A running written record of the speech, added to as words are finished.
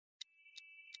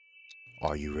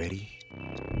Are you ready?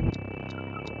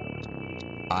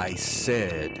 I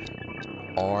said,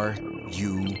 are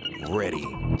you ready?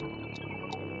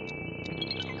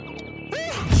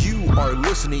 You are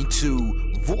listening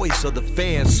to Voice of the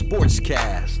Fans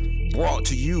Sportscast, brought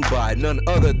to you by none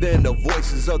other than the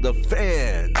voices of the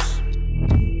fans.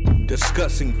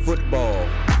 Discussing football,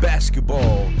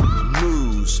 basketball,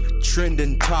 news,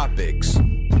 trending topics.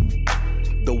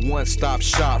 The one-stop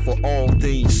shop for all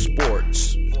things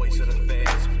sports. Voice of the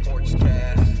Fans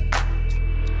Sportscast.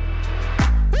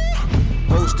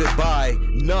 Hosted by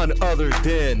none other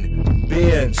than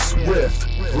Ben Swift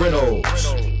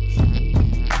Reynolds,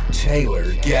 Taylor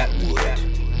Gatwood,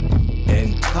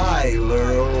 and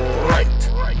Tyler Wright.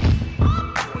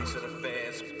 Voice of the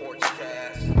Fans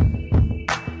Sportscast.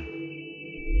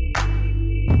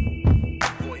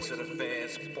 Voice of the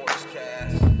Fans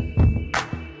Sportscast.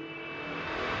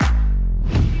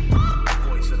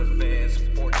 Voice of the Fans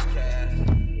Sportscast.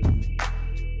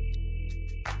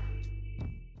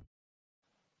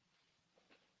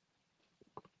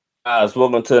 Guys,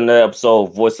 welcome to another episode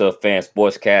of Voice of the Fan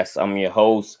Sportscast. I'm your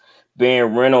host,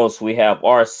 Ben Reynolds. We have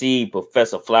RC,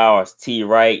 Professor Flowers, T.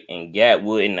 Wright, and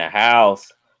Gatwood in the house.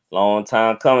 Long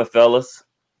time coming, fellas.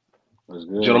 What's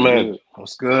good, Gentlemen,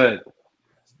 what's good?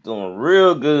 Doing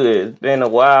real good. It's been a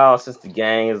while since the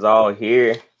gang is all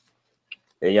here.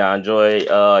 Did y'all enjoy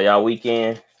y'all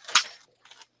weekend?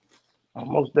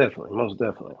 Most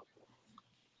definitely.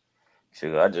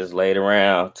 Sure, I just laid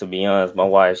around. To be honest, my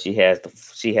wife she has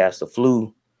the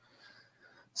flu,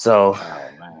 so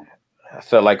man. I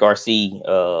felt like RC.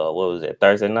 What was it?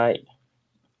 Thursday night,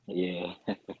 Yeah.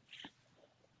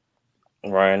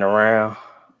 running around.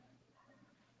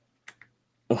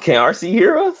 Can RC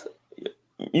hear us?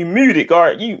 You muted,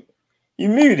 Gart. You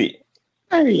muted.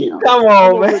 Hey, Come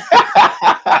on, man.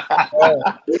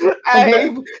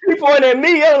 Hey, he pointed at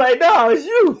me. I'm like, no, it's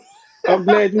you. I'm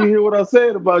glad you hear what I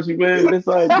said about you, man. That's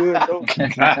all good.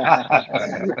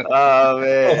 Oh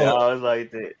man, I was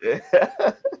like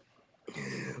that.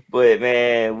 But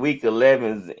man, week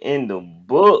 11's in the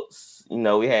books. You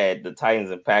know, we had the Titans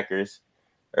and Packers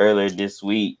earlier this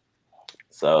week.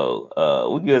 So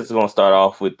we're just gonna start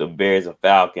off with the Bears and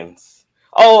Falcons.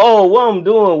 What I'm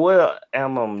doing? What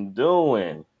am I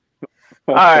doing?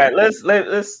 All right,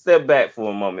 let's step back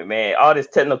for a moment, man. All this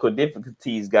technical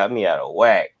difficulties got me out of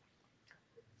whack.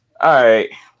 All right,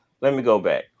 let me go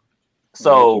back.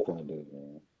 So,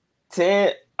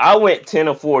 10. I went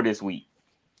 10-4 this week.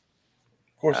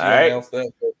 Of course, All right. announce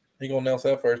that. He gonna announce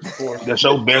that first, of course. That's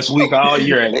your best week all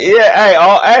year, ain't it?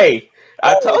 Yeah, hey,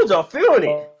 I told you I'm feeling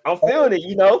it. I'm feeling it.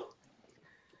 You know,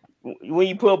 when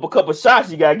you put up a couple shots,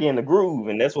 you gotta get in the groove,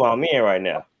 and that's what I'm in right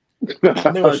now.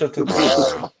 I knew I should have took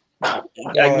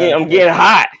I'm getting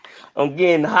hot. I'm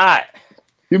getting hot.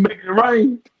 You making it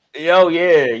rain? Yo,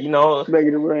 yeah, you know,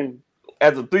 Making it rain.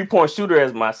 as a 3-point shooter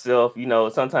as myself, you know,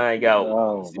 sometimes you gotta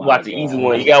watch the God. easy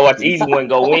one. You gotta watch the easy one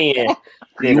go in.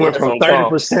 You went from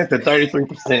 30% to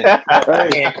 33%.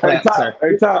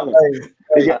 Hey, Tyler.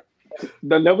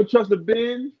 Don't never trust the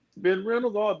Ben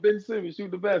Reynolds or Ben Simmons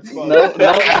shoot the basketball.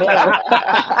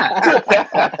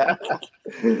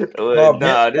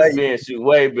 This Ben shoot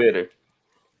way better.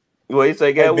 What you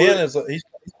say, Gatwood?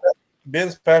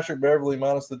 Ben's Patrick Beverly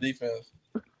minus the defense.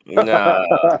 Nah,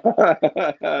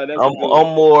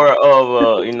 I'm more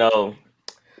of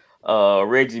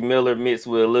Reggie Miller mixed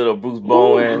with a little Bruce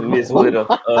Bowen mixed with a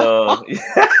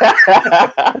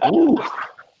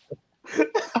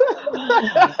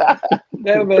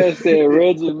That man said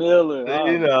Reggie Miller.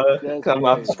 you know, come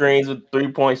off the screens with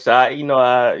 3-point shot. You know,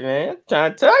 man,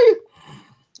 trying to tell you.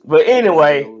 But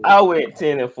anyway, I went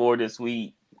 10-4 this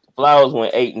week. Flowers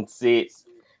went 8-6.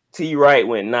 T. Wright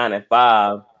went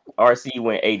 9-5. RC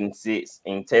went 8-6,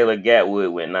 and Taylor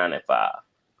Gatwood went 9-5. I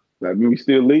mean, we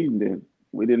still leading then.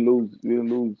 We didn't lose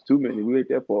too many. We ain't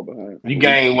that far behind. You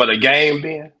gained a game,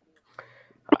 Ben?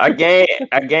 I gained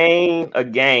a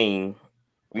game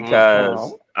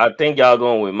because I think y'all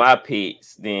going with my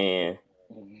picks. Then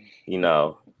you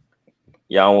know,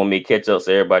 y'all want me to catch up,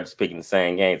 so everybody just picking the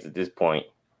same games at this point.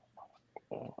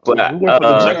 But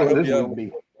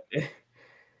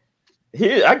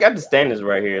here I got the standings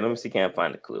right here. Let me see, can I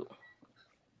find the clue?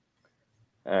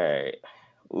 All right.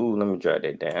 Ooh, let me jot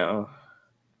that down.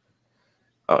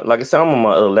 Like I said, I'm on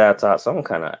my other laptop, so I'm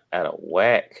kind of out of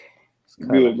whack.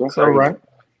 Good, that's all right.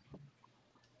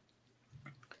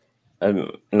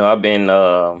 I've been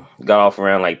got off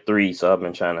around like 3, so I've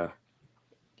been trying to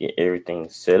get everything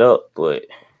set up, but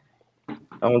I'm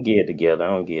gonna get it together.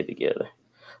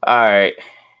 All right.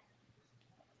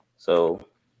 So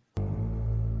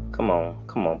come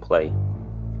on, play.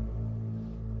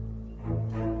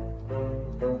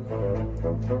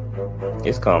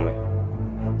 It's coming.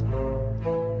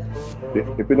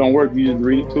 If it don't work, you just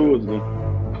read it to us. Then.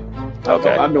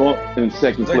 Okay. I know I'm in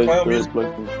second place, third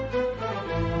place.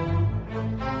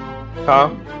 Huh?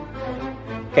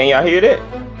 Can y'all hear that?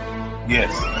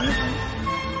 Yes.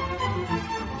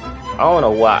 I don't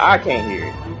know why I can't hear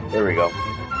it. There we go.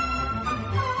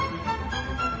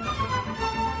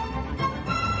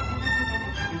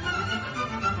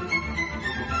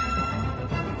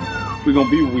 We're gonna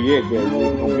be where we at, there.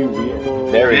 We're gonna be where we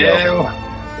at. There we go.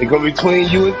 It's gonna be between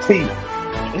you and T.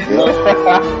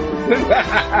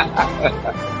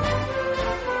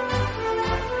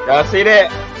 Y'all see that?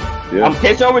 Yeah. I'm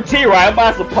catching over T-Right. I'm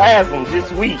about to surprise them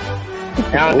this week.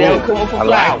 Now they don't come for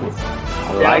flowers.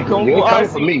 I like it. You ain't coming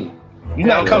for me. You're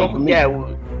not coming for me.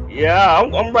 Yeah,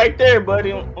 I'm right there,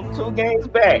 buddy. I'm 2 games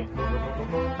back.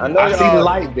 I see the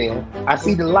light, Ben. I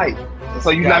see the light. So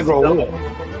you're not gonna win.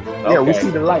 Okay. Yeah, we see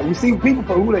the light. We see people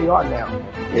for who they are now.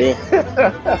 Yeah.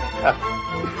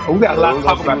 We got a lot to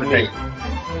talk about today.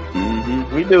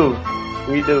 Mm-hmm. We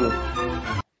do.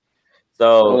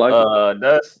 So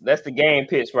that's the game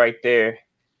pitch right there.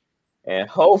 And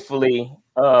hopefully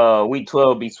week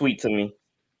 12 be sweet to me.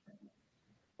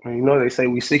 You know they say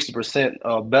we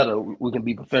 60% better. We can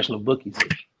be professional bookies.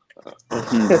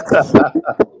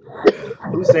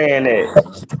 Who's saying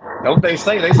that? Don't they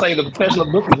say? They say the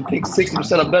professional bookies will pick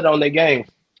 60% or better on their game.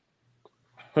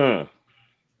 Don't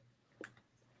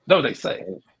they say?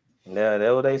 Yeah,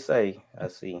 that's what they say. I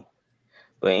see.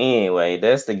 But anyway,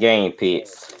 that's the game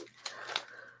picks.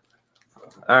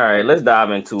 All right, let's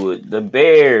dive into it. The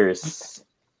Bears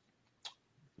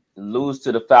lose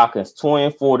to the Falcons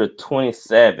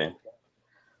 24-27.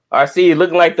 RC,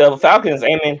 looking like the Falcons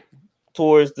aiming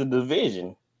towards the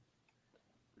division.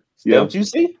 Is that what you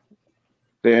see?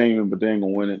 They ain't gonna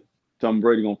win it. Tom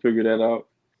Brady gonna figure that out.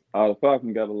 The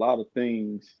Falcons got a lot of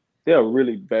things. They're a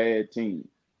really bad team.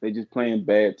 They just playing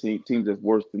bad teams that's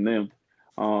worse than them.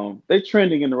 They're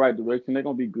trending in the right direction. They're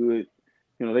gonna be good.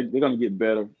 You know, they're gonna get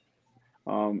better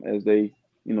as they,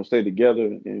 stay together.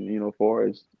 And as far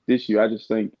as this year, I just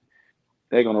think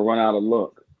they're gonna run out of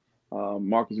luck.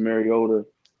 Marcus Mariota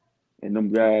and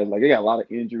them guys, like, they got a lot of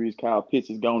injuries. Kyle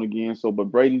Pitts is gone again. But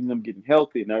Brady and them getting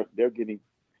healthy, and they're getting,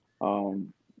 they're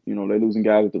losing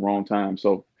guys at the wrong time.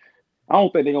 So I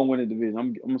don't think they're gonna win the division.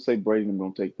 I'm gonna say Brady and them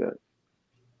gonna take that.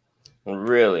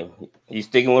 Really? You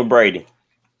sticking with Brady?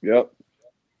 Yep.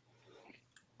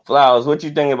 Flowers, what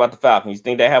you think about the Falcons? You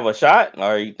think they have a shot,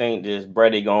 or you think just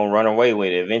Brady gonna run away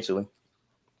with it eventually?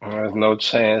 There's no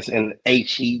chance in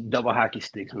HE double hockey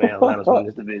sticks, man. Atlanta's win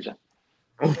this division.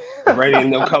 Brady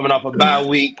and them coming off a bye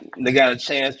week, they got a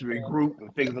chance to regroup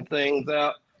and figure some things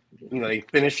out. They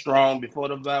finished strong before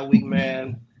the bye week,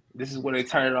 man. This is where they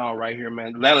turn it on right here,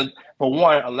 man. Atlanta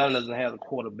doesn't have the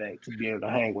quarterback to be able to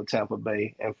hang with Tampa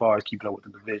Bay as far as keeping up with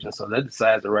the division. So that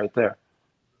decides it right there.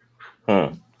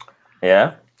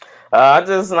 Yeah. I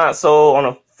just not sold on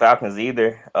the Falcons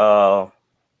either. I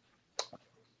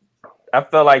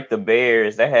felt like the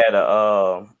Bears, they had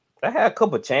a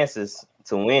couple chances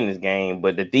to win this game,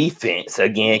 but the defense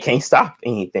again can't stop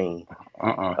anything.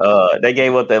 They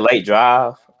gave up that late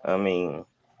drive. I mean,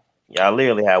 y'all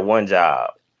literally had one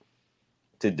job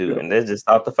to do, and they just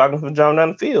stopped the Falcons from jumping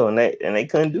down the field, and they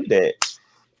couldn't do that.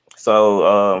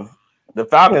 So the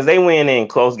Falcons, they win in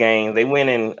close games. They win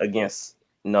in against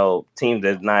teams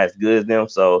that's not as good as them.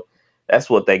 So that's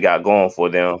what they got going for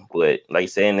them. But like you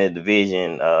said, in the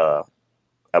division,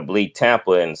 I believe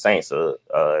Tampa and the Saints are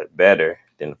better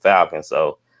than the Falcons.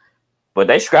 So, but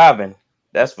they striving,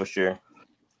 that's for sure.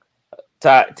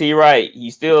 T. Wright,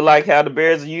 you still like how the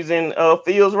Bears are using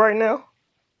Fields right now?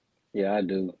 Yeah, I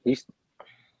do. It's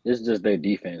just their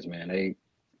defense, man.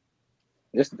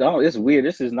 It's weird.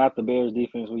 This is not the Bears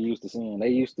defense we used to seeing. They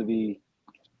used to be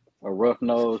a rough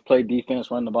nose, play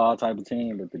defense, run the ball type of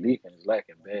team, but the defense is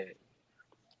lacking bad.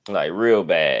 Like real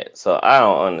bad. So I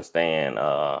don't understand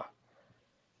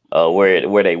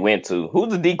where they went to. Who's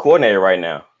the D coordinator right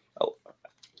now? I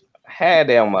had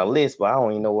that on my list, but I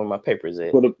don't even know where my papers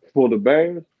at. For the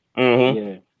Bears? Mm-hmm.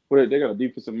 Yeah. Well, they got a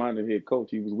defensive minded head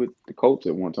coach. He was with the Colts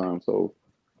at one time, so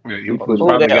he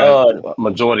probably got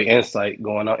majority insight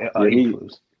going on.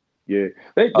 They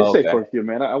say first year,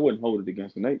 man. I wouldn't hold it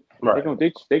against them. They're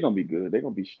gonna be good. They're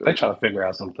gonna be straight. They're trying to figure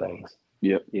out some things.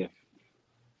 Yep. Yeah.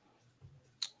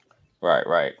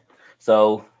 Right.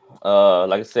 So,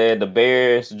 like I said, the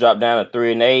Bears dropped down to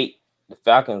 3-8. The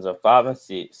Falcons are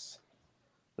 5-6.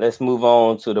 Let's move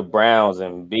on to the Browns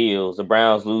and Bills. The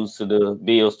Browns lose to the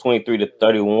Bills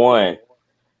 23-31.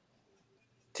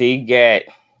 T-Gat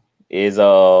is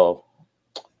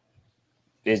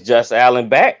Josh Allen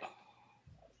back?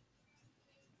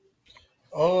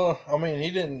 I mean, he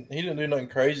didn't do nothing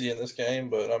crazy in this game,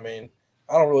 but I mean,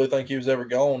 I don't really think he was ever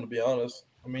gone, to be honest.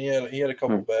 I mean, he had a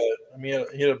couple Hmm. bad. I mean,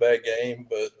 he had a bad game,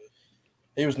 but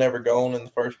he was never gone in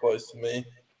the first place to me.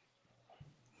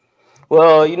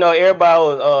 Well, everybody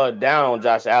was down on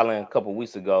Josh Allen a couple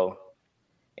weeks ago,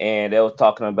 and they was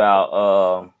talking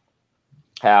about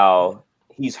how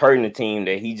he's hurting the team,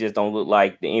 that he just don't look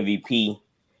like the MVP,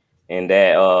 and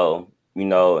that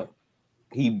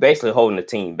he basically holding the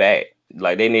team back.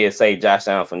 Like they need to save Josh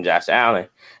Allen from Josh Allen,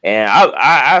 and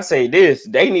I say this: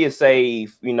 they need to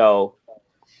save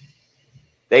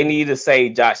they need to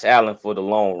save Josh Allen for the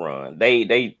long run. They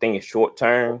think it's short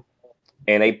term,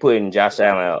 and they putting Josh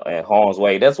Allen at harm's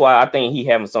way. That's why I think he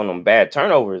having some of them bad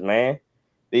turnovers, man,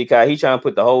 because he trying to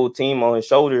put the whole team on his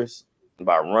shoulders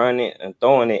by running and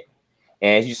throwing it.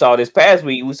 And as you saw this past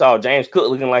week, we saw James Cook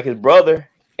looking like his brother.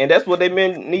 And that's what they've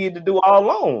been needed to do all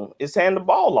along, is hand the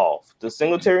ball off to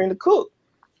Singletary and to Cook.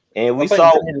 And we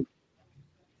saw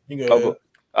You go ahead.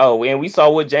 and we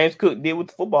saw what James Cook did with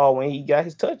the football when he got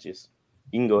his touches.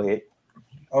 You can go ahead.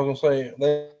 I was gonna say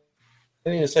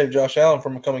they need to save Josh Allen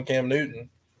from becoming Cam Newton,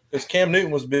 because Cam Newton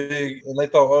was big, and they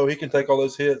thought, oh, he can take all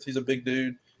those hits. He's a big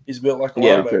dude. He's built like a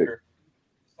linebacker.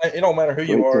 It don't matter who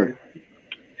you are.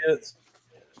 Hits,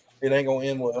 it ain't gonna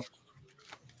end well.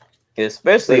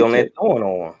 Especially on that throwing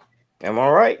arm. Am I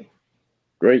right?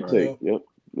 Great take. Yep.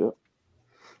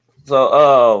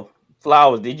 So,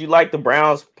 Flowers, did you like the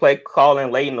Browns play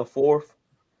calling late in the fourth?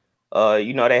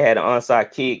 They had an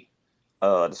onside kick.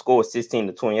 The score was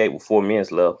 16-28 with 4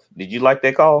 minutes left. Did you like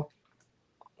that call?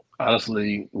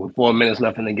 Honestly, with 4 minutes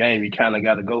left in the game, you kind of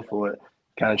got to go for it.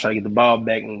 Kind of try to get the ball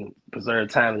back and preserve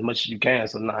time as much as you can.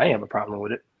 So, no, I ain't have a problem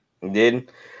with it. You didn't?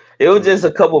 It was just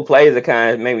a couple of plays that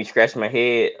kind of made me scratch my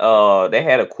head. They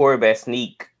had a quarterback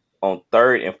sneak on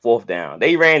 3rd and 4th down.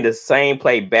 They ran the same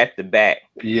play back to back.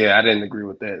 Yeah, I didn't agree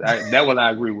with that. That one I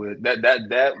agree with. That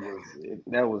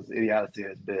was idiocy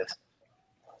at best.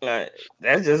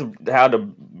 That's just how the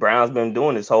Browns been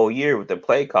doing this whole year with the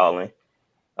play calling.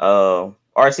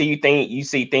 RC, you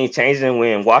see things changing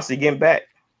when Watson getting back?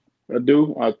 I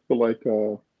do. I feel like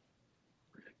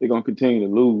they're gonna continue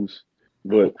to lose,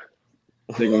 but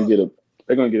they're gonna get an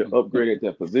upgrade at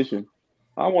that position.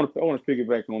 I want to figure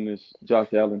back on this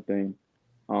Josh Allen thing,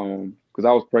 because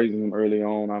I was praising him early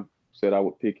on. I said I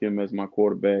would pick him as my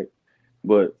quarterback,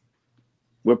 but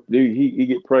he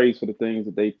get praised for the things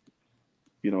that they,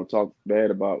 talk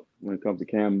bad about when it comes to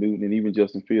Cam Newton and even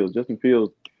Justin Fields. Justin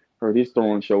Fields hurt his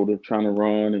throwing shoulder trying to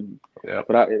run,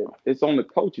 but it's on the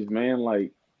coaches, man.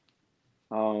 Like,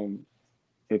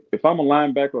 if I'm a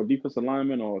linebacker or defensive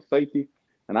lineman or a safety,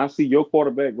 and I see your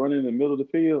quarterback running in the middle of the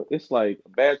field, it's like a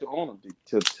badge of honor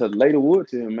to lay the wood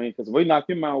to him, man. Because if we knock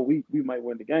him out, we might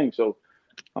win the game. So,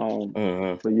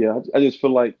 but yeah, I just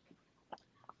feel like,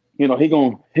 he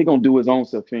gonna do his own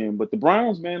stuff in. But the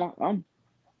Browns, man,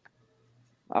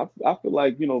 I feel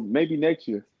like maybe next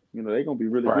year, they're gonna be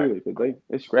really good because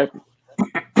they scrappy.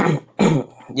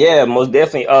 Yeah, most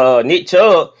definitely. Nick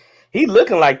Chubb, he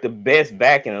looking like the best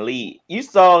back in the league. You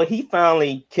saw he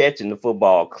finally catching the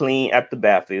football clean at the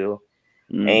backfield,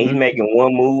 and he's making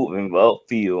one move and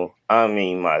upfield. I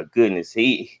mean, my goodness,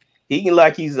 he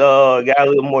like he's got a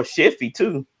little more shifty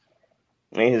too.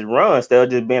 And his run, instead of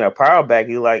just being a power back,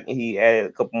 he added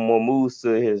a couple more moves to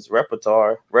his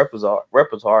repertoire.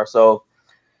 So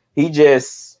he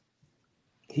just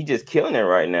killing it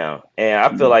right now. And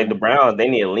I feel like the Browns, they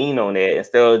need to lean on that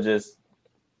instead of just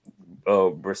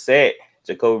Jacoby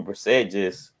Brissett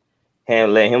just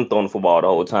letting him throw the football the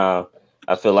whole time.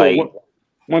 I feel like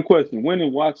one question: when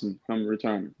is Watson coming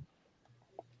returning?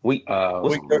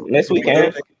 Next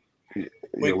weekend.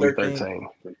 Week 13.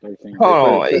 Hold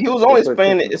on, he only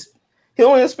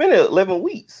spent 11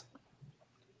 weeks.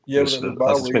 Yeah, I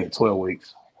spent 12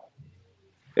 weeks.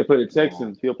 They play the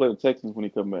Texans. He'll play the Texans when he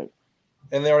come back.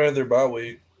 And they already have their bye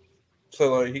week,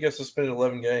 so he got suspended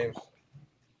 11 games.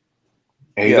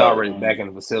 And he's already back in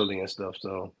the facility and stuff,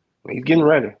 so he's getting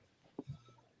ready.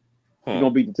 He's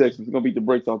gonna beat the Texans. He's gonna beat the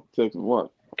brakes off the Texans.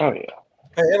 What? Oh yeah.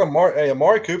 Hey, and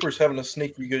Amari Cooper's having a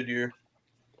sneaky good year.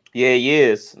 Yeah, he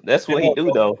is. That's what he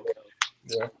do though.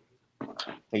 Yeah.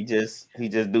 He just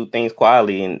do things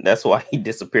quietly, and that's why he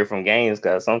disappeared from games,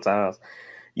 because sometimes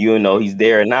he's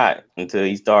there or not until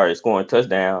he started scoring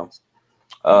touchdowns.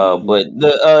 But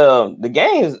the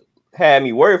games had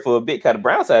me worried for a bit because the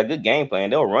Browns had a good game plan.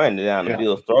 They were running down the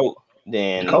Bill's throat.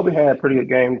 Then Kobe had a pretty good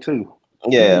game too.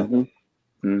 Yeah.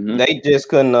 They just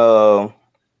couldn't put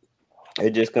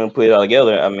it all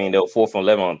together. I mean, they were 4 from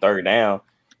 11 on 3rd down.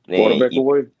 Quarterback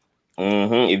away.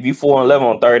 If you 4 and 11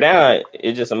 on 3rd down,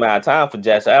 it's just a matter of time for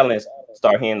Josh Allen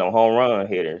start hitting the home run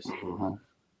hitters. Mhm.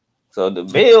 So the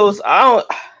Bills,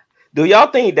 do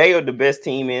y'all think they are the best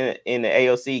team in the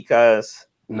AOC? Because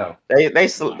No. they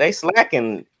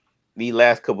slacking the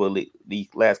last couple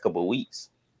of weeks.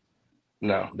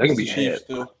 No, they can It's the be Chiefs had.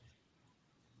 still.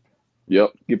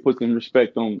 Yep, you put some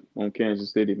respect on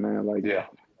Kansas City, man. Like, Yeah.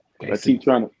 I keep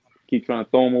trying to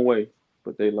throw them away,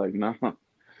 but they like, nah,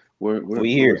 we're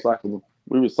here. recyclable.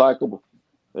 We're recyclable.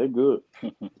 They're good.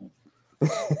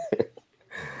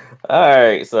 All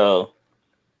right, so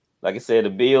like I said, the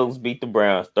Bills beat the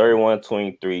Browns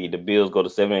 31-23. The Bills go to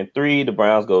 7-3. The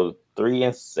Browns go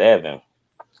 3-7.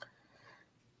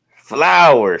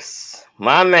 Flowers,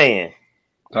 my man.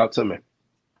 Talk to me.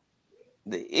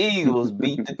 The Eagles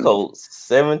beat the Colts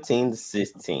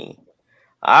 17-16.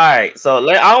 All right, so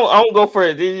I don't go for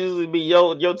it. This usually be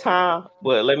your time,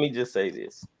 but let me just say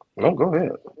this. No, go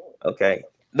ahead. Okay,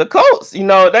 the Colts, you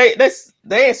know, they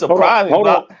ain't surprised me. Hold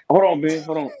on, man.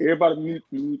 Hold on. Everybody mute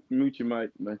your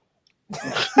mic, man.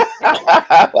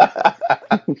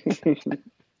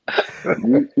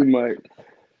 Mute your mic.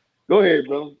 Go ahead,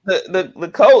 bro.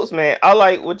 The Colts, man. I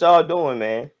like what y'all doing,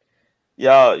 man.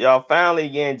 Y'all finally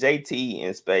getting JT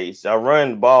in space. Y'all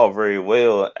run the ball very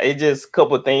well. It's just a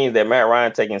couple of things that Matt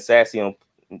Ryan taking sassy on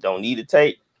don't need to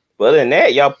take. But other than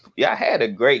that, y'all had a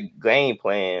great game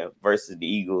plan versus the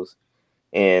Eagles.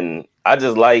 And I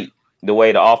just like the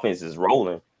way the offense is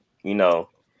rolling. You know,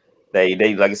 they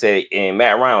like I said, and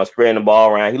Matt Ryan was spreading the ball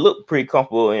around. He looked pretty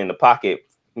comfortable in the pocket,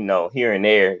 you know, here and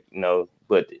there, you know,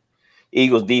 but the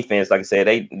Eagles defense, like I said,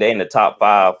 they in the top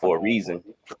 5 for a reason.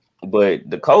 But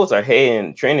the Colts are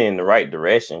trending in the right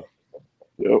direction.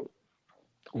 Yep.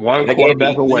 One They quarterback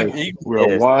gave the away.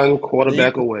 We're one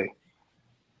quarterback away.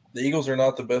 The Eagles are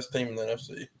not the best team in the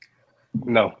NFC.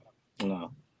 No.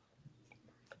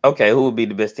 Okay, who would be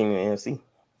the best team in the NFC?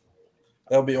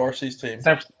 That'll be RC's team.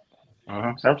 San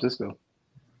Francisco.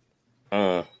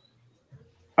 I'm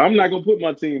not gonna put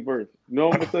my team first.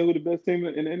 No, I'm gonna say who the best team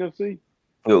in the NFC.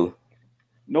 Who?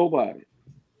 Nobody.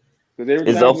 Because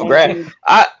It's up for grabs.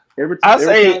 Every time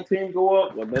a team go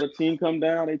up, another team come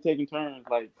down. They taking turns.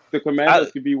 Like the Commanders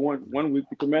could be one week.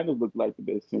 The Commanders look like the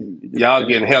best team. Y'all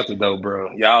getting healthy though,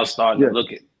 bro. Y'all starting to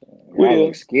look it. Y'all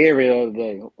look scary the other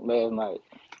day, last night.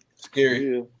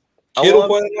 Scary. Yeah. Kittle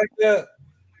playing like that?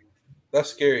 That's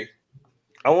scary.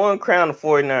 I won't crown the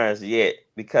 49ers yet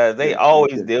because they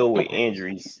always deal with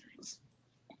injuries.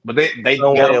 But they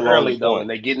got them early though, and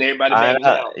they getting everybody back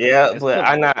down. Yeah, but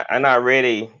I'm not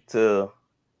ready to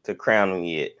crown them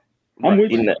yet. I'm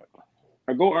with you.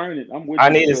 I go earn it. I'm with you. I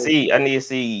need to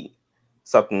see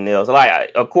something else.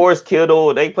 Like, of course,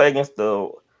 Kittle, they play against the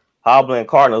hobbling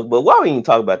Cardinals, but why we even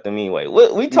talk about them anyway?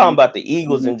 We talking about the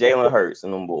Eagles and Jalen Hurts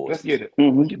and them boys. Let's get it.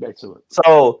 Let's get back to it.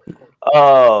 So,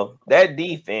 that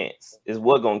defense is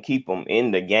what gonna keep them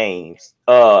in the games.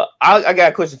 I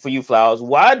got a question for you, Flowers.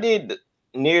 Why did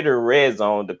near the red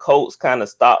zone the Colts kind of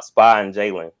stop spying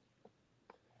Jalen?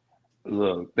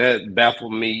 Look, that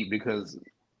baffled me because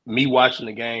me watching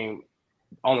the game,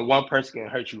 only one person can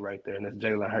hurt you right there, and that's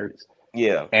Jalen Hurts.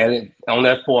 Yeah. And on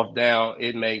that 4th down,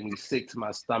 it made me sick to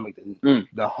my stomach.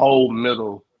 The whole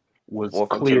middle was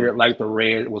cleared like the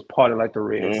red, was parted like the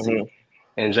Red Sea.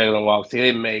 And Jalen walks in.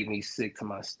 It made me sick to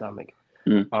my stomach.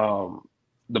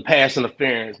 The pass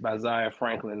interference by Zaire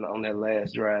Franklin on that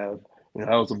last drive, you know,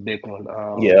 that was a big one.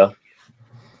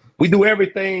 We do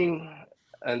everything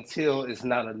until it's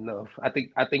not enough. I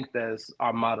think that's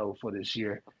our motto for this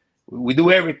year. We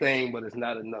do everything, but it's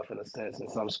not enough in a sense in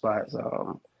some spots.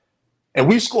 And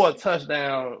we score a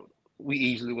touchdown, we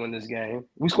easily win this game.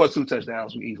 We score 2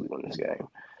 touchdowns, we easily win this game.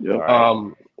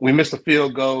 Yep. We missed a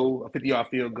field goal, a 50-yard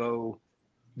field goal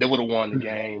that would have won the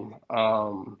game.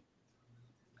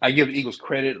 I give the Eagles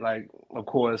credit. Like, of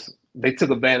course, they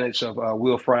took advantage of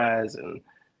Will Fries and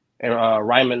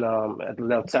Ryman at the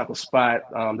left tackle spot.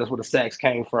 That's where the sacks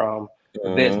came from.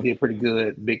 The Vets did pretty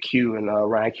good. Big Q and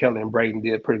Ryan Kelly and Braden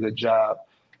did a pretty good job.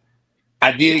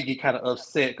 I did get kind of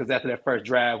upset because after that first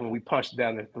drive, when we punched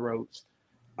down their throats,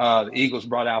 the Eagles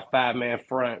brought out 5-man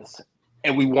fronts,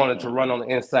 and we wanted to run on the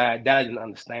inside. That I didn't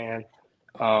understand.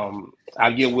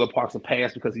 I give Will Parks a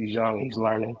pass because he's young and he's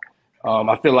learning.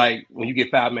 I feel like when you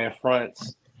get 5-man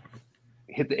fronts,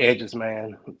 hit the edges,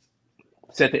 man.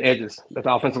 Set the edges. Let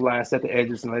the offensive line set the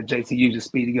edges and let JT use his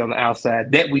speed to get on the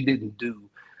outside. That we didn't do.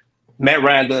 Matt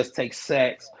Ryan does take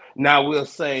sacks. Now, we'll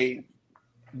say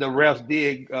the refs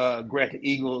did grant the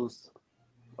Eagles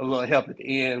a little help at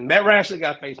the end. Matt Ryan should have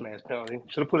got face mask penalty.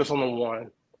 Should have put us on the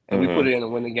 1. And we put it in to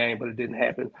win the game, but it didn't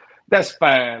happen. That's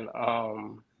fine.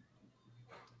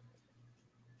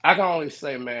 I can only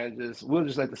say, man, we'll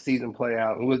just let the season play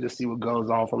out, and we'll just see what goes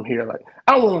on from here. Like,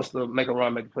 I don't want us to make a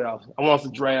run, make the playoffs. I want us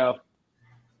to draft.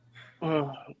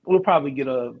 We'll probably get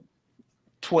a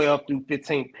 12 through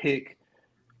 15 pick,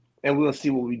 and we'll see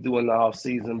what we do in the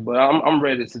offseason. But I'm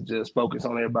ready to just focus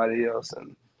on everybody else,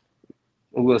 and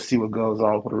we'll see what goes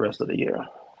on for the rest of the year.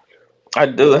 I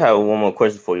do have one more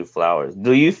question for you, Flowers.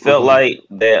 Do you feel like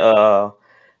that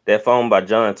phone by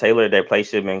John Taylor, that play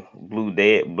should have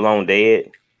been blown dead?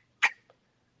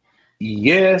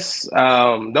 Yes,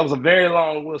 that was a very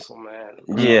long whistle, man.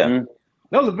 Yeah,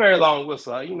 that was a very long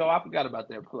whistle. I forgot about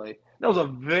that play. That was a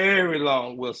very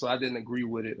long whistle. I didn't agree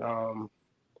with it.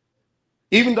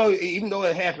 Even though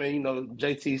it happened,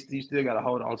 JT, you still got to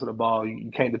hold on to the ball.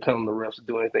 You can't depend on the refs to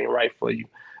do anything right for you.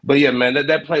 But yeah, man,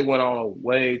 that play went on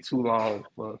way too long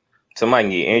for somebody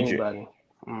can get injured. Anybody.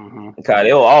 God,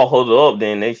 they were all hold it up.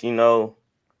 Then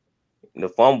the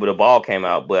fumble, the ball came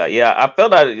out. But yeah, I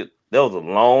felt like there was a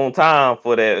long time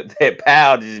for that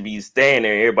pile to just be standing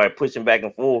there, everybody pushing back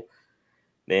and forth.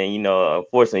 Then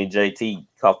unfortunately, JT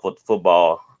caught for the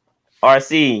football.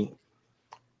 RC,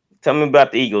 tell me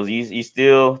about the Eagles. You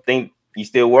still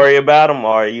worry about them,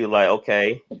 or are you like,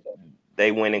 okay,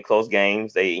 they win in close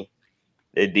games?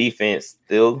 Their defense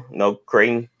still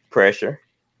creating pressure.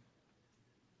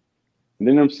 And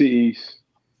then NFC East,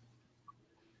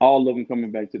 all of them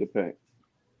coming back to the pack.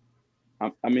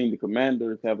 I mean, the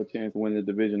Commanders have a chance to win the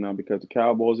division now because the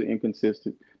Cowboys are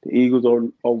inconsistent. The Eagles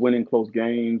are winning close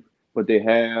games, but they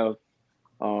have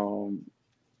you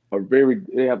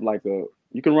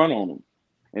can run on them.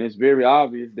 And it's very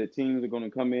obvious that teams are going to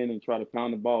come in and try to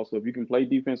pound the ball. So if you can play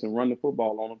defense and run the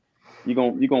football on them, you're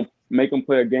going to make them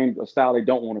play a style they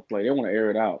don't want to play. They want to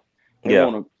air it out.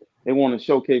 They want to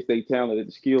showcase their talent at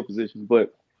the skill positions.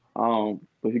 But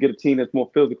if you get a team that's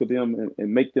more physical than them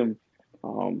and make them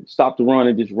stop the run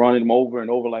and just running them over and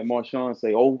over, like Marshawn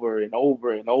say, over and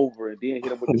over and over, and then hit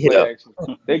them with the play action,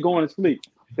 they going to sleep.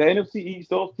 The NFC East,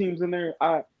 those teams in there,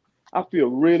 I feel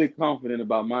really confident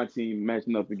about my team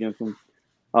matching up against them.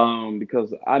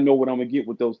 Because I know what I'm gonna get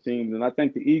with those teams, and I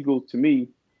think the Eagles, to me,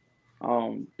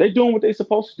 they're doing what they're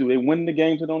supposed to do. They're winning the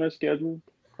games that are on their schedule.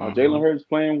 Jalen Hurts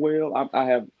playing well.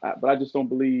 But I just don't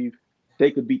believe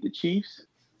they could beat the Chiefs.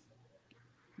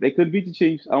 They could beat the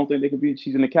Chiefs. I don't think they could beat the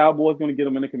Chiefs, and the Cowboys going to get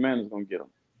them, and the Commanders going to get them.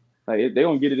 Like they're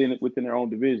going to get it within their own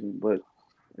division. But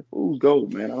the Fools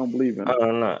gold, man. I don't believe in it. I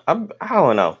don't know. I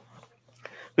don't know,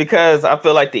 because I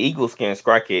feel like the Eagles can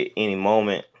strike at any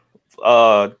moment.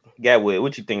 Gatwood,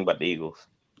 what you think about the Eagles?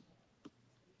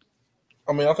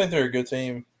 I mean, I think they're a good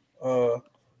team. They're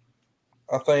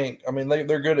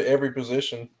good at every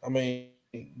position. I mean,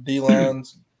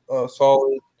 D-line's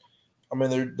solid. I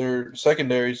mean, their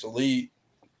secondary's elite.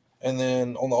 And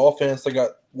then on the offense, they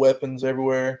got weapons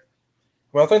everywhere.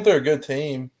 I mean, I think they're a good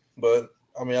team, but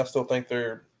I mean, I still think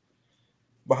they're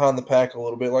behind the pack a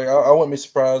little bit. Like, I wouldn't be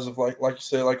surprised if, like you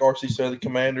said, like RC said, the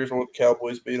Commanders or the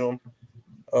Cowboys beat them.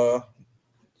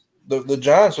 The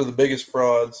Giants are the biggest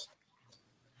frauds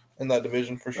in that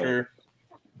division for sure.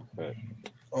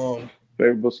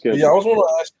 Favorable schedule. Yeah, I was going to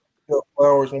ask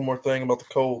Flowers one more thing about the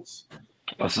Colts.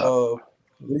 What's up?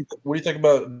 What do you think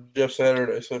about Jeff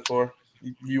Saturday so far?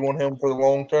 You want him for the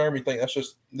long term? You think that's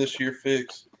just this year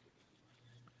fix?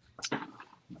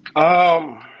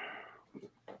 I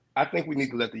think we need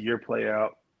to let the year play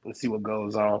out and see what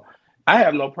goes on. I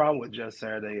have no problem with Jeff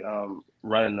Saturday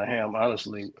running the ham,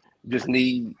 honestly. Just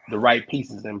need the right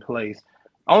pieces in place.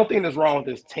 The only thing that's wrong with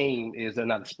this team is they're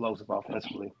not explosive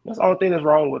offensively. That's the only thing that's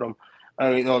wrong with them.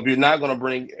 I mean, if we're not going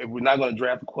to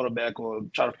draft a quarterback or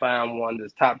try to find one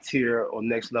that's top tier or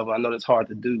next level, I know that's hard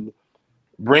to do.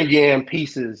 Bring in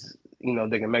pieces, that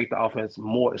can make the offense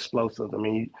more explosive. I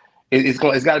mean, it's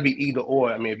got to be either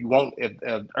or. I mean, if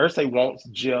Irsay wants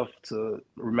Jeff to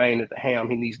remain at the ham,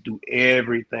 he needs to do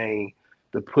everything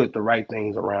to put the right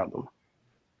things around him.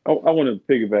 I want to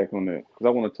piggyback on that because I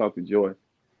want to talk to Joy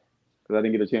because I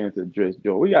didn't get a chance to address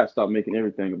Joy. We got to stop making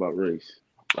everything about race.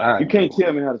 You can't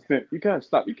tell me how to spend. You can't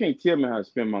stop. You can't tell me how to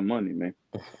spend my money, man.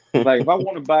 Like if I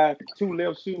want to buy 2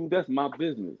 left shoes, that's my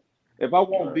business. If I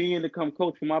want Ben to come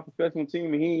coach for my professional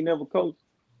team and he ain't never coached,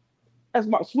 that's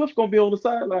my Swift's gonna be on the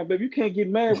sideline, baby. You can't get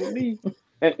mad with me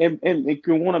and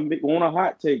can want a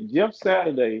hot take. Jeff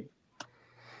Saturday,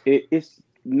 it's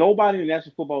nobody in the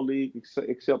National Football League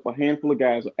except a handful of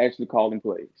guys are actually calling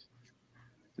plays.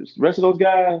 The rest of those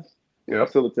guys,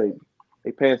 facilitating.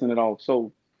 They passing it off.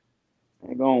 So I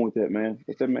ain't going with that, man.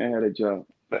 Let that man have that job.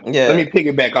 Yeah. Let me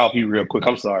piggyback off you real quick.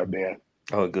 I'm sorry, Ben.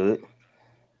 Oh, good.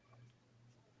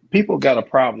 People got a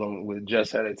problem with Jeff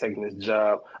Saturday taking this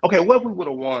job. Okay, what if we would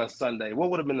have won Sunday? What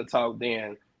would have been the talk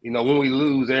then You know, when we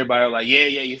lose, everybody like, yeah,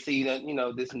 you see that, you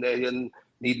know, this and that. He doesn't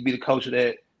need to be the coach of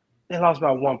that. They lost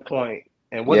by 1 point.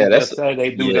 And what did Jeff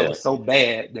Saturday do that was so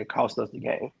bad that cost us the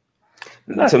game?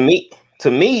 To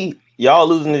me, y'all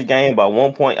losing this game by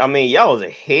 1 point. I mean, y'all was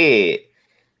ahead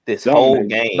this whole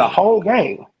game. The whole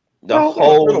game. The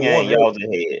whole game, y'all was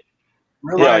ahead.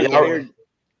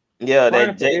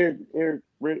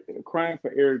 Crying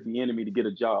for Eric Bieniemy to get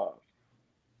a job.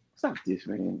 Stop this,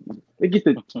 man. They get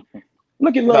the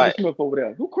look at Lovie Smith over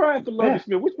there. Who cried for Lovie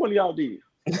Smith? Which one of y'all did?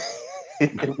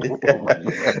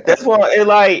 That's why they're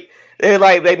like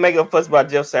they make a fuss about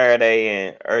Jeff Saturday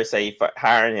and Irsay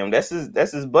hiring him. That's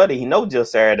his buddy. He knows Jeff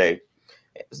Saturday.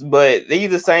 But these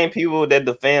are the same people that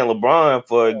defend LeBron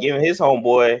for giving his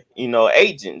homeboy, you know,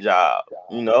 agent job,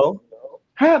 you know.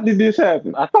 How did this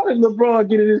happen? I thought that LeBron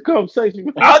get in this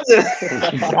conversation. I'm just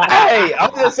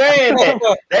saying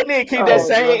that they need to keep that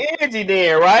same energy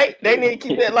there, right? They need to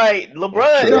keep that like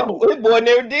LeBron. His boy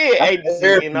never did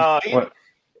agency and all.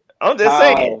 I'm just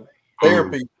saying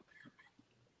therapy.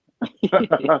 Bro,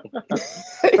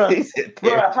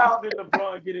 how did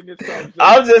LeBron get in this conversation?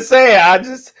 I'm just saying.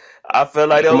 I feel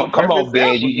like come on,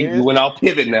 Ben. You went off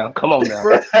pivot now. Come on now.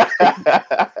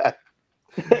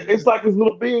 It's like this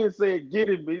little Ben said, "Get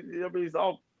him." I mean,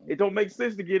 it don't make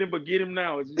sense to get him, but get him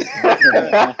now. It's just...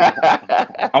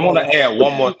 I want to add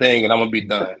one more thing, and I'm gonna be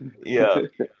done. Yeah.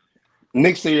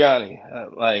 Nick Sirianni,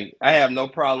 like I have no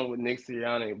problem with Nick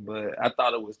Sirianni, but I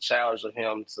thought it was childish of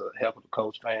him to help the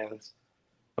coach fans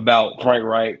about Frank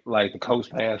Reich, like the coach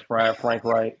fans fried Frank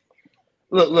Reich.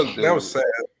 Look, dude. That was sad.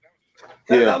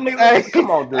 Yeah. I mean, come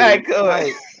on, dude. Hey,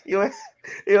 like, you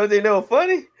don't think that was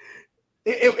funny?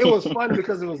 It was funny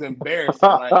because it was embarrassing.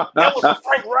 Like, that was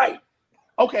Frank Reich.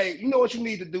 Okay, you know what you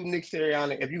need to do, Nick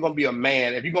Sirianni, if you're gonna be a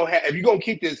man, if you're gonna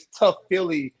keep this tough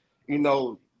Philly, you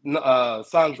know,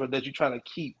 Sandra that you're trying to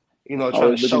keep, you know,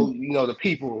 trying to show, you know, the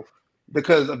people,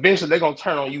 because eventually they're gonna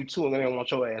turn on you too, and they're gonna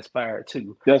want your ass fired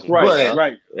too. That's right. But, that's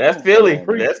right. That's Philly.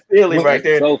 That's Philly right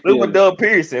there. Look what Doug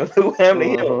Pearson. Look what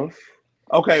happened to him.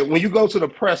 Okay, when you go to the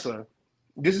presser,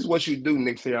 this is what you do,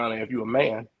 Nick Sirianni. If you're a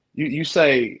man, you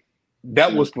say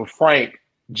that was for Frank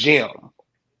Jim.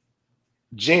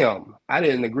 I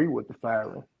didn't agree with the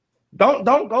firing. Don't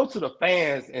go to the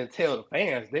fans and tell the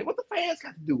fans that what the fans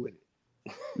got to do with it.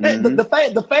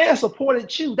 The fans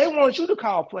supported you. They wanted you to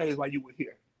call plays while you were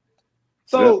here.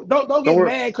 So don't get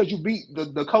mad because you beat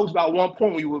the coach by 1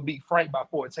 point when you would beat Frank by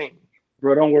 14.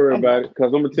 Bro, don't worry about it,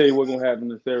 because I'm gonna tell you what's gonna happen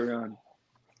to Sirianni.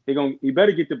 He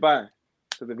better get the bye.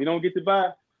 Because if he don't get the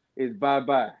bye, it's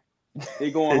bye-bye.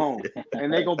 They going home.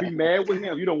 And they gonna be mad with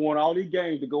him. You don't want all these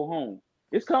games to go home.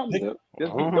 It's coming.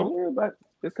 Don't worry about it.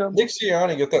 It's coming. Nick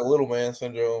Sirianni got that little man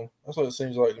syndrome. That's what it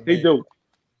seems like to me. He do.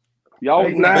 Y'all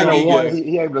 9-1.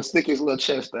 He able to stick his little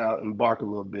chest out and bark a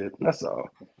little bit. That's all.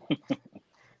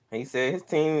 He said his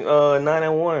team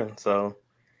 9-1. So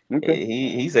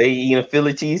he said he eating a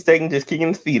Philly cheesesteak and just kicking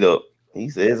his feet up. He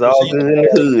says all good in the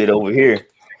hood over here.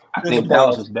 I think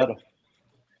Dallas is better.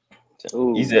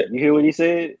 Ooh, you hear what he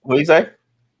said? What he say?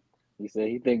 He said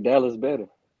he think Dallas better.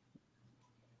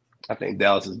 I think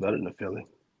Dallas is better than Philly.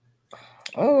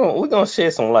 Oh, we're gonna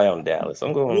shed some light on Dallas.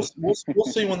 I'm going. We'll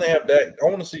see when they have Dak. I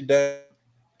want to see Dak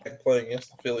play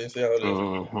against the Philly and see how it is.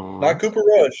 Not Cooper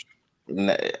Rush.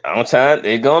 I'm trying.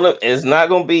 It's not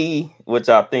gonna be what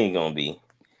y'all think it's gonna be.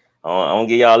 I'm gonna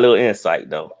give y'all a little insight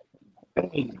though.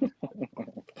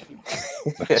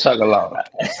 Chug along.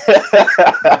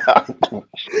 All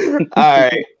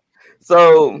right.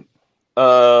 So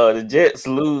the Jets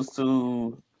lose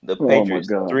to the Patriots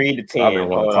 3-10. I didn't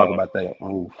want to talk about that.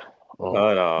 Hold on.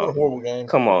 What a horrible game.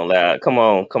 Come on, lad. Come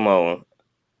on,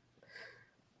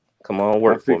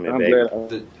 work for me,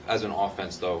 baby. As an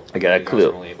offense, though, I got a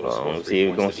clip. See if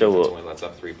it's gonna show up. Only lets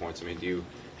up 3 points. I mean, do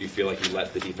you feel like you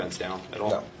let the defense down at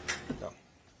all? No.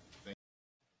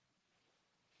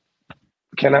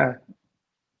 Can I?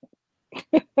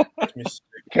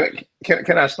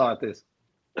 Can I start this?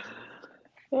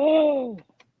 Oh,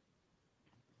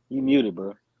 you muted,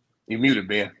 bro. You muted,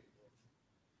 Ben.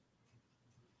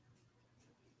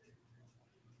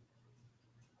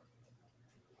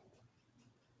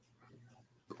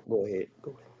 Go ahead.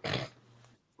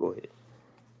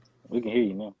 We can hear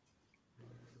you now.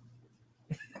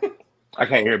 I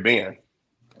can't hear Ben.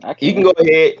 You can go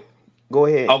ahead. Go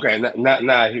ahead. Okay,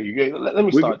 now I hear you. Let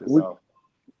me start this off.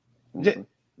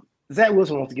 Zach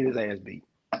Wilson wants to get his ass beat.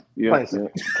 Yeah.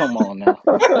 Come on now.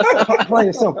 Plain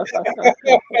and simple.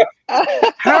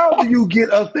 How do you get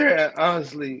up there and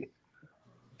honestly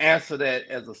answer that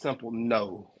as a simple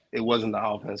no? It wasn't the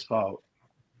offense's fault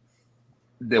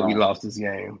that we lost this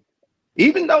game.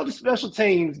 Even though the special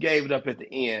teams gave it up at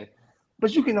the end,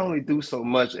 but you can only do so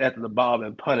much after the ball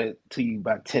and punt it to you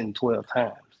about 10, 12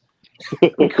 times.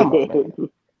 Come on, man.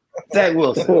 Zach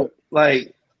Wilson.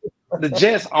 Like, the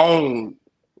Jets own,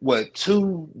 what,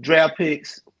 2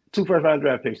 first-round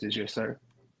draft picks this year, sir.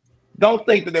 Don't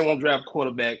think that they won't draft a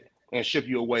quarterback and ship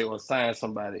you away or sign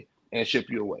somebody and ship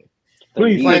you away.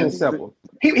 Please, Plain and simple.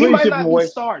 He might not be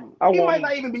starting. He might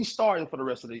not even be starting for the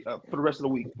rest of the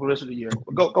week, for the rest of the year.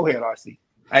 Go ahead, RC.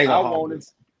 I want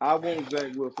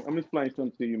Zach Wilson. I'm explaining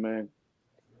something to you, man.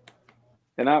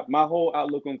 And my whole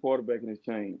outlook on quarterbacking has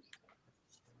changed.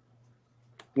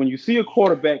 When you see a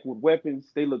quarterback with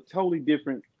weapons, they look totally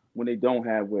different when they don't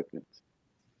have weapons.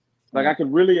 Like, I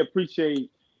can really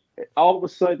appreciate all of a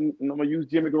sudden, and I'm going to use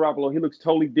Jimmy Garoppolo, he looks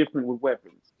totally different with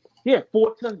weapons. He had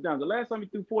 4 touchdowns. The last time he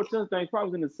threw 4 touchdowns,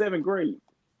 probably was in the 7th grade.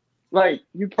 Like,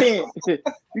 you can't,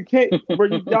 bro,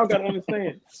 y'all got to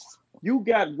understand. You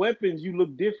got weapons, you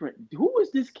look different. Who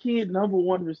is this kid number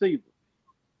 1 receiver?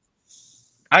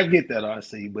 I get that,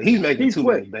 RC, but he's making too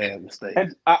many bad mistakes.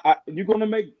 And you're going to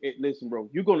make – listen, bro,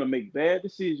 you're going to make bad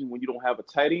decisions when you don't have a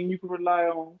tight end you can rely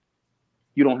on.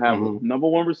 You don't have a number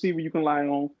 1 receiver you can rely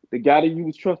on. The guy that you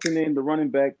was trusting in, the running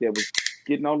back that was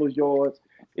getting all those yards,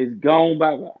 is gone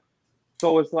bye-bye.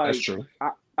 So it's like, that's true.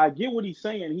 I get what he's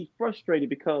saying. He's frustrated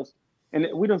because – and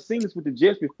we done seen this with the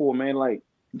Jets before, man. Like,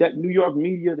 that New York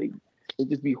media, they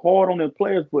just be hard on their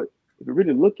players. But if you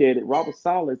really look at it, Robert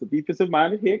Saleh is a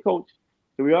defensive-minded head coach.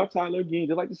 Here we are, Tyler again,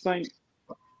 just like the Saints.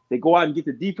 They go out and get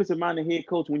the defensive-minded head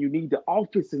coach when you need the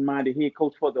offensive-minded head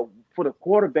coach for the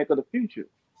quarterback of the future.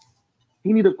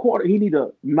 He need a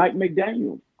Mike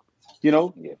McDaniel. You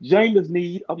know, Jameis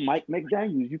need a Mike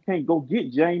McDaniel. You can't go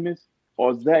get Jameis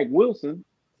or Zach Wilson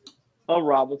or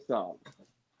Robert Saleh.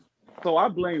 So I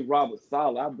blame Robert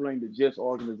Saleh. I blame the Jets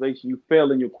organization. You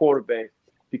failed in your quarterback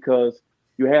because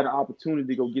you had an opportunity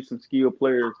to go get some skilled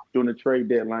players during the trade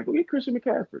deadline. Go get Christian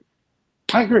McCaffrey.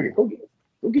 I agree. Go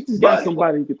get this guy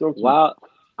somebody who can throw to. Well,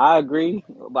 I agree,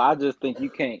 but I just think you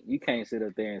can't sit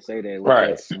up there and say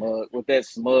that with that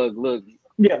smug look.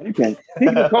 Yeah, you can't.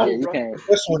 You can't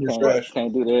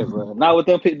do that, bro. Not with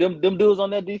them dudes on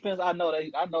that defense. I know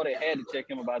they had to check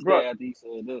him about that after he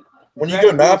said that. When you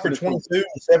go 9 for 22 and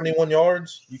 71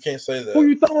 yards, you can't say that. Who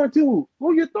you throwing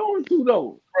to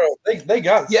though? Bro, they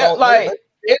got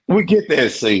we get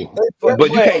that, see, but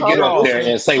you can't get up there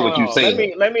and say what you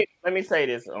say. Let me say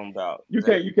this about you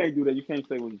can't do that. You can't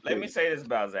say what you say. Let me say this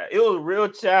about Zach. It was real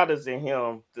childish in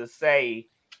him to say,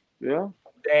 that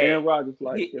Aaron Rodgers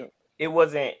it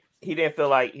wasn't. He didn't feel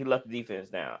like he left the defense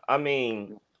down. I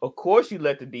mean, of course you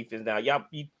let the defense down.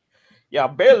 Y'all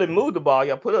barely moved the ball.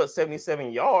 Y'all put up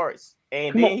 77 yards,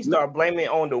 and then he started blaming it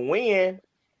on the win.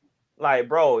 Like,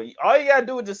 bro, all you gotta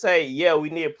do is just say, yeah,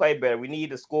 we need to play better. We need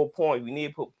to score points. We need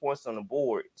to put points on the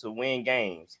board to win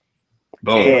games.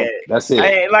 Boom. That's it.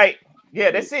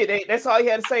 That's it. That's all he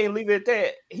had to say and leave it at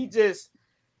that. He just,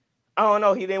 I don't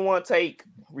know. He didn't want to take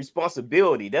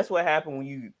responsibility. That's what happened when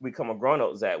you become a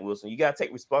grown-up, Zach Wilson. You gotta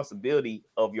take responsibility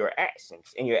of your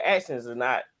actions, and your actions are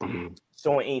not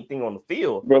showing anything on the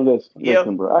field. Bro,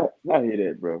 listen, bro. I hear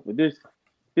that, bro. But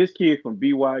this kid from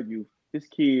BYU, this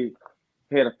kid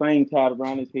had a thing tied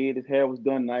around his head. His hair was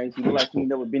done nice. He looked like he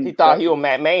never been. He thought he was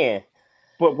Matt Man.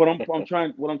 But what I'm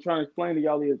trying to explain to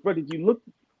y'all is, bro, did you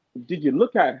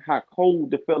look at how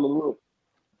cold the fella looked?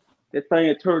 That thing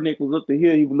at turtleneck was up to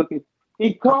here. He was looking.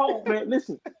 He cold, man.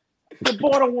 Listen, the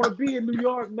boy don't want to be in New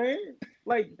York, man.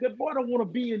 Like, the boy don't want to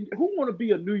be in. Who want to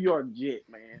be a New York Jet,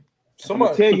 man? I'm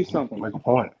gonna tell you something. Make a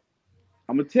point.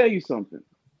 I'm gonna tell you something.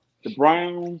 The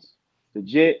Browns, the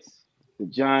Jets, the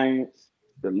Giants,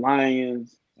 the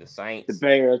Lions, the Saints, the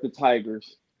Bears, the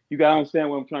Tigers. You gotta understand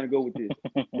where I'm trying to go with this.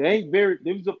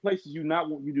 These are places you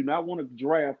do not want to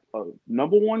draft a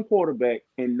number 1 quarterback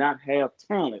and not have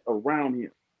talent around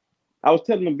him. I was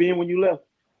telling them, Ben, when you left,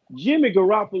 Jimmy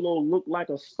Garoppolo looked like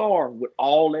a star with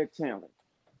all that talent.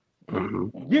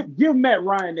 Mm-hmm. Give Matt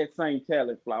Ryan that same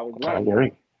talent, Flowers.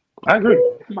 Right? I agree.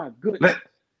 Oh, my goodness.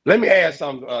 Let me add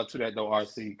something to that though,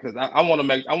 RC, because I want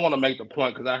to make the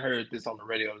point, because I heard this on the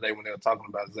radio today when they were talking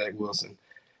about Zach Wilson.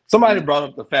 Somebody brought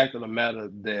up the fact of the matter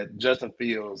that Justin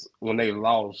Fields, when they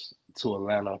lost to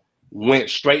Atlanta, went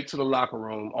straight to the locker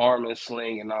room, arm and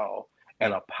sling and all,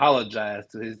 and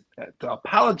apologized to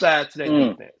their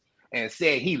defense and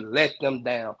said he let them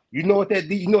down. You know what the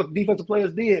defensive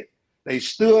players did? They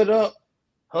stood up,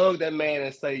 hugged that man,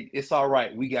 and say, "It's all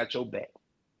right, we got your back."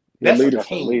 That's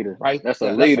a leader, right? That's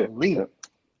a leader.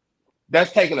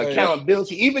 That's taking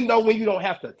accountability, even though when you don't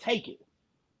have to take it.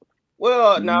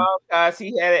 Well, no, guys,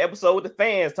 he had an episode with the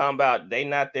fans talking about they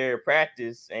not there at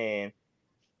practice, and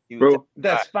bro,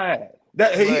 that's fine.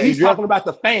 He's talking about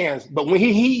the fans, but when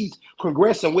he's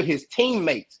congressing with his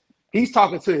teammates, he's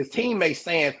talking to his teammates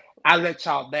saying, "I let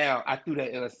y'all down. I threw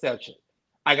that interception.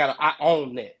 I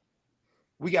own that.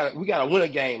 We gotta win a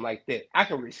game like that. I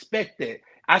can respect that."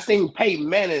 I seen Peyton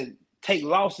Manning take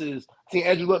losses, seen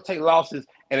Andrew Luck take losses,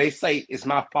 and they say it's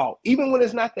my fault, even when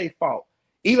it's not their fault.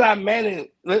 Eli Manning,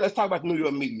 let's talk about the New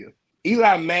York media.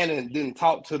 Eli Manning didn't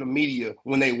talk to the media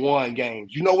when they won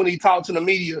games. You know when he talked to the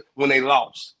media? When they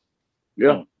lost.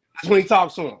 Yeah. That's when he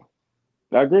talks to them.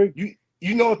 I agree.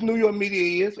 You know what the New York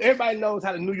media is. Everybody knows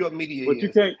how the New York media is. But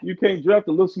you can't draft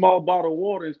a little small bottle of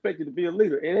water and expect it to be a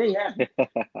leader. It ain't happening.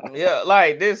 Yeah,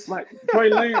 like this. Like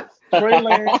Trey Lance.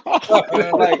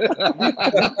 Like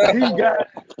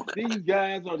these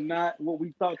guys are not what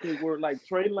we thought they were. Like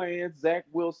Trey Lance, Zach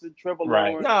Wilson, Trevor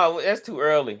Lawrence. No, that's too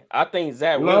early. I think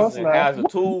Zach Wilson has the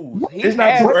tools. It's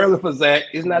not too early for Zach.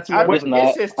 It's not too early.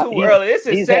 This is too early. This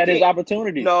is he's had his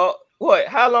opportunity. No, what?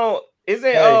 How long?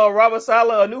 Isn't Robert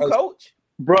Saleh a new coach?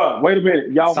 Bruh, wait a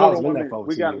minute. Y'all hold on 1 minute.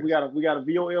 We got a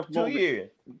VOF moment. 2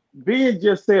 years. Ben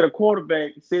just said a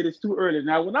quarterback said it's too early.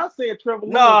 Now, when I said Trevor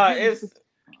Lawrence, it's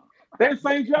that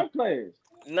same draft class.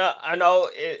 No, I know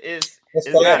it's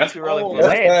not too early for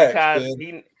Lance because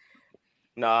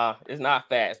it's not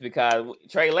fast because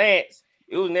Trey Lance,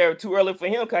 it was never too early for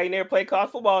him because he never played college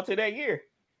football until that year.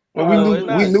 Well,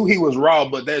 we knew he was raw,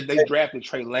 but they drafted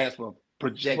Trey Lance for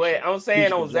projection. But I'm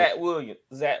saying on Zach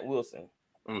Wilson,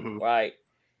 right?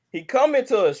 He come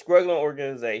into a struggling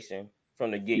organization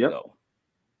from the get-go,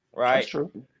 right? That's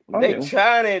true. They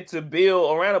trying to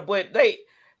build around it, but they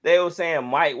were saying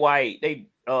Mike White,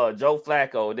 Joe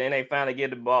Flacco, then they finally get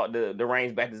the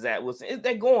reins back to Zach Wilson.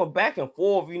 They're going back and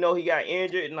forth. You know, he got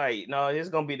injured, and like, no, this is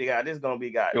gonna be the guy. This is gonna be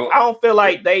the guy. I don't feel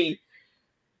like they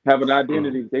have an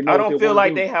identity. I don't feel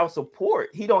like they have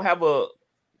support. He don't have a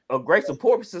great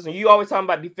support system. You always talking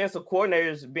about defensive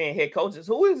coordinators being head coaches.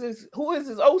 Who is his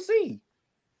OC?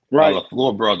 Right,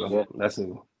 LaFleur brother. Yeah. That's it.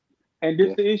 And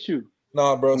this is the issue.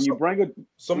 Nah, bro. When you bring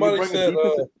somebody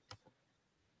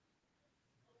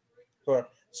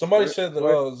said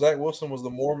that Zach Wilson was the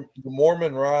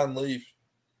Mormon Ryan Leaf.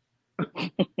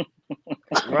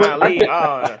 Ryan Leaf.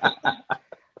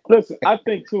 Listen, I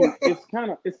think too. It's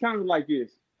kind of like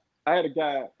this. I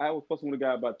was fussing with a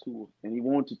guy about Tua, and he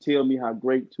wanted to tell me how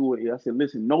great Tua is. I said,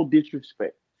 listen, no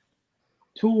disrespect.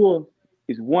 Tua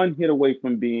is one hit away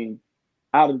from being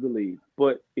out of the league.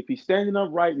 But if he's standing up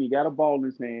right and he got a ball in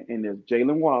his hand, and there's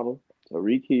Jalen Waddle,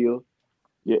 Tyreek Hill,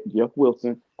 Jeff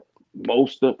Wilson,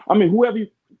 whoever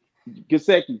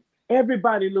Gesicki,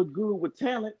 everybody look good with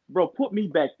talent, bro. Put me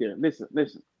back there. Listen.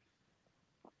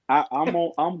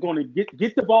 I'm gonna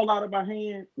get the ball out of my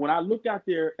hand. When I look out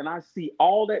there and I see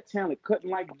all that talent cutting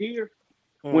like deer,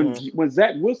 when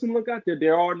Zach Wilson look out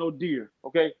there are no deer.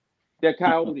 Okay, they're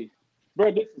coyotes.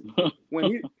 Bro,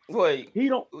 when he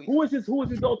don't. Who is his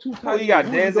go-to tight end? You got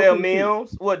Denzel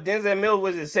Mills. What, Denzel Mills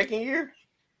was his second year?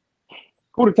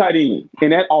 Who the tight end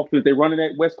in that offense? They running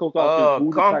that West Coast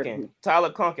offense. Tyler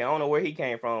Conkin. I don't know where he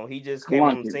came from. He just came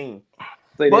on the scene.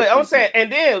 But I'm saying, and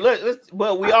then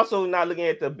but we also not looking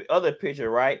at the other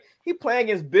picture, right? He playing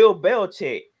against Bill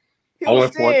Belichick. He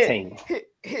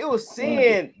was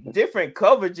seeing different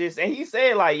coverages, and he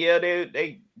said, like, yeah,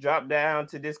 they dropped down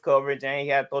to this coverage, and he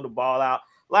had to throw the ball out.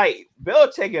 Like,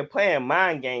 Belichick and playing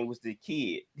mind game with the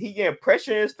kid. He getting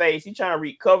pressure in his face. He trying to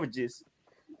read coverages.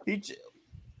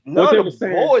 Nobody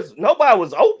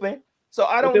was open. So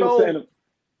I don't know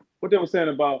what they were saying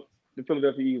about the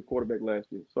Philadelphia Eagles quarterback last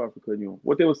year. Sorry for cutting you on.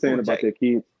 What they were saying about that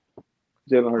kid,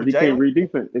 Jalen Hurts. He can't read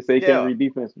defense. They say he can't read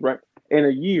defense, right? In a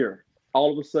year,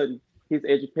 all of a sudden, his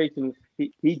education,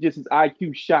 he just his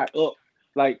IQ shot up.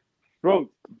 Like, bro,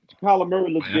 Kyler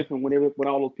Murray looks different when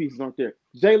all those pieces aren't there.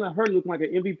 Jalen Hurts looks like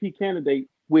an MVP candidate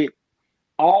with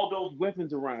all those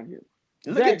weapons around him.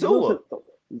 Look at Tua.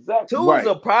 Tua's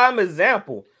a prime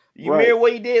example. You remember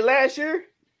what he did last year?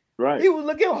 Right. He was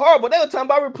looking horrible. They were talking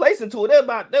about replacing Tua. They were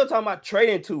talking about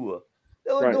trading Tua.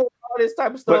 They were doing all this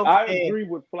type of stuff. But I agree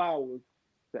with Flowers.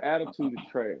 The attitude is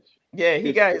trash. Yeah,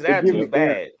 he got his attitude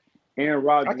bad. Aaron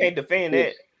Rodgers. I can't defend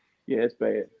that. Yeah, it's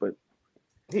bad, but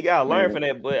he gotta learn from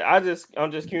that. But I'm just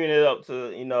queuing it up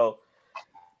to, you know,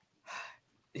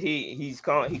 he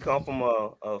come from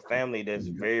a family that's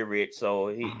very rich,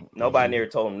 so nobody never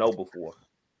told him no before.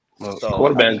 So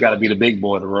quarterback's got to be the big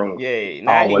boy in the room. Yeah,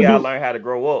 now he got to learn how to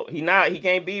grow up. He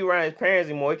can't be around his parents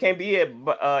anymore. He can't be at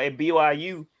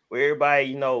BYU where everybody,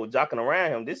 you know, jockeying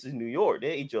around him. This is New York.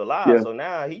 They eat you alive. Yeah. So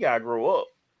now he got to grow up.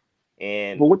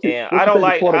 And I don't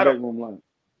like quarterback room like.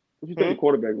 What you think the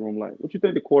quarterback room like? What you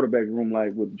think the quarterback room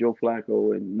like with Joe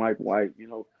Flacco and Mike White?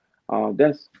 You know,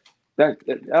 that's I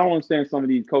don't understand some of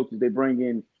these coaches. They bring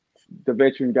in the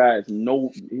veteran guys,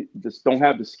 just don't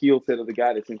have the skill set of the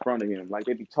guy that's in front of him. Like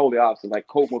they'd be totally opposite, like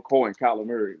Colt McCoy and Kyler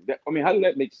Murray. How does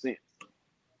that make sense?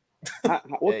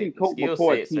 What can Colt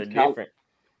McCoy teach Kyler?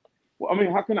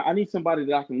 Well, how can I need somebody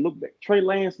that I can look back? Trey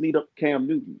Lance lead up Cam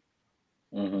Newton.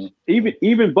 Mm-hmm.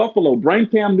 Even Buffalo, bring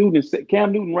Cam Newton.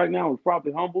 Cam Newton right now is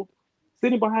probably humbled,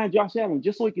 sitting behind Josh Allen,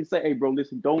 just so he can say, "Hey, bro,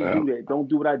 listen, don't do that. Don't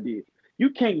do what I did." You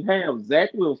can't have Zach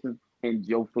Wilson and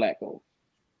Joe Flacco.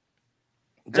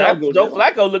 Joe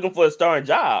Flacco looking for a starting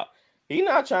job. He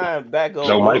not trying to back up.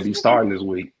 Joe might be starting this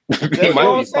week. He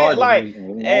might be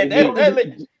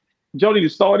starting. Joe need to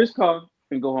start his car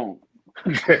and go home.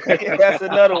 That's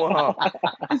another one, huh?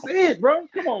 That's it, bro.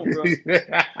 Come on, bro.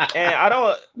 And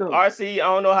RC, I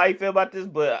don't know how you feel about this,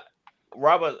 but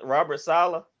Robert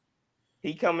Saleh,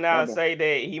 he coming out and say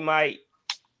that he might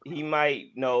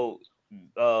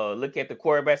look at the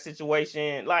quarterback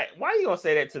situation. Like, why are you gonna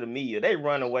say that to the media? They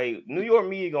run away. New York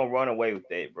media gonna run away with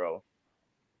that, bro.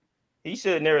 He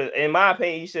should never, in my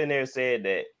opinion, he should never said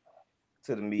that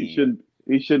to the media.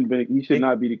 He should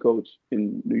not be the coach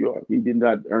in New York. He did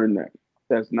not earn that.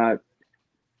 That's not.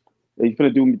 He's gonna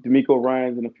do D'Amico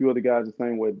Ryans and a few other guys the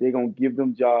same way. They're gonna give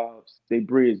them jobs. They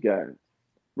bridge guys.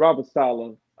 Robert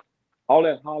Saleh, all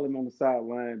that hollering on the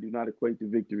sideline do not equate to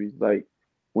victories. Like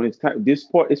when it's time,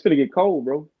 it's gonna get cold,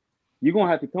 bro. You're gonna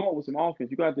have to come up with some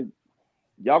offense.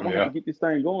 Y'all gonna have to get this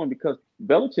thing going because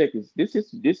Belichick this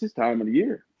is time of the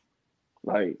year.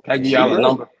 Like, can I give y'all a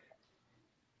number?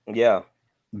 Yeah.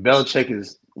 Belichick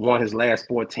has won his last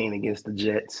 14 against the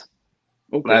Jets.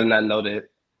 Okay. I did not know that.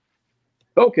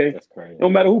 Okay. That's crazy. No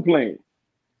matter who playing.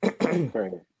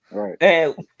 Crazy. Right.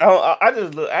 And I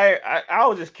just look. I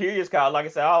was just curious, Kyle. Like I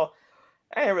said, I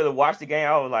didn't really watch the game.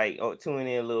 I was like, tuning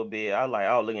in a little bit. I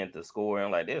was looking at the score and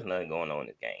I'm like, there's nothing going on in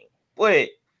this game. But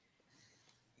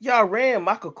y'all ran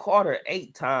Michael Carter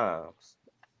 8 times.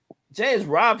 James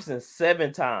Robinson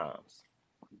 7 times.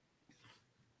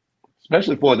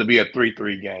 Especially for it to be a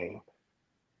 3-3 game.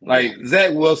 Like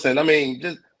Zach Wilson, I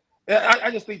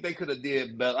just think they could have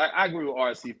did better. I agree with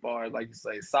RC far, like you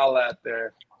say, solid out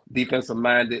there, defensive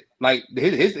minded. Like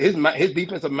his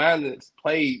defensive mindedness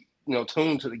played,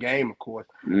 tuned to the game, of course.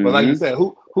 Mm-hmm. But like you said,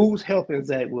 who's helping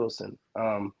Zach Wilson?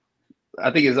 I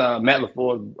think it's Matt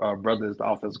LaFleur's brother is the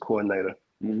offensive coordinator.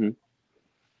 Mm-hmm.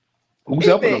 Who's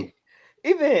helping him?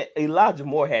 Even Elijah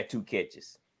Moore had 2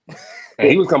 catches. And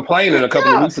he was complaining a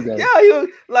couple of weeks ago. Yeah, he was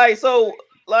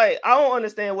I don't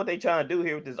understand what they trying to do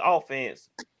here with this offense.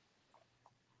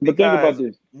 But think about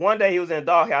this. One day he was in the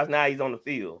doghouse, now he's on the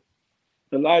field.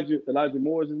 Elijah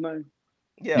Moore is his name?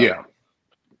 Yeah.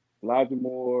 Elijah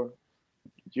Moore,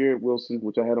 Jared Wilson,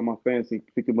 which I had on my fantasy,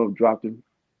 picked him up, dropped him.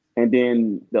 And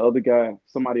then the other guy,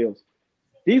 somebody else.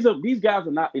 These guys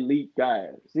are not elite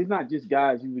guys. These not just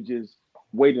guys you would just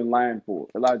wait in line for.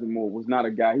 Elijah Moore was not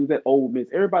a guy. He was at Ole Miss.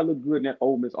 Everybody looked good in that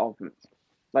Ole Miss offense.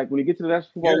 Like when you get to the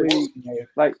National Football League,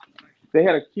 like they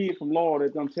had a kid from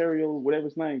Florida, Ontario, whatever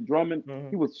his name, Drummond. Mm-hmm.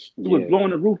 He was blowing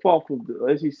the roof off of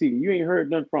the SEC. You ain't heard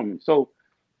nothing from him. So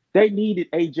they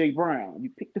needed AJ Brown. You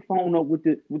pick the phone up with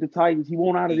the Titans. He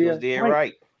won't out of there. He was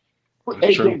right. Put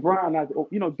AJ Brown out there.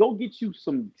 Go get you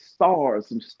some stars,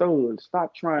 some studs.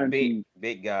 Stop trying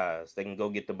big guys. They can go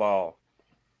get the ball.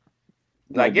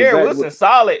 Like Garrett Wilson's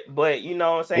solid, but you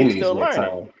know what I'm saying, he's still learning.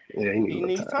 Time. Yeah, he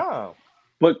needs time.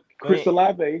 But Chris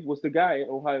Olave was the guy at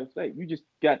Ohio State. You just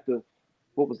got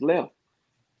what was left.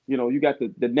 You got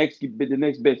the next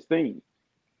best thing.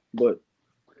 But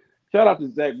shout out to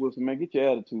Zach Wilson, man. Get your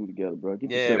attitude together, bro.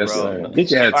 Get your attitude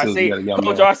together, young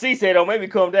Coach man. RC said, maybe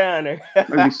come down there.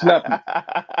 Maybe slap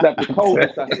the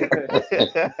coldest out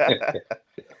there.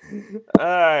 All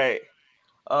right.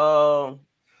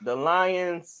 The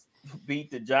Lions beat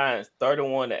the Giants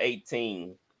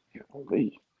 31-18.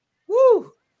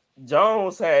 Woo!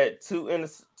 Jones had two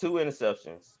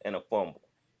interceptions and a fumble.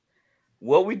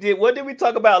 What did we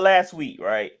talk about last week,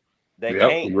 right? They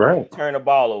can't turn the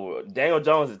ball over. Daniel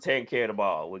Jones is taking care of the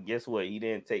ball. Well, guess what? He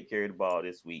didn't take care of the ball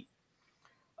this week.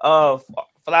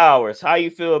 Flowers, how you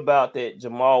feel about that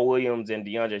Jamal Williams and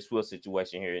DeAndre Swift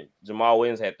situation here? Jamal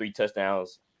Williams had 3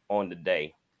 touchdowns on the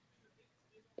day.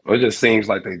 It just seems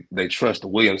like they trust the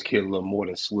Williams kid a little more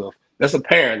than Swift. That's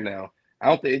apparent now. I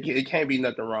don't think it can't be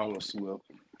nothing wrong with Swift,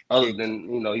 other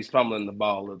than he's fumbling the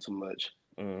ball a little too much.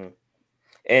 Mm-hmm.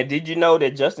 And did you know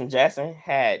that Justin Jackson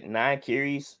had 9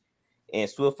 carries and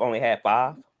Swift only had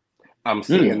 5? I'm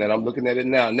seeing that. I'm looking at it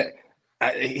now.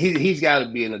 He's got to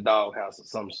be in the doghouse of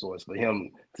some sort for him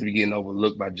to be getting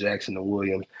overlooked by Jackson and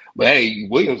Williams. But hey,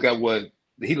 Williams got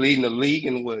he leading the league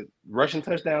in rushing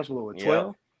touchdowns for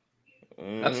 12?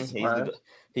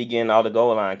 He getting all the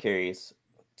goal line carries.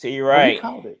 T. He Wright.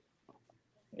 called it.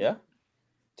 Yeah.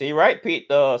 T. Wright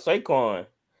picked Saquon.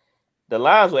 The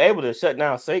Lions were able to shut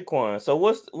down Saquon. So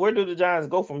where do the Giants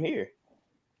go from here?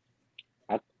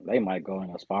 They might go in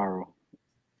a spiral.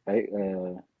 They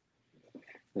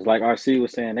it's like RC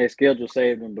was saying, their schedule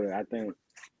saved them, but I think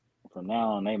from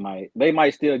now on they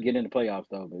might still get in the playoffs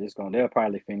though, but they'll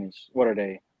probably finish. What are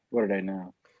they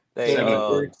now? They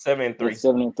 7-3.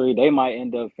 7-3. They might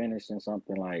end up finishing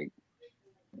something like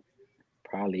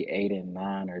probably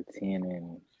 8-9 or 10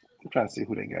 and. I'm trying to see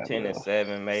who they got.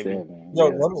 10-7 maybe. 7, Yo,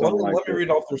 yeah, let me read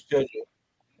off their schedule.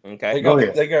 Okay. They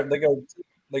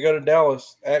go to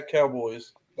Dallas at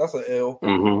Cowboys. That's an L.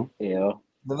 Mm-hmm. Yeah.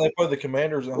 Then they play the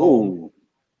Commanders at home. Ooh.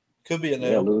 Could be an Yeah,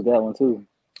 L. lose that one too.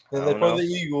 Then they play the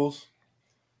Eagles.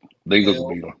 The Eagles L.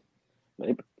 will beat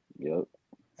them. Yep.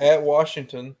 At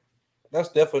Washington. That's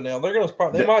definitely now. They're gonna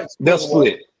they'll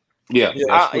split. Yeah.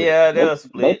 They'll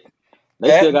split.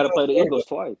 They still got to play the Eagles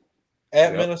twice.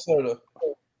 At Minnesota.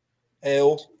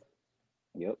 L.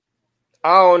 Yep.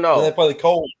 I don't know. Then they play the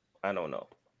Colts. I don't know.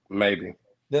 Maybe.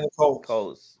 Then the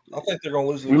Colts. I think they're gonna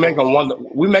lose. We make them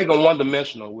one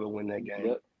dimensional. We'll win that game.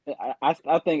 Yep.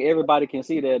 I think everybody can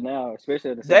see that now,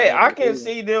 especially at the I can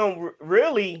see them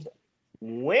really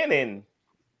winning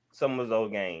some of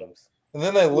those games. And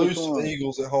then they lose to the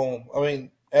Eagles at home. I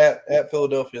mean, at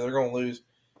Philadelphia, they're going to lose.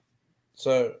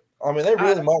 So, I mean, they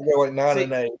really might go like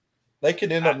 9-8. They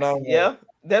could end up 9-8. Yeah,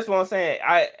 that's what I'm saying.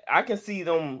 I can see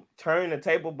them turn the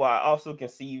table, but I also can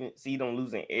see them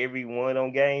losing every one of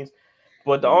them games.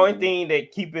 But the only thing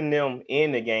that keeping them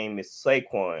in the game is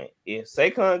Saquon. If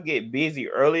Saquon get busy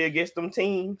early against them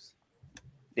teams,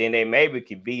 then they maybe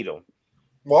could beat them.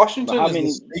 Washington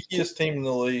is the sneakiest team in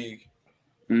the league.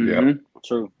 Mm-hmm. Yeah,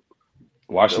 true.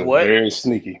 Washington's very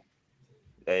sneaky.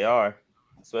 They are,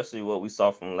 especially what we saw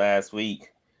from last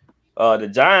week.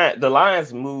 The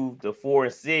Lions moved to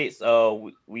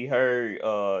 4-6. We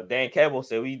heard Dan Campbell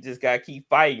say we just gotta keep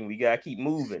fighting. We gotta keep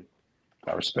moving.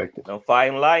 I respect it.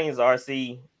 Fighting Lions,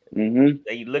 RC. Mm-hmm.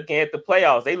 They looking at the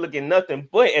playoffs. They looking nothing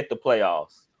but at the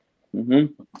playoffs.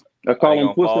 Mm-hmm. I call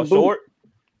them Puss in Boots.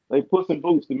 They Puss in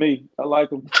Boots to me. I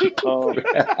like them.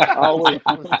 I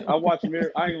watch them.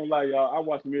 I ain't gonna lie, y'all. I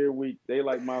watch them every week. They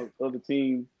like my other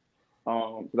team.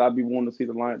 Because I'd be wanting to see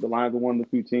the Lions. The Lions are one of the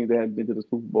few teams that haven't been to the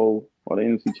Super Bowl or the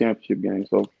NFC Championship game.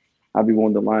 So I'd be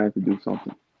wanting the Lions to do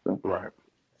something. So. Right.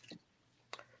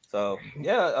 So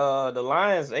yeah, the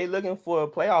Lions, they looking for a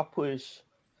playoff push.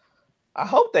 I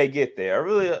hope they get there.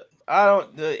 I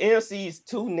don't. The NFC is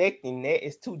too neck and neck.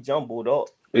 It's too jumbled up.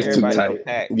 It's too tight.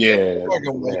 Yeah,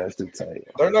 it's too tight.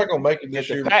 They're not gonna make it this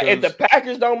year. If the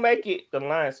Packers don't make it, the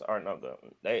Lions are not going.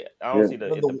 I don't see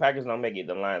that. If the Packers don't make it,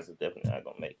 the Lions are definitely not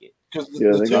gonna make it. Because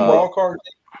the two wild cards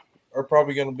are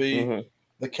probably going to be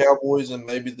the Cowboys and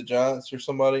maybe the Giants or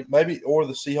somebody, or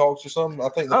the Seahawks or something. I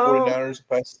think the 49ers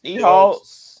pass the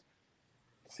Seahawks.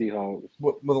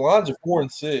 But the Lions are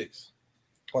 4-6.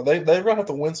 Well, they're going to have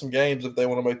to win some games if they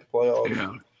want to make the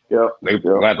playoffs. Yeah. They're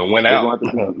going to have to win out.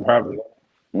 Probably.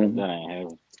 Mm-hmm.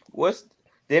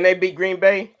 Didn't they beat Green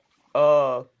Bay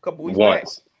a couple weeks back?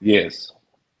 Yes.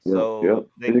 So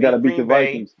they got to beat the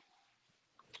Vikings.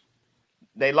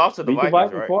 They lost to the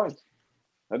Vikings, right? Twice.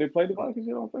 Have they played the Vikings?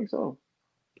 I don't think so.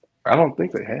 I don't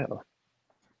think they have.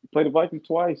 Played the Vikings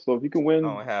twice, so if you can win,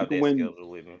 I don't have that schedule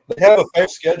with me. They have a fair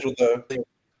schedule, though.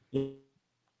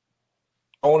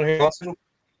 I want to hear it.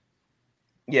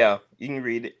 Yeah, you can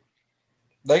read it.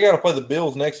 They got to play the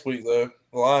Bills next week, though.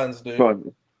 The Lions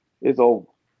do. It's over.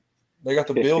 They got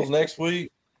the Bills next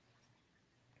week,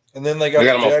 and then they got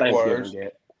the Jaguars.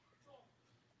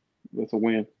 That's a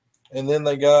win. And then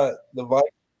they got the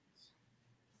Vikings.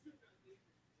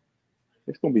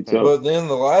 It's going to be tough. But then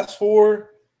the last four,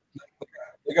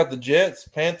 they got the Jets,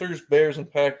 Panthers, Bears, and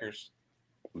Packers.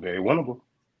 Very winnable.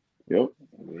 Yep.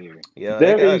 Yeah.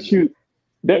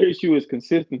 Their issue is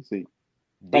consistency.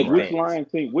 Like which Lions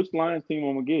team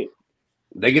I'm gonna get?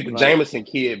 They get the Jameson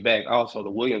kid back. Also, the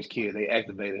Williams kid, they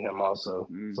activated him also.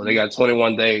 Mm-hmm. So they got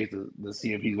 21 days to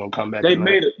see if he's gonna come back. They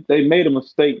made a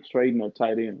mistake trading their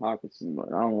tight end Hawkinson, but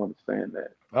I don't understand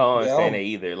that. I don't understand it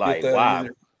either. Like, why?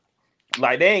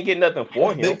 Like, they ain't getting nothing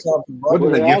for him. What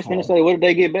did they get for him? What did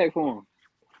they get back for him?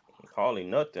 Hardly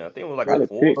nothing. I think it was like a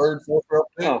fourth round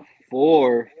pick. Oh,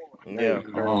 4. Yeah.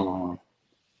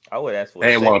 I would ask for.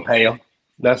 They didn't want to pay him.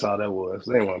 That's all that was.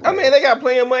 They didn't want to pay him. They got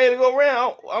plenty of money to go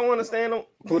around. I don't understand them.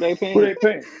 Who they paying?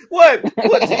 What?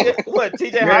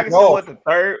 TJ Hawkinson was the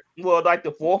third? Well, like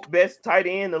the fourth best tight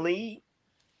end in the league.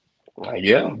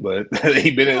 Yeah, but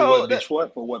he been in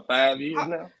Detroit for 5 years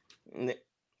now.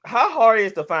 How hard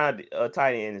is it to find a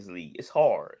tight end in this league? It's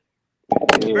hard.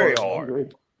 Very I hard. agree.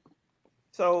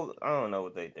 So I don't know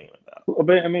what they think about.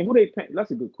 But I mean, who they paying?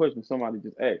 That's a good question. Somebody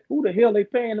just asked. Who the hell they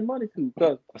paying the money to?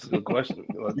 Because That's a good question.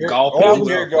 Golf, Golf,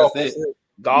 Jared Goff. that's it.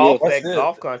 Golf, that's that it.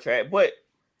 golf contract, but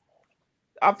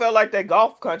I felt like that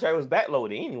golf contract was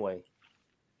backloaded anyway.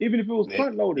 even if it was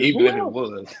front loaded, Even who if it else?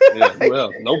 was, yeah, who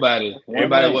else? Nobody.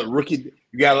 Everybody, what rookie?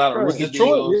 You got a lot of Bro, rookie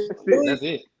Detroit, deals. really? That's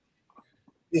it.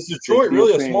 Is Detroit They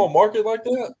really a still small paying. market like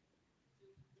that?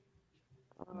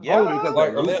 Yeah, Only because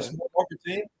Like, they're are they a losing. small market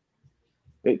team?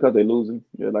 Because they're losing.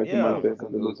 Yeah, like Yeah. somebody said,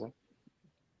 'cause they're losing.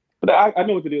 But I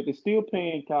know what it is. They're still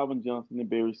paying Calvin Johnson and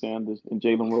Barry Sanders and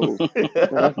Jalen Rose.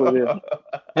 That's what it is.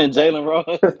 And Jalen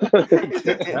Rose.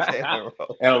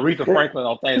 And Aretha Franklin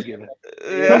on Thanksgiving.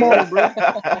 Come on, bro.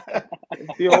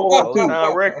 Still hard Old too.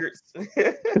 Time Records.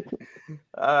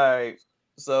 All right.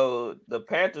 So the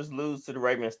Panthers lose to the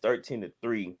Ravens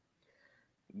 13-3.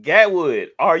 Gatwood,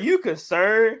 are you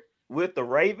concerned with the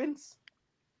Ravens?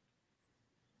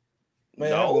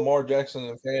 Man, I have Lamar Jackson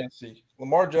in fantasy.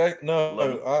 Lamar Jackson,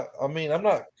 I mean, I'm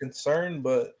not concerned,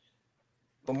 but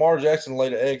Lamar Jackson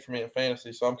laid an egg for me in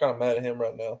fantasy, so I'm kind of mad at him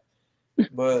right now.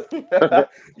 But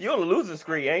you're on the losing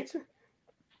streak, ain't you?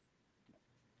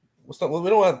 we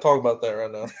don't have to talk about that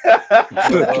right now.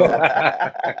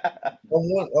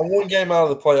 I'm one game out of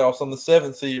the playoffs. I'm the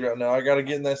 7th seed right now. I got to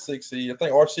get in that 6th seed. I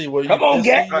think RC, what Come on,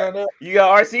 Gat right now? You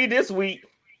got RC this week.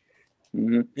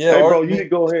 Mm-hmm. Yeah, hey, bro, RC, you need to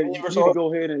go ahead. You need to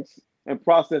go ahead and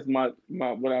process my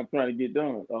what I'm trying to get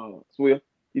done. Swift,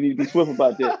 you need to be swift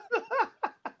about that.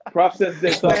 Process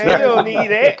that. Man, you don't need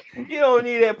that. You don't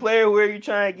need that player where you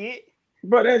trying to get.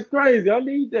 Bro, that's crazy. I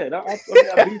need that. I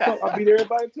beat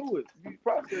everybody to it. You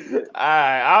process that. All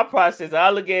right, I'll process.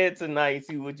 I'll look at it tonight and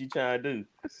see what you trying to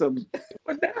do.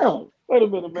 But down. Wait a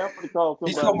minute, man. I'm gonna call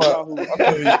somebody.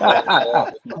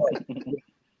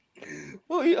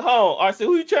 Hold on, RC,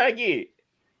 who you trying to get?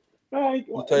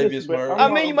 Latavius Murray.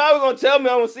 I mean, you might as well tell me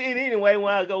I'm gonna see it anyway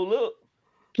when I go look.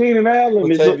 Keenan Allen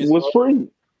was free.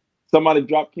 Somebody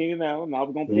dropped Keenan Allen. I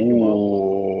was gonna pick him up.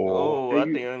 Oh, I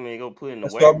think I'm gonna go put in the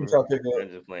waiver. I'm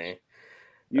just playing.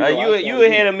 You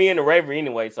ahead of me in the waiver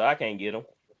anyway, so I can't get him.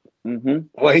 Mm-hmm.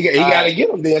 Well, he got to get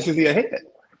him then since he's ahead.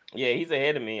 Yeah, he's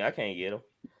ahead of me. I can't get him.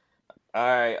 All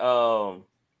right.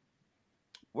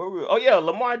 Where we? Oh yeah,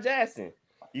 Lamar Jackson.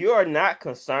 You are not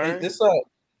concerned.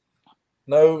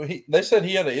 No, they said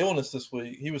he had an illness this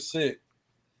week. He was sick.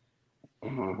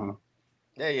 Mm-hmm.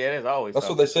 Yeah, that's always. That's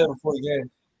what they said before the game.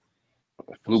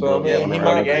 So, I mean, he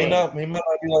might not be like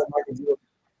Michael Jordan.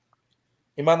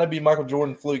 He might not be Michael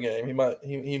Jordan flu game. He might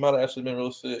have actually been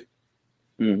real sick.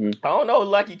 Mm-hmm. I don't know.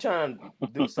 Like you trying to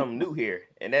do something new here,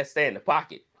 and that's stay in the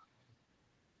pocket.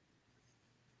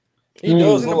 He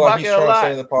does look like he's trying to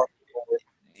stay in the pocket.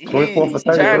 24 for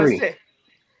 33.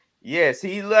 Yes,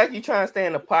 he look like he's trying to stay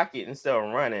in the pocket instead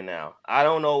of running now. I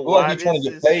don't know why he's trying to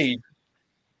get paid.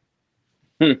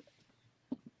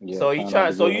 Yeah, so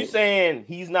you saying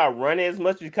he's not running as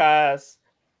much because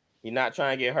he's not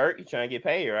trying to get hurt? He's trying to get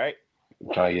paid, right?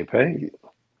 Trying to get paid.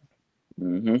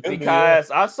 Mm-hmm.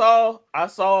 Because I saw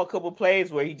a couple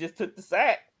plays where he just took the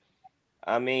sack.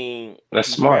 I mean, that's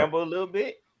smart. Scrambled a little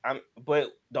bit.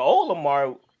 But the old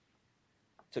Lamar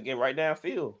took it right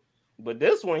downfield. But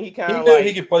this one, he kind of knew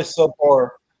he could play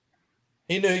subpar.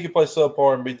 He knew he could play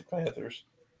subpar and beat the Panthers.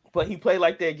 But he played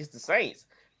like that against the Saints.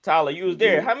 Tyler, you was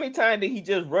there. How many times did he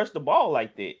just rush the ball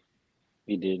like that?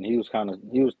 He didn't. He was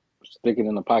sticking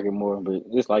in the pocket more. But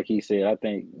just like he said, I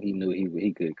think he knew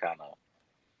he could kind of.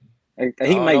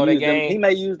 He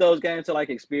may use those games to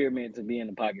like experiment to be in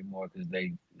the pocket more because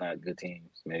they not good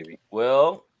teams. Maybe.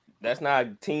 Well, that's not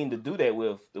a team to do that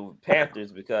with the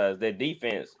Panthers because their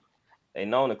defense. They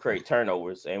known to create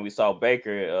turnovers, and we saw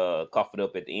Baker cough it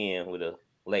up at the end with a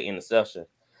late interception.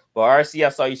 But RC, I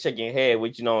saw you shaking your head.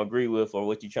 What you don't agree with, or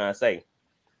what you trying to say?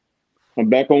 I'm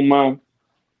back on mine.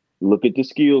 Look at the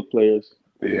skilled players.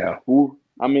 Yeah.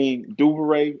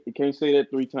 Duvernay. You can't say that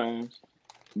 3 times.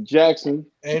 Jackson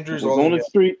Andrews was on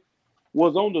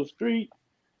the street,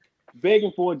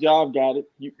 begging for a job. Got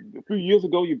it. A few years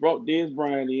ago, you brought Dez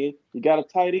Bryant in. You got a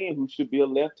tight end who should be a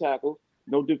left tackle.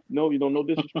 No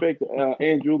disrespect to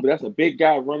Andrew, but that's a big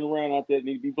guy running around out there that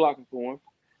need to be blocking for him.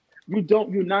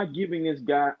 You're not giving this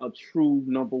guy a true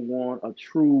number one, a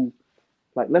true,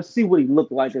 let's see what he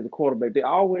looked like as a quarterback. They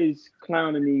always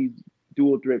clowning these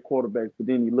dual threat quarterbacks, but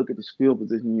then you look at the skill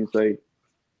position and you say,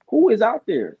 who is out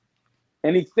there?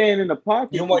 And he's staying in the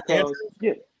pocket. You don't like Andrew?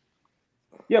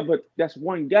 Yeah, but that's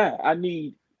one guy. I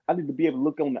need to be able to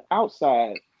look on the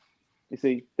outside. You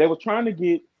see, they were trying to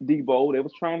get Debo. They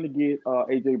was trying to get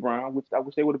A.J. Brown, which I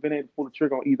wish they would have been able to pull the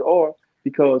trigger on either or,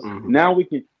 because now we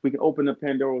can open the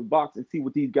Pandora's box and see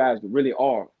what these guys really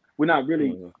are. we're not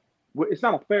really. It's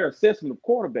not a fair assessment of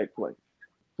quarterback play.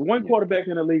 For one quarterback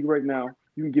in the league right now,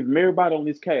 you can give him everybody on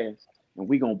this cast, and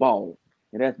we gonna ball.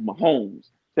 And that's Mahomes.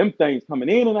 Them things coming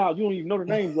in and out. You don't even know the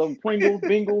names of them. Pringles,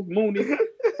 Bengals, Mooney,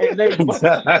 and they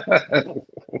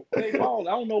ball.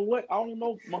 I don't know.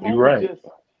 Mahomes You're right.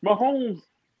 Mahomes,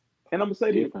 and I'm gonna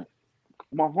say this.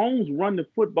 Mahomes run the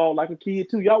football like a kid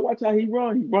too. Y'all watch how he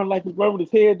run. He run like he's running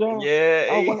with his head down.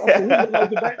 Yeah, he look like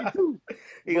the baby too.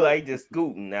 He like just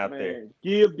scooting out there.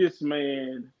 Give this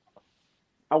man.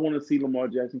 I want to see Lamar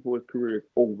Jackson for his career is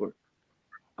over.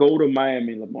 Go to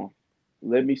Miami, Lamar.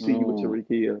 Let me see you with Tyreek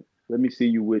Hill. Let me see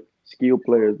you with skilled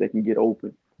players that can get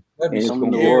open. That'd be Come to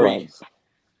some New scary. Orleans.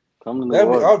 Come to New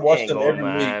Orleans. I'd watch Ain't them going every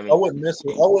week. Miami. I wouldn't miss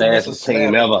it. I wouldn't miss a Fastest team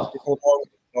snap ever. before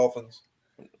Dolphins.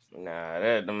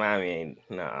 Nah, the Miami ain't.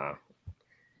 Nah,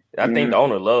 I think the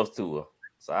owner loves Tua,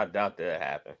 so I doubt that'll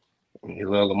happen. You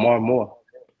love Lamar more.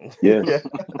 Yes. Yeah,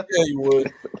 you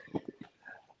would.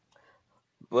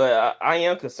 But I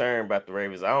am concerned about the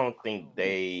Ravens. I think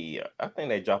they're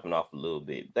dropping off a little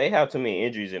bit. They have too many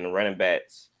injuries in the running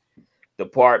backs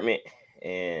department,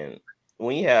 and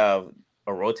when you have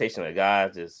a rotation of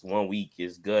guys, just 1 week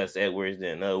is Gus Edwards,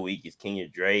 then another week is Kenyon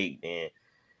Drake, then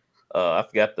I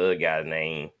forgot the other guy's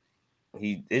name.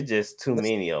 It's just too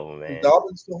many of them, man.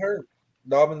 Dobbins still hurt.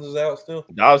 Dobbins is out still.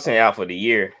 Dobbins out for the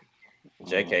year.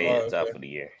 JK is out for the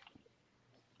year.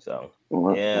 So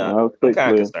yeah, I'm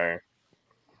kind of concerned.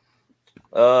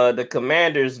 The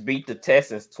Commanders beat the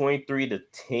Texans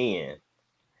 23-10.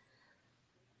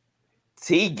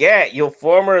 T-Gat, your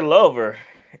former lover.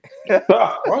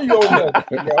 Why are you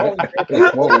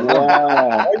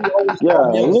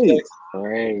always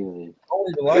crazy?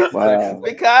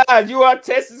 Because you are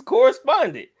Texas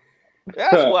correspondent.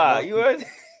 That's why you are.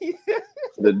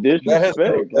 The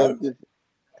disrespect.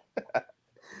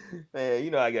 Man,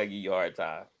 you know I gotta give you a hard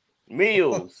time.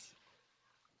 Mills.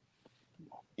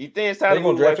 You think it's time to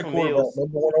move away from Mills?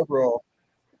 Number one overall.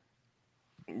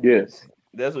 Yes.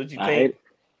 That's what you think.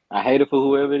 I hate it for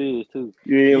whoever it is too.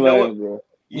 You know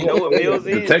what Mills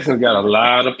is? The Texans got a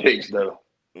lot of picks though.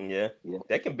 Yeah.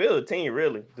 They can build a team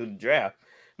really through the draft.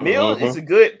 Mills is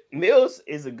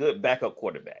a good backup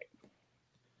quarterback.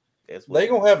 They're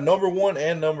gonna have number one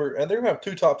and they're gonna have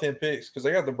 2 top 10 picks because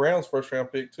they got the Browns first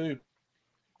round pick too.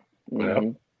 Yeah.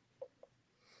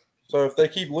 So if they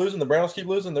keep losing, the Browns keep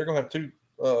losing, they're gonna have 2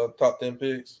 top 10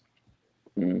 picks.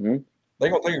 Mm-hmm. They're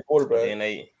gonna take a quarterback.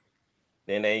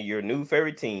 Then they your new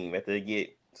favorite team after they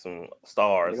get some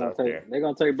stars out there. They're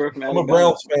gonna take Burke from I'm a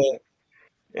Browns fan.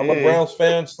 I'm a Browns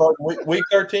fan. Start week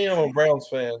 13. I'm a Browns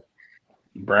fan.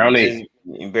 Brownie.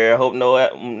 You better hope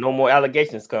no more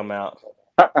allegations come out.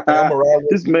 I'm a Riley.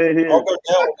 This man here. I'll go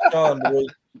down with John, boy.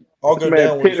 I'll go man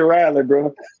down with Peter Riley,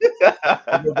 bro.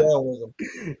 I'll go down with him.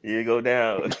 You go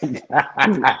down.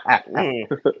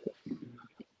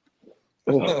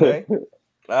 Okay. All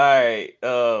right.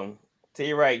 To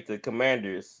your right, the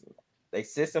Commanders. They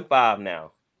 6-5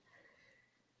 now.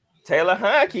 Taylor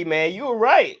Heineke, man, you were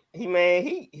right. He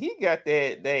got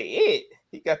that it.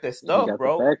 He got that stuff,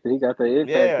 bro. He got the it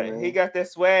factor, he got that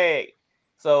swag.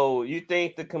 So you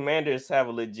think the Commanders have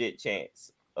a legit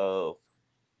chance of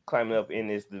climbing up in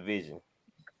this division?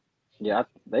 Yeah,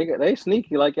 they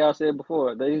sneaky, like y'all said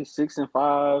before. They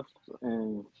 6-5,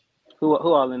 and who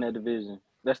all in that division?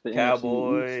 That's the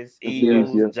Cowboys,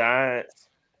 Eagles, Giants.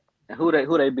 And who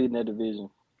they beat in that division?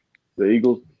 The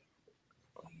Eagles.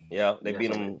 Yeah, they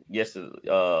beat them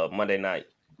yesterday, Monday night.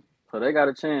 So they got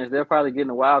a chance. They're probably getting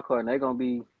a wild card, and they're gonna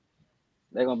be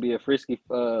a frisky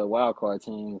wild card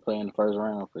team playing the first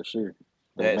round for sure.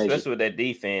 Especially with that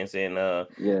defense, and I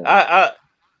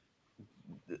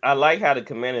like how the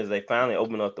Commanders they finally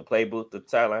opened up the playbook to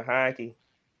Taylor Heineke.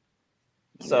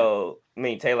 So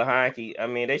Taylor Heineke. I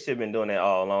mean, they should have been doing that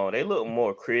all along. They look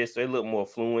more crisp. They look more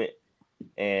fluent,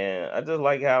 and I just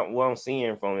like what I'm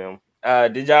seeing from him.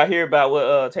 Did y'all hear about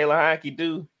what Taylor Heineke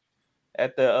do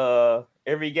at the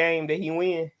every game that he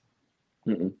win?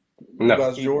 No,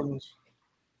 Jordans.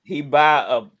 He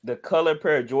buy the color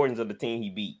pair of Jordans of the team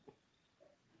he beat.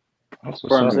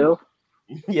 For himself?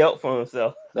 Yep, for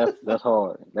himself. That's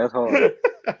hard. That's hard.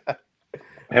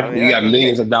 You got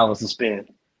millions of dollars to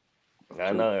spend.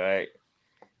 I know, right?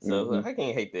 So I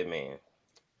can't hate that man.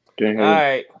 All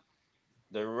right,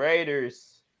 the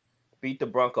Raiders beat the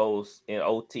Broncos in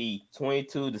OT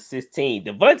 22-16.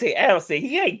 Devontae Adams said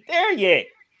he ain't there yet.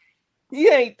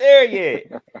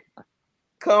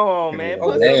 Come on, man.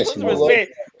 Put some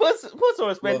respect. Put some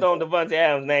respect on Devontae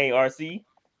Adams' name, RC.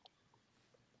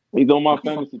 He's on my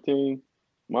fantasy team.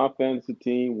 My fantasy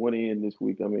team went in this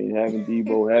week. I mean, having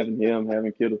Debo, having him,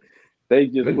 having Kittle. They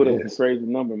just put up a crazy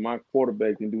number. My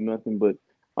quarterback didn't do nothing but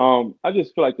I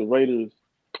just feel like the Raiders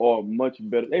are much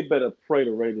better. They better pray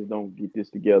the Raiders don't get this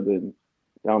together and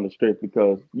down the stretch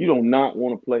because you do not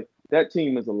want to play. That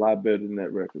team is a lot better than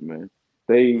that record, man.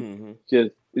 They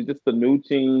it's just a new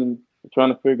team. They're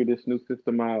trying to figure this new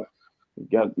system out. You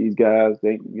got these guys,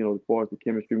 as far as the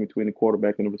chemistry between the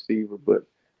quarterback and the receiver, but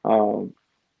and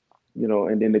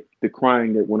then the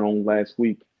crying that went on last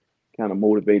week kind of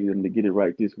motivated them to get it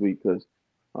right this week because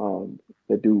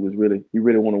that dude was really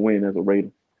want to win as a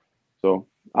Raider. So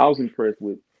I was impressed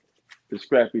with the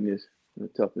scrappiness and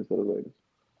the toughness of the Raiders.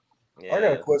 Yeah. I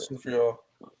got a question for y'all.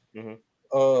 Mm-hmm.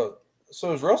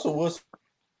 So is Russell Wilson?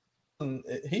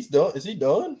 He's done. Is he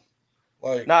done?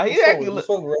 Like, no, he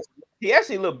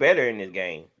actually looked better in this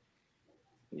game.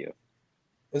 Yeah.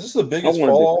 Is this the biggest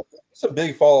fall off? It's a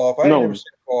big fall off. I ain't never seen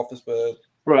a fall off this bad.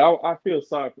 Bro, I feel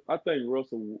sorry. I think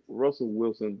Russell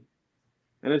Wilson,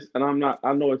 and I'm not.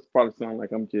 I know it's probably sound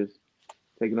like I'm just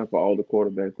taking up for all the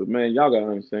quarterbacks, but man, y'all gotta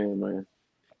understand, man.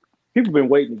 People been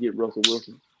waiting to get Russell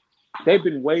Wilson. They've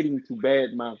been waiting to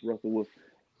badmouth Russell Wilson,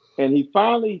 and he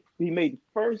made the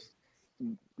first.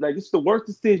 Like, it's the worst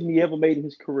decision he ever made in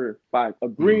his career by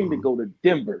agreeing to go to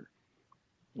Denver.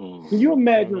 Can you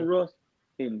imagine Russ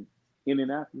in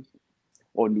Indianapolis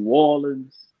or New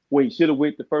Orleans where he should have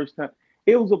went the first time?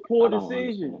 It was a poor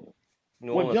decision.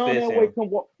 When John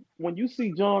Elway when you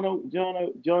see John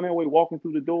Elway walking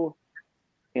through the door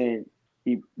and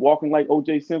he walking like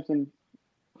O.J. Simpson,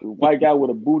 the white guy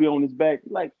with a booty on his back,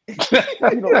 like,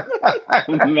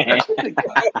 man,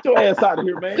 get your ass out of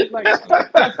here, man. Like,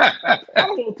 I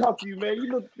don't want to talk to you, man.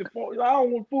 You look, I don't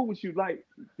want to fool with you. Like,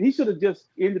 he should have just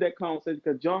ended that conversation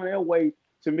because John Elway,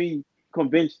 to me,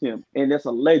 convinced him, and that's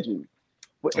a legend.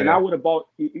 But and I would have bought.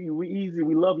 We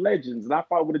love legends, and I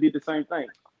probably would have did the same thing.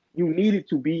 You needed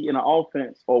to be in an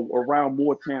offense or around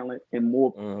more talent and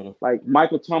more like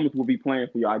Michael Thomas will be playing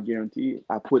for you. I guarantee it.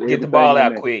 I put get the ball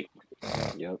out quick.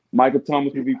 Yep. Michael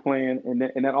Thomas would be playing, and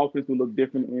that offense would look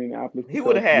different in Indianapolis. He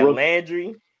would have had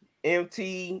Landry,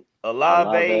 MT,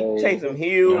 Olave, Taysom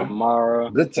Hill,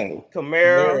 Kamara, good team,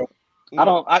 Kamara.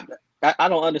 I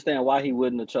don't understand why he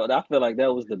wouldn't have chosen. I feel like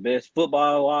that was the best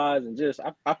football wise, and just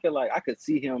I feel like I could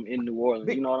see him in New Orleans.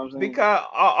 You know what I'm saying? Because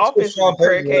our offense is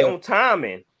predicated on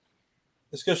timing.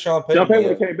 It's because Sean Payton. Sean Payton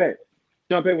would have came back.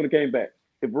 Sean Payton would have came back.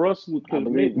 If Russ would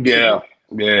commit, yeah.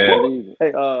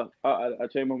 Hey, I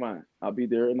changed my mind. I'll be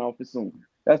there in the office soon.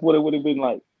 That's what it would have been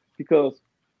like because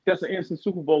that's an instant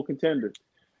Super Bowl contender.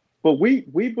 But we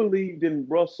believed in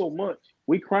Russ so much,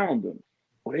 we crowned them.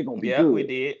 Well, they're gonna be good. Yeah, we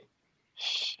did.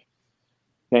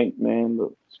 Can't, man,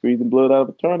 look, squeezing blood out of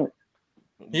a turnip.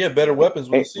 He had better weapons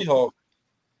with the Seahawks.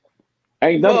 We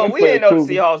didn't know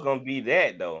the Seahawks gonna be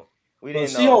that though. We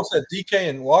didn't know. Seahawks had DK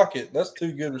and Lockett. That's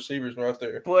two good receivers right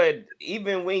there. But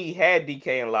even when he had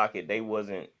DK and Lockett, they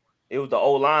wasn't. It was the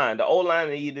O-line. The O-line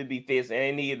needed to be fixed, and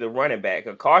they needed the running back.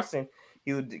 Carson,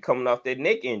 he was coming off that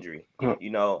neck injury. You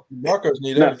know, Marcos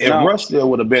needed. If Russ still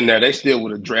would have been there, they still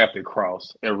would have drafted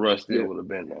Cross, and Russ still would have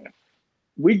been there.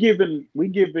 We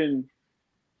giving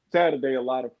Saturday a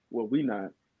lot of we not.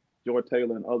 George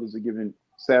Taylor and others are giving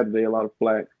Saturday a lot of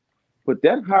flack, but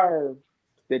that hire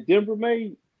that Denver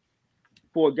made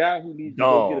for a guy who needs to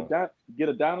go get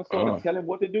a dinosaur and tell him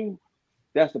what to do,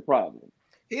 that's the problem.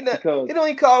 He don't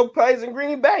even call plays in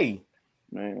Green Bay.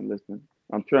 Man, listen,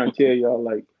 I'm trying to tell y'all,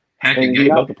 like, Hackett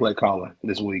gave up the play caller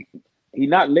this week. He's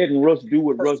not letting Russ do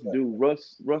what Russ do.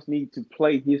 Russ needs to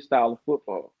play his style of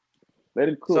football. Let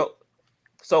him cook.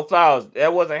 So Flowers,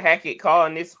 that wasn't Hackett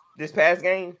calling this past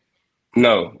game?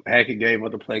 No, Hackett gave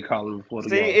up the play caller before the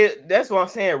game. That's what I'm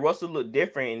saying. Russell looked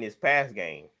different in this past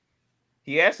game.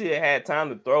 He actually had time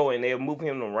to throw, and they were moving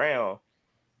him around.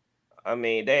 I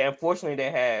mean, they had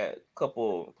a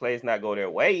couple plays not go their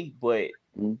way, but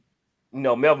you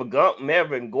know, Melvin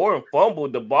Gordon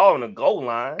fumbled the ball on the goal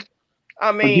line.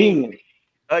 I mean,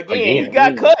 again, he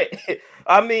got cut.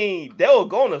 I mean, they were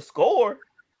going to score,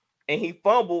 and he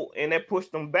fumbled, and that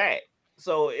pushed them back.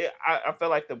 So I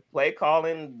felt like the play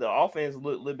calling, the offense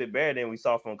looked a little bit better than we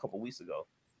saw from a couple weeks ago.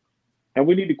 And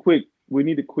we need to quit. We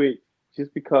need to quit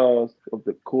just because of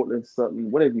the Cortland Sutton.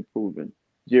 What has he proven?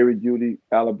 Jerry Jeudy,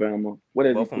 Alabama. What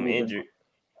has he proven? Injured.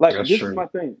 Like, this is my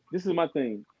thing. This is my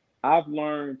thing. I've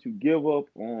learned to give up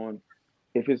on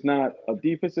if it's not a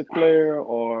defensive player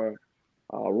or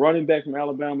a running back from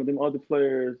Alabama, then other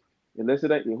players. Unless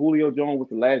it ain't Julio Jones was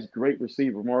the last great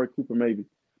receiver, Maury Cooper maybe,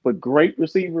 but great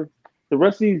receiver. The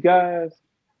rest of these guys,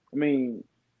 I mean,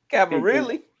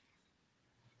 really?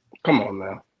 Come on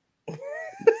now.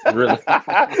 Really?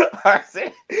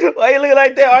 RC, why you look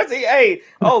like that? RC, hey,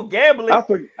 gambling.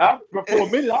 For a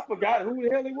minute, I forgot who the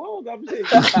hell he was.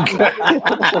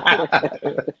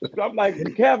 I'm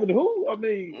like, Kevin, who? I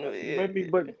mean, maybe,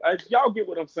 but y'all get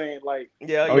what I'm saying. Like, I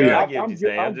get what you're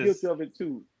saying. I'm guilty of it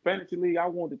too. Fantasy league, I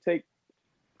want to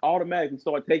automatically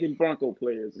start taking Bronco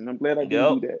players, and I'm glad I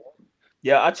didn't do that.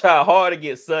 Yeah, I tried hard to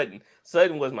get Sutton.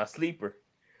 Sutton was my sleeper.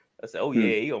 I said,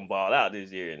 he gonna ball out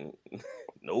this year. And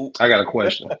nope. I got a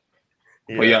question.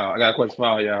 For y'all. I got a question for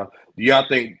all y'all. Do y'all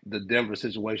think the Denver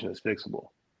situation is fixable?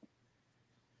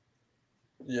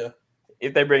 Yeah.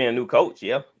 If they bring in a new coach,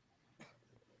 yeah.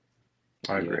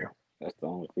 I agree. That's the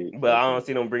only thing. But I don't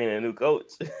see them bringing in a new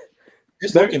coach.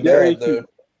 It's looking bad, though.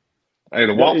 Hey,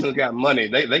 the Waltons got money.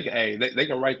 They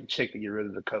can write the check to get rid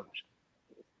of the coach.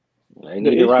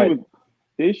 The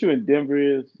issue in Denver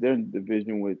is they're in the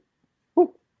division with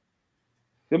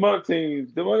them other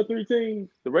teams, them other three teams.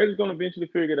 The Raiders going to eventually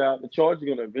figure it out. The Chargers are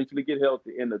going to eventually get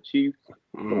healthy, and the Chiefs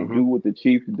going to do what the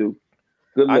Chiefs do.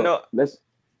 Good luck. I know.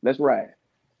 Let's ride.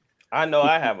 I know.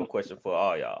 I have a question for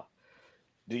all y'all.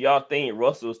 Do y'all think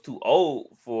Russell's too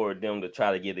old for them to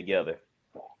try to get together?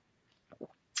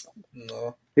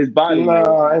 No. His body. No,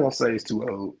 I ain't gonna say he's too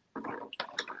old.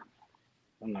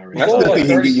 I'm not really. I still think he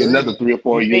can get you another 3 or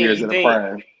 4 years in the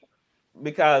prime.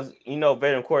 Because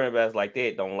veteran quarterbacks like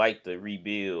that don't like to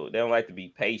rebuild. They don't like to be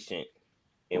patient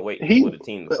and wait for the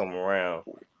team to come around.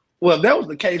 Well, if that was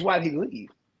the case, why'd he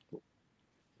leave?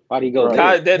 Why'd he go?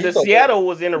 The Seattle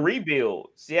was in a rebuild.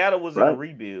 Seattle was in a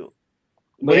rebuild.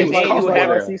 But it's like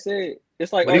RC said.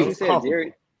 It's like RC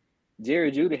said.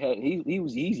 Jerry Jeudy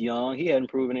he's young. He hadn't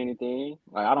proven anything.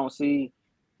 Like I don't see.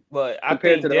 But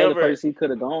compared to the other place he could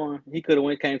have gone, he could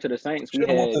have came to the Saints. I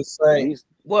know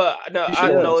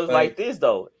it's like this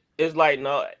though. It's like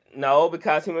no,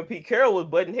 because him and Pete Carroll was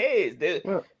butting heads.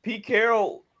 Pete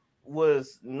Carroll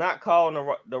was not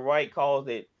calling the right calls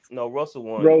that Russell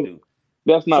wanted to do.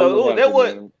 That's not so that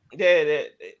was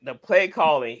the play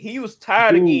calling. He was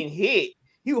tired of getting hit.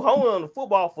 He was holding on the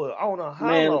football for I don't know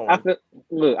how long.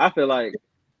 I feel like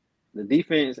the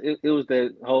defense. It was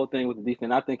the whole thing with the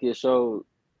defense. I think it showed.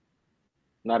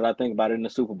 Now that I think about it, in the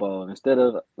Super Bowl, instead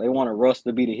of they wanted Russ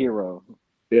to be the hero.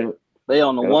 Yeah. They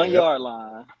on the 1 yard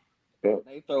line. Yeah.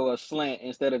 They throw a slant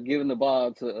instead of giving the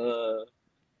ball to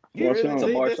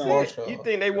Marshawn. You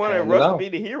think they wanted Russ to be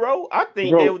the hero? I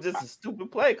think it was just a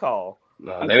stupid play call.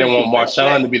 No, they didn't want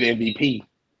Marshawn to be the MVP.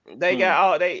 They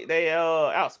got they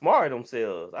outsmarted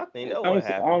themselves. I think that what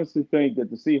happened. I honestly think that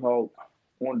the Seahawks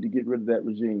wanted to get rid of that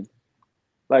regime.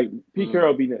 Like Pete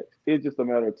Carroll be next. It's just a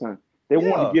matter of time. They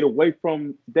want to get away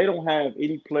from. They don't have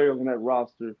any players on that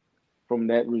roster from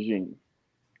that regime,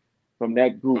 from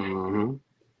that group,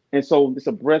 and so it's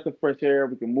a breath of fresh air.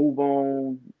 We can move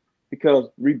on because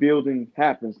rebuilding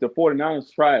happens. The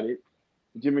 49ers tried it.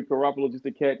 Jimmy Garoppolo just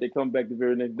a cat. They come back the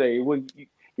very next day.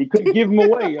 He couldn't give him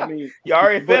away. I mean, you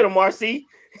already fed him, RC.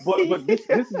 But this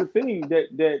is the thing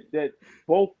that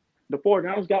both the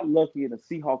 49ers got lucky and the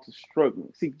Seahawks are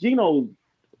struggling. See, Geno's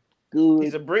good.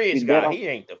 He's a bridge guy. He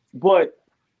ain't the. But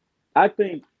I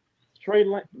think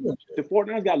the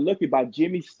 49ers got lucky by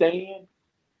Jimmy staying,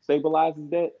 stabilizes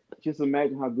that. Just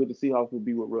imagine how good the Seahawks would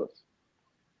be with Russ.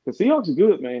 The Seahawks are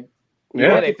good, man.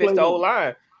 Yeah, they fixed the whole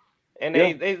line, and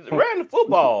they ran the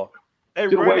football.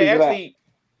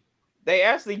 They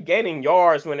actually gaining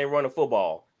yards when they run the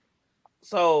football.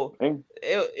 So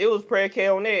it was predicated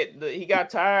on that. He got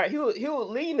tired. He was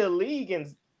leading the league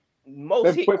in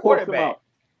most hit quarterback.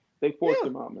 They forced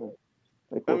him out, man.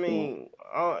 At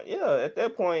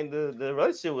that point, the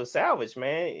relationship was salvaged,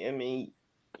 man. I mean,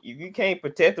 if you can't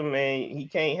protect him, man, he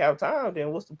can't have time,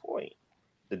 then what's the point?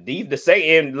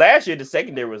 And last year, the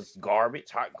secondary was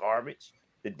hot garbage.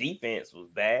 The defense was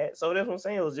bad. So that's what I'm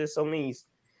saying. It was just so many.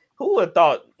 Who would have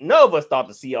thought? None of us thought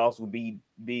the Seahawks would be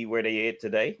where they are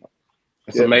today.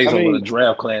 It's amazing what a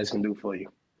draft class can do for you.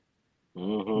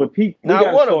 But Pete,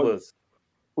 not one of us.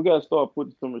 We got to start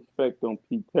putting some respect on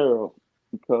Pete Carroll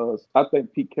because I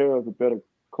think Pete Carroll is a better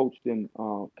coach than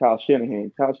Kyle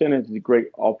Shanahan. Kyle Shanahan is a great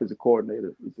offensive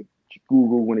coordinator. He's a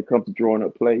guru when it comes to drawing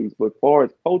up plays. But as far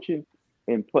as coaching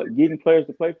and getting players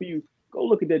to play for you, go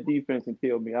look at that defense and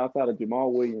tell me, outside of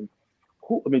Jamal Adams,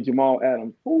 who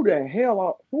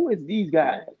is these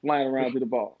guys flying around to the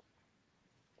ball?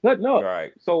 Cutting up.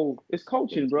 Right. So it's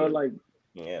coaching, bro.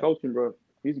 Coaching, bro.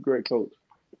 He's a great coach.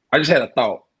 I just had a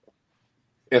thought.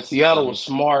 If Seattle was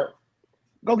smart,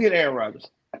 go get Aaron Rodgers.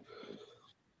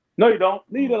 No, you don't.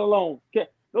 Leave that alone.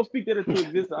 Don't speak that into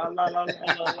existence. No.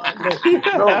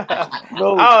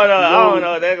 I don't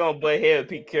know. They're gonna butt head with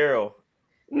Pete Carroll.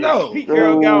 No, Pete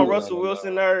Carroll got on Russell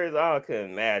Wilson nerves. I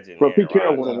couldn't imagine. Bro, Pete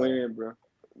Carroll want to win, bro.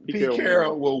 Pete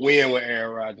Carroll will win with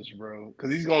Aaron Rodgers, bro,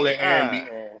 because he's gonna let Aaron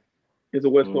be Aaron. He's a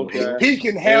West Coast guy. He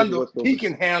can handle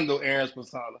Aaron's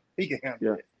persona. He can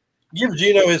handle it. Give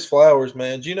Geno his flowers,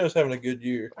 man. Geno's having a good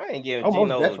year. I ain't giving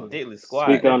Geno a diddly squad.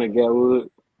 Speak on it, Gatwood.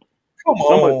 Come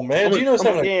on, man. Geno's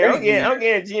having a great year. I'm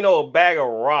getting Geno a bag of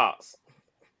rocks.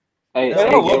 Hey, man,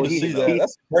 I love to see that.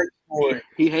 That's a great story.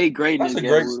 He hate greatness. That's a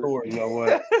great story. You know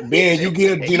what? Ben, you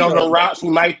give Geno the rocks, he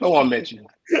might throw them at you.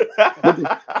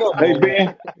 Hey,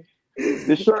 Ben.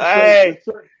 The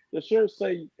shirt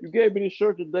say, you gave me this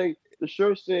shirt today. The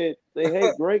shirt said they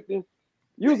hate greatness.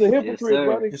 You was a hypocrite,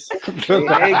 buddy. They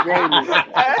hate greatness.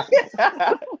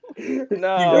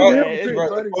 No,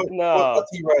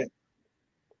 He right.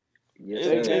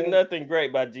 There's nothing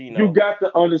great by Geno. You got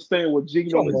to understand what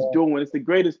Geno is doing. It's the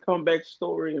greatest comeback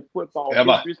story in football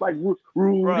history. It's like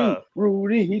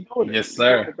Rudy. He doing it. Yes,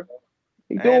 sir.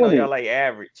 He I know doing y'all it. like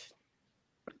average.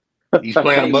 He's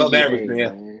playing above average,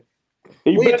 man.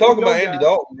 We ain't talking about Andy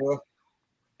Dalton, bro.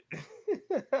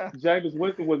 Jameis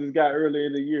Winston was his guy earlier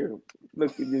in the year.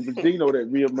 Look, it was Geno that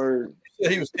reemerged.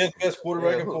 He was 10th best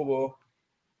quarterback in football.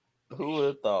 Who would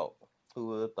have thought?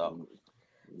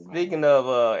 Speaking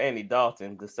of Andy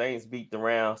Dalton, the Saints beat the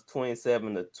Rams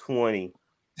 27-20.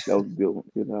 That was a good one.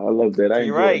 You know, I love that. I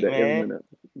You're enjoyed right, that man. every minute.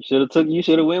 You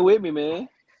should have went with me, man.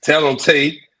 Tell him,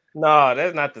 T. No,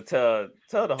 that's not the tell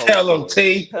the whole Tell him, story.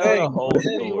 T. Tell the whole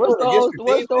story.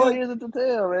 What story is it to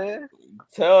tell, man?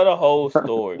 Tell the whole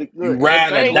story. You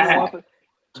ride or die.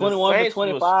 21 for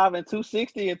 25 and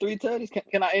 260 and 3 tutties.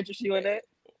 Can I interest you in that?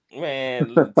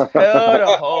 Man, tell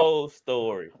the whole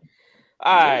story.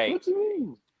 All right. What you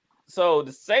mean? So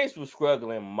the Saints were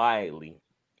struggling mightily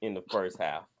in the first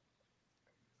half.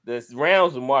 The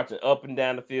Rams were marching up and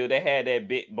down the field. They had that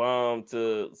big bomb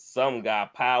to some guy,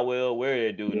 Powell. Where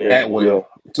they do now? Atwell.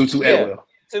 Tutu Atwell.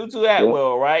 Tutu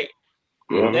Atwell, right?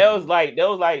 Yeah. That was like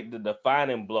the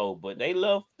defining blow, but they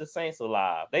left the Saints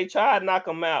alive. They tried to knock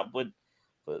them out, but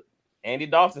Andy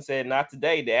Dalton said not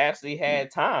today. They actually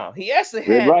had time. He actually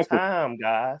had time,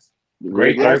 guys.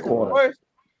 Great third quarter.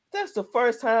 That's the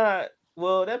first time.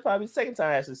 Well, that's probably the second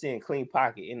time actually seeing clean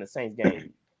pocket in the Saints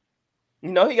game.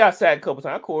 You know, he got sacked a couple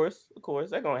times. Of course,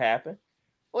 that's gonna happen.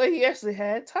 Well, he actually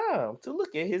had time to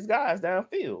look at his guys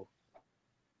downfield.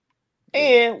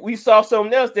 And we saw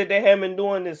something else that they haven't been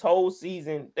doing this whole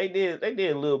season. They did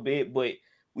a little bit, but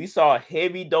we saw a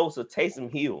heavy dose of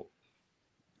Taysom Hill.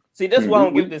 See, that's why I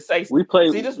don't give this Saints. We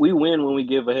win when we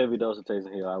give a heavy dose of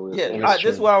Taysom Hill. I will. Yeah,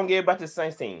 this is why I don't give about the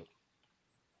Saints team.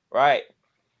 Right?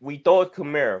 We throw it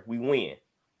Kamara, we win.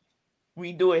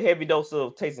 We do a heavy dose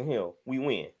of Taysom Hill, we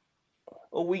win.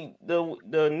 Or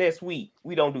the next week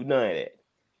we don't do none of that.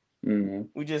 Mm-hmm.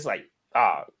 We just like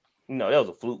that was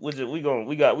a fluke.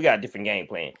 We got a different game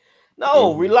plan.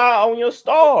 No, rely on your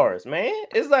stars, man.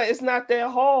 It's like it's not that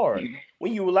hard.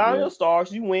 When you rely on your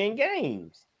stars, you win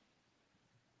games.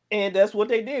 And that's what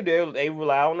they did. They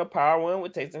rely on the power win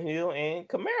with Taysom Hill and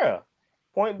Kamara,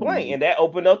 point blank, and that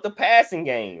opened up the passing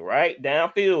game. Right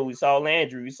downfield, we saw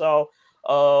Landry, we saw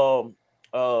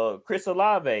Chris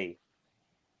Olave.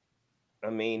 I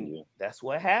mean, that's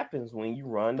what happens when you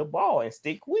run the ball and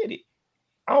stick with it.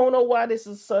 I don't know why this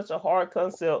is such a hard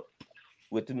concept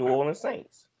with the New Orleans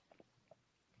Saints.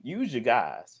 Use your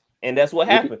guys, and that's what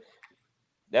happened.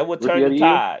 That would turn the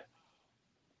tide.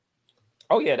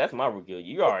 Oh yeah, that's my rookie.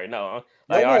 You already know.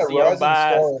 Like RCO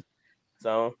buys.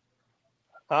 So,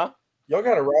 y'all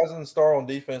got a rising star on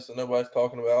defense that nobody's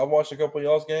talking about. I've watched a couple of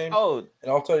y'all's games. Oh,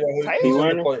 and I'll tell you who's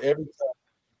going to play every time.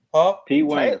 Huh? P.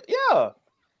 Werner. Yeah.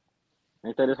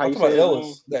 Ain't that how you say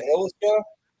Ellis? That Ellis guy?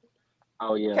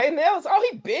 Oh yeah. Caden Ellis. Oh,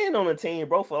 he been on the team,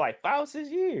 bro, for like 5 or 6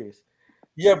 years.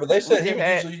 Yeah, but they said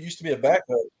he used to be a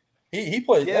backup. He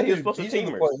played. Yeah, he was special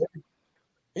teamer.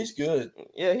 He's good.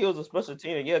 Yeah, he was a special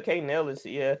teamer. Yeah, Caden Ellis.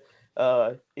 Yeah,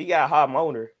 he got a hot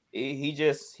motor. He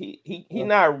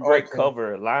not a great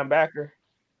cover linebacker.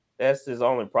 That's his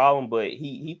only problem. But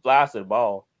he flies to the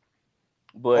ball.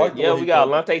 But we got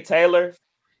Alontae Taylor.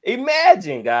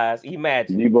 Imagine, guys.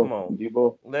 Imagine. Come on.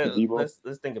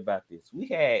 Let's think about this. We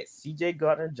had C.J.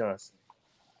 Gardner-Johnson,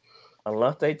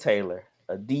 Alontae Taylor,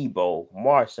 Adebo,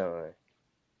 Marshawn.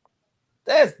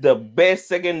 That's the best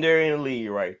secondary in the league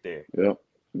right there. Yep.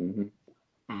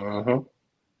 Mm-hmm.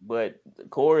 But of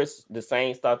course, the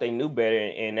Saints thought they knew better,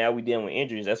 and now we dealing with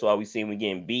injuries. That's why we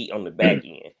getting beat on the back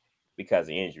end because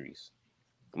of injuries.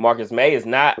 Marcus May is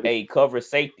not a cover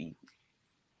safety.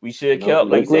 We should kept,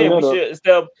 like you said, we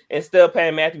should instead of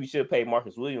paying Matthew, we should pay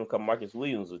Marcus Williams because Marcus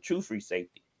Williams is a true free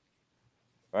safety.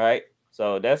 Right?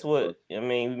 So that's what I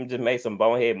mean. We just made some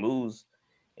bonehead moves,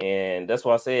 and that's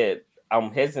why I said I'm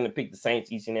hesitant to pick the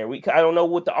Saints each and every week. I don't know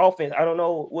what the offense. I don't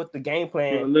know what the game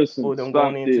plan listen, for them stop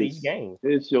going into this. each game.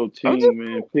 It's your team,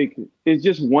 man. Pick it. It's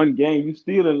just one game. You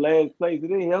still in last place. It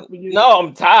ain't helping you. No,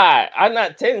 I'm tired. I'm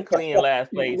not technically in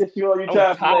last place. Yes, you are. You're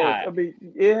tired for last. I mean,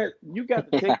 yeah, you got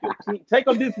to take your team. Take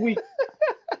them this week.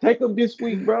 Take them this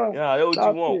week, bro. Yeah, that's what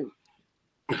Stop you want.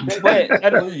 it.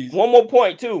 But one more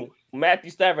point too. Matthew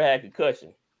Stafford had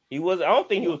concussion. I don't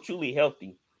think he was truly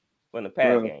healthy from the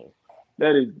past game.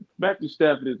 That is Matthew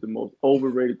Stafford is the most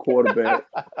overrated quarterback.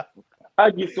 I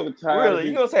get so tired. Really,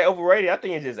 you gonna say overrated? I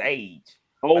think it's just age.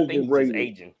 Overrated. I think he's just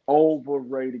aging.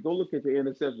 Overrated. Go look at the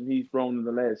interceptions he's thrown in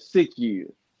the last 6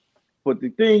 years. But the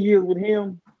thing is with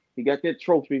him, he got that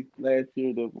trophy last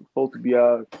year that was supposed to be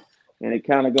ours, and it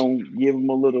kind of gonna give him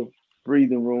a little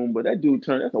breathing room. But that dude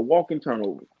that's a walking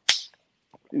turnover.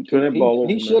 Dude turn that ball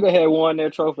over. He should have had won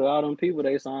that trophy. All them people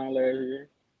they signed last year.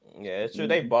 Yeah, it's true.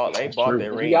 They bought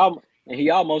their ring. And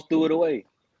he almost threw it away.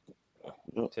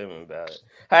 Tell me about it.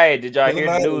 Hey, did y'all hear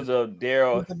the news of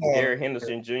Darrell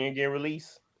Henderson Jr. getting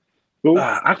released?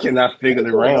 I cannot figure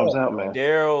the Rams out, man.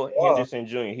 Darrell Henderson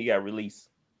Jr. He got released.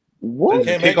 What?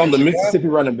 Pick on the Mississippi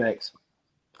running backs.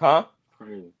 Huh?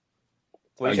 Yeah.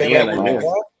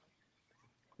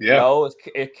 No,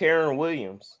 it's Karen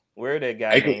Williams. Where that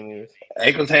guy name is?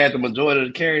 Akers had the majority of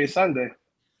the carry Sunday.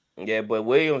 Yeah, but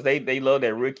Williams, they love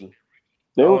that rookie.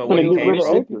 They were playing River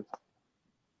Oaks.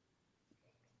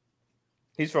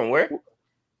 He's from where?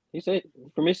 He said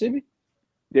from Mississippi.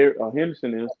 There,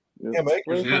 Henderson is. Yeah,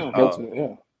 Akers.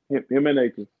 Him and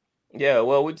Akers. Yeah,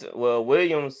 well,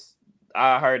 Williams.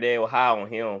 I heard they were high on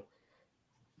him,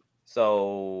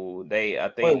 so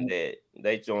I think that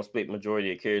they gonna split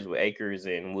majority of carries with Akers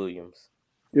and Williams.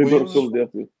 He'll go to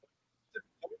Philadelphia.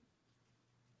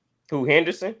 Who,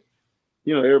 Henderson?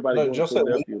 You know, everybody goes to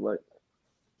Philadelphia. Like,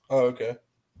 oh, okay.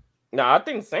 No, I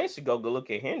think the Saints should go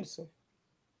look at Henderson.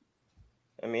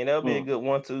 I mean, that'll be a good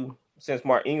 1-2 since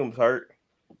Mark Ingram's hurt.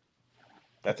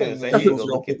 I think the Saints should go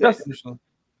look at that.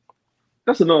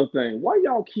 That's another thing. Why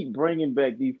y'all keep bringing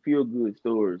back these feel-good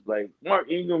stories? Like, Mark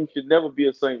Ingram should never be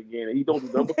a Saint again. He don't do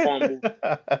double fumbles.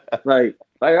 like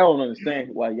I don't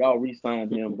understand why y'all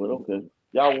re-signed him, but okay.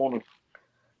 Y'all want to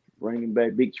bring him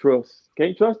back. Big trust.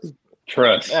 Can't trust him.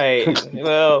 Trust. Hey,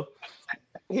 well,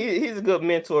 he's a good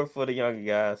mentor for the younger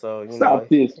guys. So Stop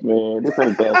this, man. This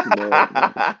ain't basketball.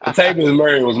 Tavis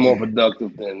Murray was more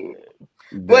productive than.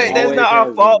 But that's not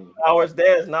our fault.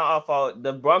 That's not our fault.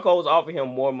 The Broncos offered him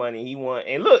more money. He won,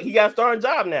 and look, he got a starting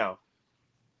job now.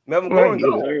 Melvin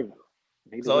Gordon.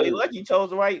 So he's lucky he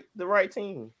chose the right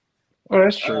team. Oh,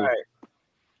 that's true.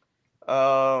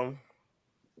 All right.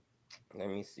 Let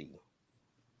me see.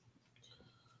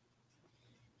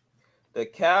 The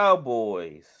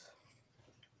Cowboys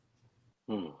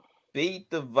beat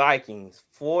the Vikings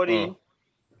 40-3.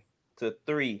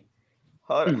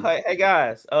 Hey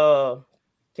guys,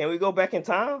 can we go back in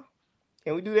time?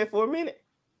 Can we do that for a minute?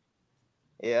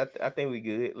 Yeah, I think we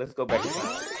good. Let's go back in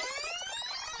time.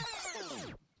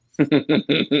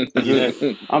 Yeah,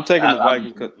 I'm taking the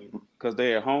Vikings because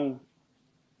they're at home.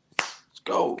 Let's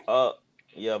go.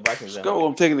 Yeah, Vikings. Let's go.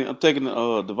 I'm taking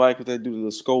the Vikings. They do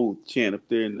the Skull chant up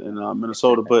there in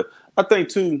Minnesota, but I think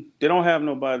too they don't have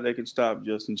nobody that can stop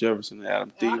Justin Jefferson and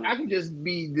Adam Thielen. I can just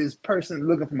be this person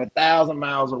looking from 1,000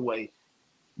 miles away.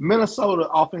 Minnesota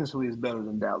offensively is better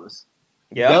than Dallas.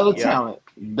 Better talent.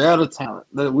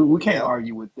 We can't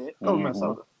argue with that. Go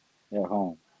Minnesota. They're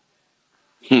home.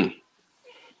 All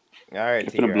right,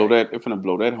 they're finna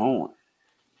blow that horn.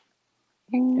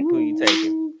 Who you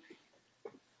taking?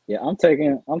 Yeah, I'm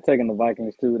taking the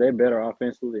Vikings too. They're better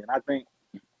offensively, and I think,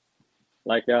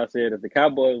 like y'all said, if the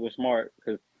Cowboys were smart,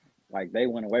 because like they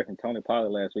went away from Tony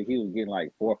Pollard last week, he was getting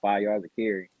like 4 or 5 yards a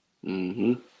carry.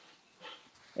 Mm-hmm.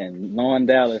 And knowing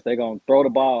Dallas, they're gonna throw the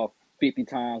ball 50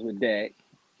 times with Dak,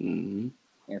 and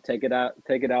take it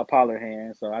out Pollard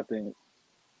hands. So I think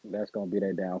that's gonna be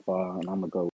their downfall, and I'm gonna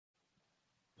go.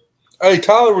 Hey,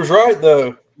 Tyler was right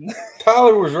though.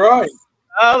 Tyler was right.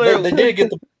 They did get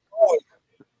the ball.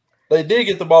 They did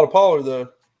get the ball to Pollard though.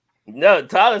 No,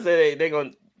 Tyler said they're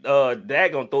gonna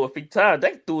Dak gonna throw it 50 times.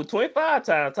 They threw it 25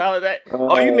 times. Tyler,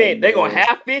 you meant they're gonna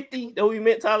have 50? That what you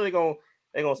meant, Tyler?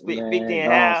 They're gonna split 50 in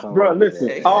half. Bro,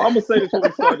 listen, I'm gonna say this when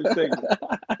we start the segment.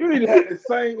 You need to have the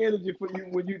same energy for you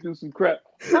when you do some crap.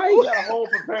 How you got a whole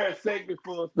prepared segment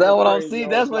for us? That's what I'm seeing.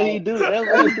 That's what he do. That's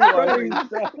what he do.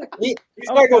 He's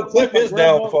not gonna clip his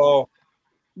downfall.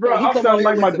 Bro, I sound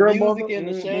like my grandmother. Music and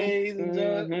the shades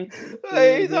and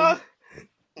Hey,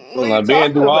 Like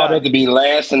Ben do all that to be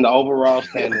last in the overall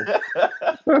standing.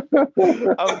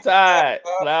 I'm tired,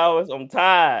 Flowers. I'm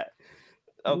tired.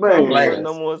 I'm coming for the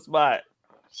number one spot.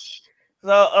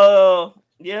 So,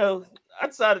 I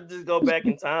decided to just go back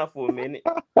in time for a minute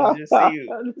and just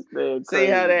see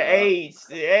how that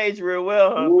age real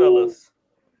well, huh, fellas?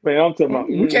 Man, I'm talking about.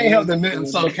 We can't help the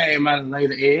Minnesota came out and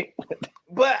laid the egg.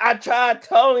 But I tried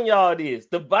telling y'all this.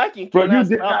 The Vikings cannot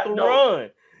stop the run.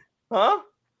 Huh?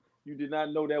 You did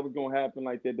not know that was going to happen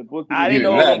like that. The book. I didn't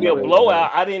know it was going to be a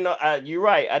blowout. I didn't know. You're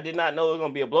right. I did not know it was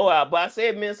going to be a blowout. But I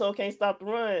said Minnesota can't stop the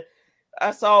run. I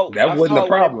saw that wasn't the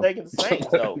problem. Taking the Saints,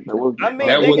 though. that wasn't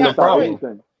the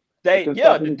problem.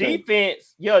 The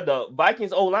defense. The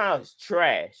Vikings O-line is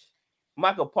trash.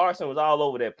 Michael Parsons was all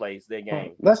over that place that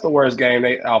game. That's the worst game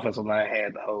they offensive line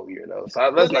had the whole year, though. So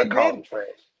let's not call them trash.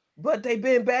 But they've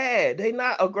been bad. They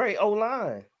not a great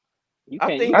O-line. They've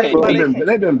been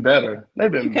better.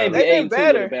 They've been better.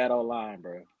 With a bad O-line,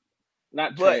 bro.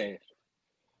 Not trash.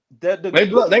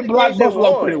 They blocked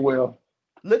Buffalo pretty well.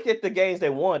 Look at the games they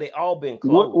won. They all been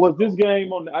close. Was this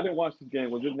game on? I didn't watch this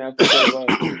game. Was it national?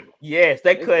 Yes,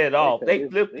 they cut it off. They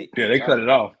flipped it. Yeah, they cut it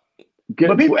off.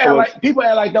 But people act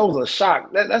like that was a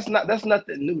shock. That's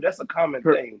nothing new. That's a common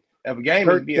thing. If a game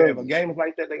is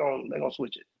like that, they're gonna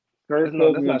switch it. That's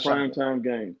not prime time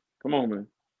game. Come on, man.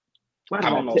 I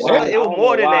don't know why. It was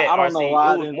more than that. I don't know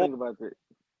why I didn't think about that.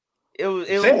 It was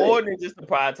more than just a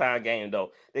prime time game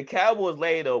though. The Cowboys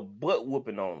laid a butt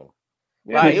whooping on them.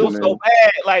 Like it was so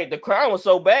bad. Like the crowd was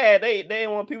so bad. They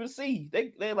didn't want people to see.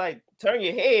 They like turn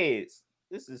your heads.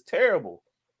 This is terrible.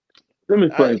 Let me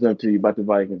explain something to you about the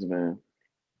Vikings, man.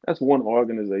 That's one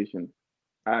organization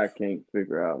I can't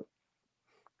figure out.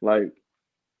 Like,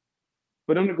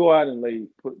 for them to go out and lay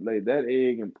that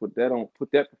egg and put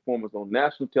that performance on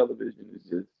national television is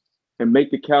just, and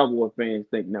make the Cowboy fans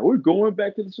think, now we're going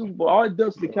back to the Super Bowl. All it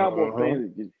does to the Cowboy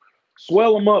fans is just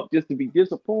swell them up just to be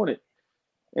disappointed.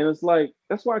 And it's like,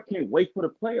 that's why I can't wait for the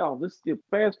playoffs. Let's just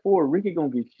fast forward. Ricky gonna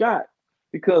get shot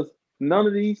because none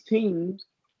of these teams,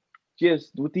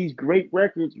 just with these great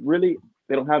records, really,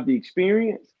 they don't have the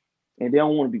experience and they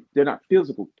don't want to be. They're not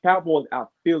physical. Cowboys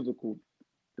out physical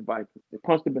the Vikings. They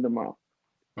punched them in the mouth.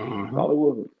 That's all it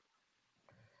was.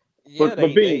 Yeah,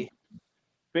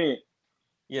 Ben.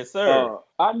 Yes, sir.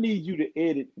 I need you to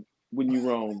edit when you're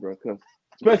wrong, bro. Because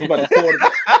especially by the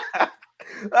quarterback.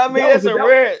 I mean, that's a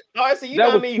rare. RC,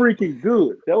 that was freaking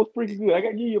good. That was freaking good. I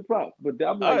gotta give you a prop. But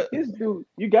I'm like, this dude,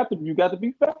 you got to be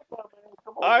fast, man.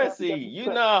 Come on, RC, you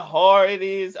know how hard it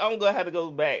is. I'm gonna have to go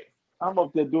back. I'm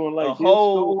up there doing like this.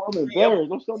 I'm embarrassed.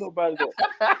 Don't show nobody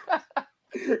that.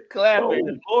 Clapping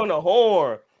and blowing the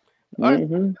horn. How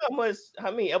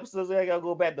many episodes I gotta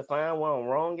go back to find where I'm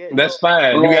wrong at? That's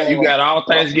fine. You got all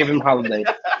Thanksgiving holiday.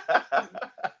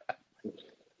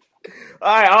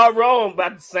 All right, all wrong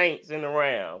about the Saints and the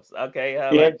Rams.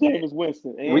 Okay, James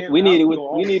Winston. We need it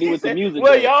with the music.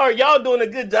 Well, y'all doing a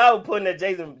good job of putting that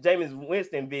James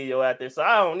Winston video out there, so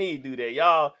I don't need to do that.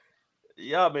 Y'all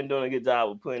been doing a good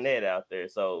job of putting that out there.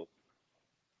 So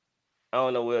I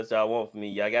don't know what else y'all want from me.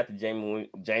 Y'all got the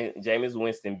James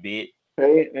Winston bit.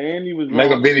 Hey, and he was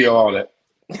make a video on it.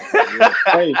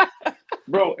 Hey,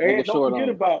 bro, and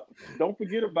don't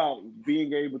forget about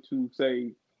being able to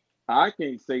say, I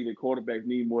can't say that quarterbacks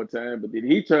need more time, but then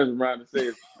he turns around and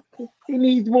says he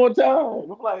needs more time.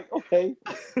 I'm like, okay,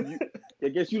 I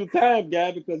guess you the time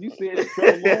guy because you said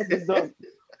Trevor Lawrence is done.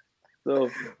 So,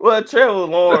 well, Trevor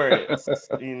Lawrence,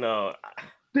 he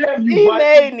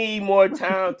may need more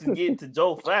time to get to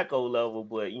Joe Flacco level,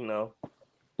 but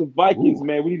the Vikings,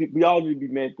 man, we all need to be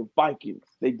mad at the Vikings.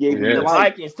 They gave me the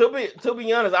Vikings. To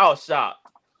be honest, I was shocked.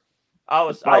 I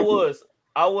was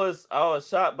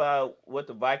shocked by what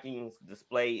the Vikings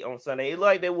displayed on Sunday. It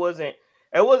like it wasn't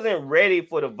ready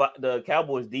for the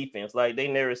Cowboys defense. Like they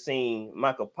never seen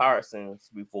Michael Parsons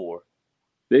before.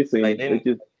 They was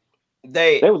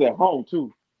at home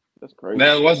too. That's crazy.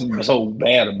 That wasn't so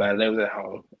bad about it. They was at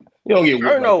home. You don't get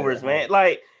turnovers, man.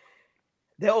 Like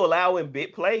they'll allow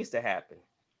big plays to happen.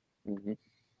 Mm-hmm.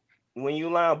 When you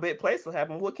allow big plays to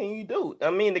happen, what can you do?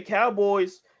 I mean, the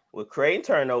Cowboys were creating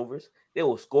turnovers. They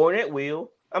were scoring at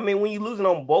will. I mean, when you're losing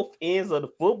on both ends of the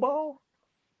football,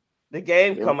 the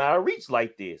game come out of reach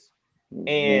like this. Mm-hmm.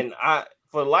 And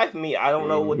for the life of me, I don't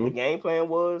know what the game plan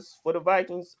was for the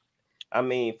Vikings. I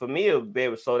mean, for me, it would be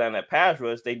able to slow down that pass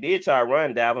rush. They did try to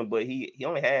run Dalvin, but he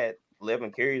only had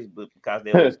 11 carries because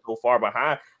they were so far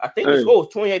behind. I think the score was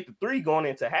 28-3 going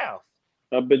into half.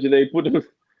 I bet you they put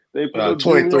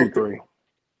 23-3.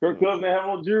 Kirk Cousins had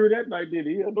no jury that night, did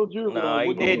he? He had no jury. No,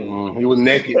 he didn't. He was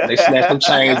naked. They snatched some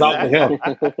chains off of him.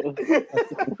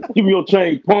 Give me your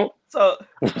chain, punk. So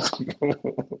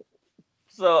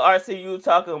RC, you were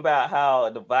talking about how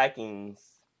the Vikings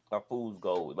are fool's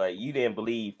gold. Like you didn't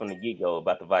believe from the get-go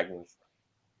about the Vikings.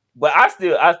 But I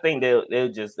think it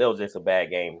was just a bad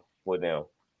game for them.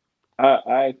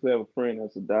 I actually have a friend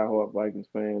that's a diehard Vikings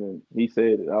fan, and he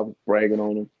said that I was bragging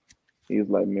on him. He was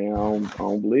like, "Man, I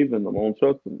don't believe in them. I don't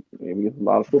trust them. We got a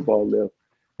lot of football left."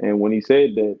 And when he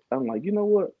said that, I'm like, you know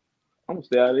what? I'm gonna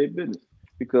stay out of their business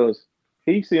because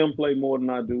he see them play more than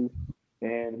I do,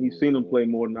 and he's seen them play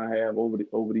more than I have over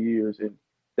the years, and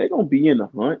they're gonna be in the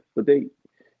hunt, but they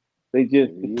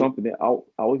just it's something that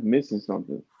always missing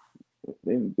something.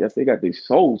 They got their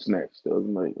soul snatched the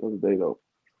other day though.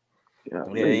 Yeah,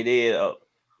 they did.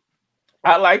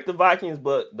 I like the Vikings,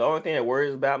 but the only thing that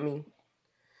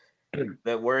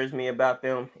worries me about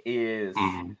them is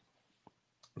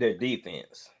their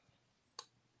defense.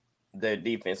 Their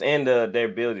defense and their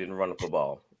ability to run the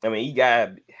football. I mean, you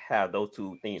gotta have those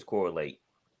two things correlate.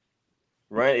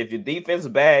 Right? If your defense is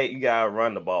bad, you gotta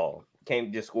run the ball. You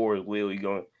can't just score as will.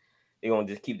 You're gonna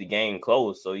just keep the game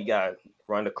close. So you gotta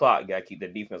run the clock. You gotta keep the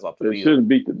defense off the field. They shouldn't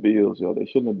beat the Bills, yo. They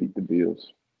shouldn't have beat the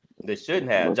Bills. They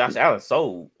shouldn't have. Josh Allen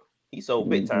sold. He sold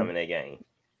big time in that game.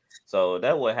 So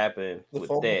that's what happened with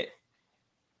that.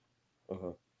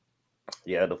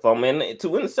 Yeah, the fumble and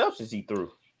 2 interceptions he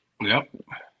threw. Yep.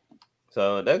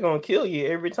 So they're gonna kill you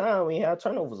every time when you have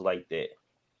turnovers like that.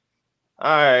 All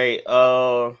right.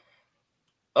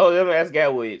 Let me ask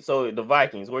Gatwood. So the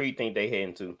Vikings, where do you think they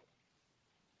heading to?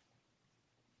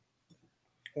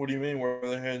 What do you mean where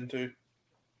they're heading to?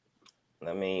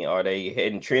 I mean, are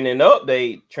they trending up?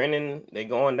 They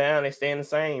going down, they staying the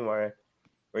same, or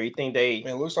you think they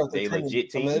it looks like they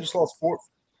legit team? I mean, they just lost 40-3.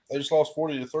 It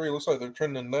looks like they're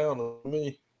trending down to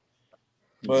me.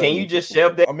 But can you just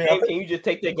shove that game? Can you just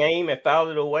take that game and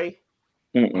foul it away?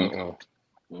 You at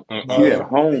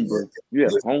home, bro. You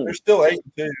at home. They're still 8-2.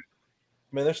 I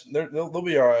mean, they'll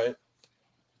be all right.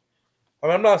 I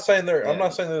mean, I'm not saying they're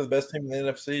the best team in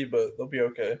the NFC, but they'll be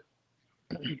okay.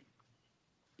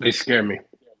 They scare me.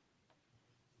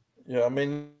 Yeah, I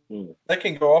mean, they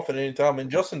can go off at any time. I mean,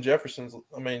 Justin Jefferson's.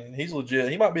 I mean, he's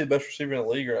legit. He might be the best receiver in the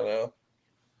league right now.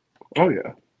 Oh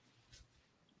yeah.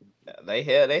 They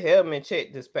held him in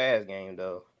check this past game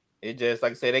though. It just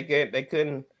like I said, they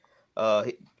couldn't.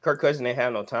 Kirk Cousins didn't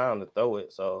have no time to throw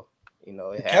it, so you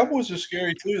know. The Cowboys are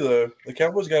scary too, though. The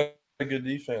Cowboys got a good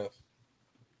defense.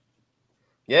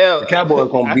 Yeah, the Cowboys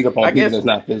gonna beat up on people that's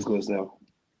not physical as them.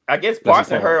 I guess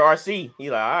Parson heard RC.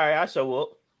 He like, all right, I show up.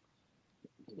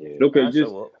 Yeah, okay,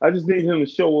 I just need him to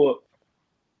show up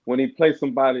when he plays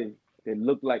somebody that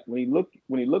look like when he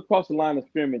look across the line of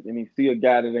scrimmage and he see a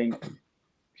guy that ain't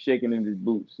shaking in his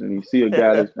boots and he see a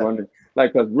guy that's running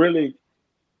like, cause really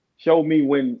show me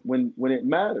when it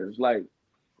matters. Like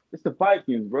it's the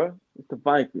Vikings, bro. It's the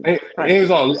Vikings. He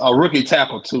was on a rookie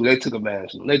tackle too. They took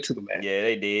advantage. Yeah,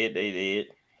 they did.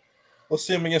 Let's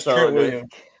see him against Trent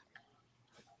Williams.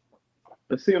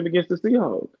 Let's see him against the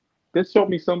Seahawks. Just show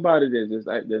me somebody that's just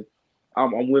like this.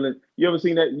 I'm willing. You ever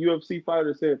seen that UFC fighter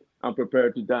that said, "I'm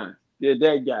prepared to die"? Yeah,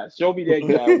 that guy. Show me that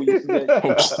guy. When you see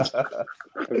that.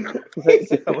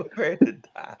 I'm prepared to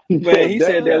die. Man, he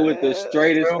said that with the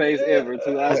straightest face ever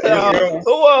too. Who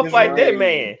want to fight that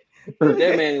man?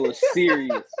 That man was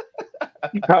serious.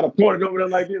 He kind of pointed over there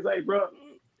like this. Hey, bro.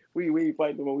 We ain't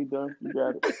fighting when we done. You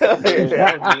got it.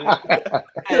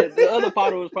 The other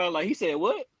fighter was probably like, he said,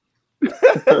 "What?"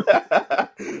 I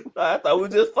thought we were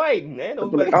just fighting, man. I'll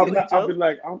be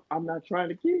like, I'm not trying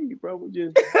to kill you, bro. We're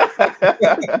just.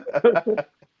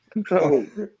 All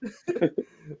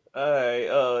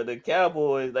right. The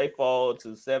Cowboys they fall to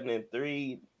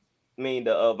 7-3. I mean,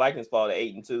 the Vikings fall to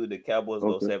 8-2. The Cowboys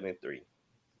go 7-3.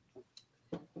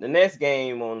 The next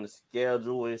game on the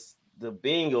schedule is the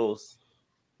Bengals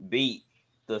beat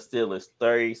the Steelers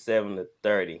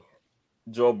 37-30.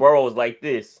 Joe Burrow was like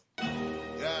this.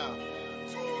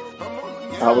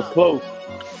 I was close.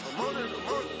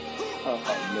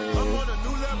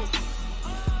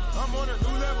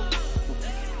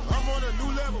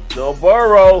 Joe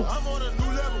Burrow.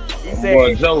 He said,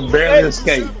 "Boy, Joe barely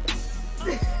escaped."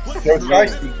 He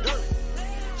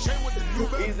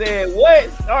said, "What,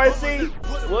 RC?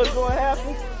 What's going to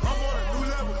happen?"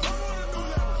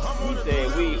 He said,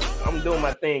 I'm doing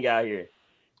my thing out here.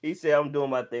 He said, "I'm doing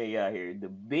my thing out here." The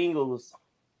Bengals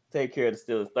take care of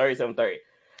the Steelers 37-30.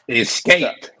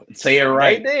 Escaped. Say it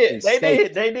right. They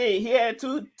did. He had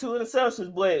two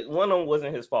interceptions, but one of them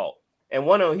wasn't his fault. And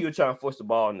one of them, he was trying to force the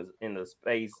ball in the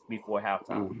space before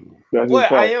halftime.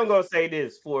 But I am gonna say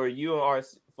this for you and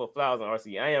RC, for Flowers and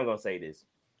RC. I am gonna say this.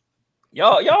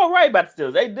 Y'all right about the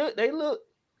Steelers. They look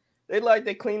like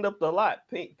they cleaned up the lot.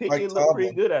 Pickett looked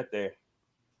pretty good out there.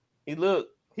 He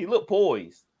looked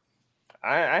poised.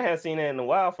 I haven't seen that in a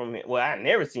while from him. Well, I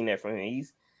never seen that from him.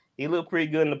 He looked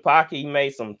pretty good in the pocket. He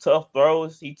made some tough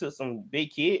throws. He took some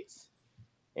big hits,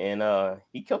 and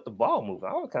he kept the ball moving.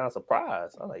 I was kind of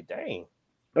surprised. I was like, dang.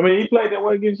 I mean, he played that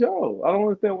way against y'all. I don't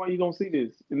understand why you don't see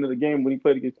this in the game when he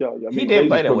played against y'all. I mean, he didn't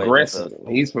play that way.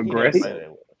 He's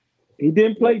progressive. He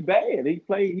didn't play bad. He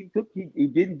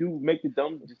didn't make the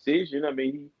dumb decision. I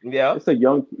mean, it's a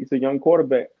young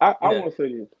quarterback. I want to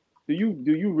say this. Do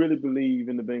you really believe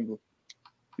in the Bengals?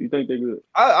 Do you think they're good?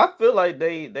 I feel like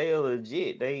they are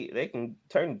legit. They can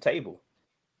turn the table.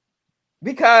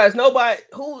 Because nobody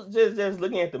who's just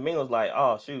looking at the Bengals like,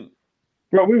 oh shoot.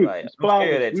 Bro, we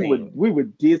were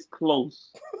this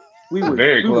close. We were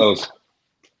very close.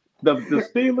 The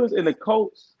Steelers and the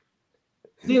Colts,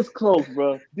 this close,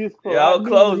 bro. This close. Y'all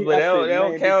close, but they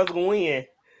don't count as a win.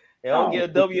 They don't get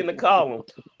a W in the column.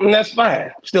 And that's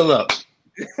fine. Still up.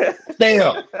 Stay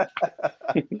up.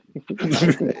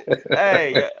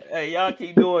 hey, y'all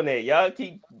keep doing that. Y'all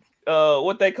keep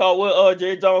what they call what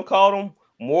Jerry Jones called them.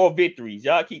 More victories.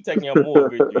 Y'all keep taking your more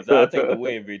victories. I'll take the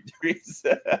win victories.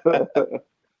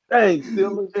 Hey,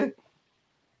 Steelers.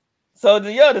 So the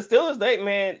Steelers,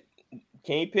 man,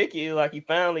 Kenny Pickett like he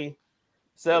finally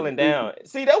settling down.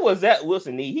 See, that was Zach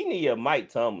Wilson need. He need a Mike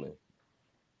Tomlin.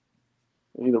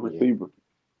 He need a receiver.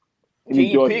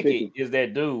 Kenny Pickett is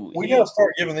that dude. We gotta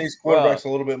start giving these quarterbacks a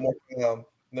little bit more time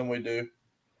than we do.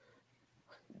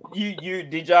 You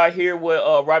did y'all hear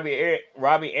what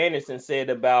Robbie Anderson said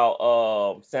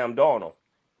about Sam Darnold?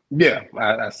 Yeah,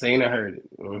 I seen and heard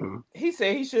it. Mm-hmm. He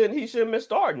said he shouldn't been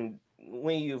starting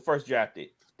when you first drafted.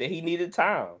 That he needed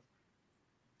time.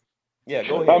 Yeah,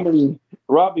 go ahead. I mean,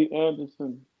 Robbie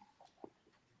Anderson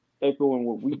echoing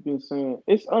what we've been saying.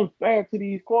 It's unfair to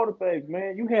these quarterbacks,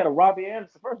 man. You had a Robbie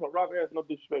Anderson. First of all, Robbie Anderson, no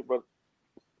disrespect, brother.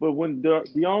 But when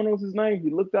Dion was his name,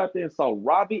 he looked out there and saw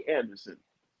Robbie Anderson.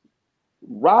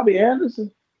 Robbie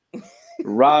Anderson?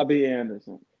 Robbie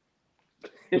Anderson.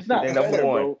 It's not fair,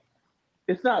 bro.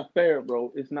 It's not fair,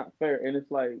 bro. It's not fair. And it's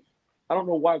like, I don't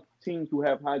know why teams who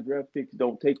have high draft picks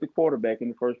don't take the quarterback in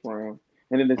the first round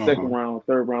and in the second round,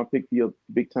 third round, pick the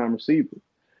big time receiver,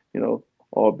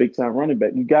 or a big time running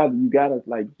back. You gotta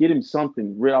like get him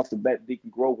something right off the bat that he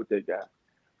can grow with that guy.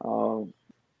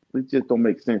 It just don't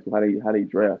make sense how they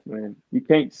draft, man. You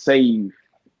can't save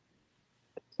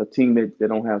a team that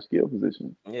don't have skill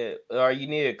position. Yeah, or you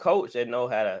need a coach that know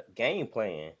how to game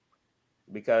plan,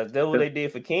 because that's what they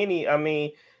did for Kenny. I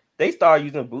mean, they started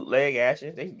using bootleg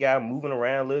actions. They got him moving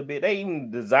around a little bit. They even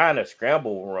designed a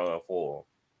scramble run for him.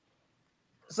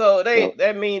 So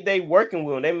that means they working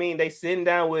with him. That means they sitting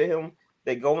down with him.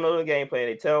 They going over the game plan.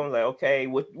 They tell him like, okay,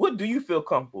 what do you feel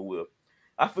comfortable with?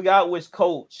 I forgot which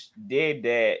coach did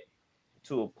that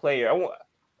to a player.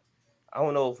 I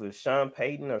don't know if it was Sean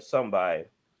Payton or somebody.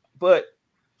 But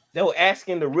they were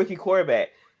asking the rookie quarterback,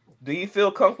 do you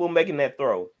feel comfortable making that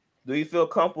throw? Do you feel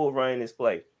comfortable running this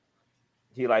play?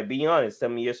 He like, be honest, tell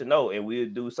me yes or no, and we'll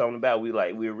do something about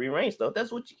it. We'll rearrange stuff.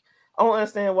 That's what I don't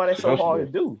understand why that's so hard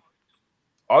to do.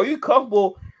 Are you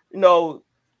comfortable, running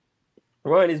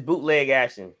this bootleg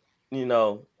action?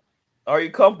 Are you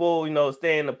comfortable,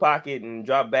 stay in the pocket and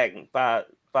drop back in five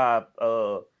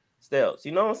steps?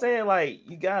 You know what I'm saying? Like,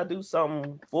 you gotta do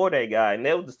something for that guy, and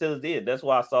that was the Steelers did. That's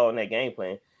what I saw in that game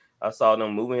plan. I saw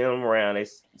them moving him around. They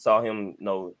saw him,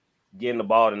 getting the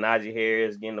ball to Najee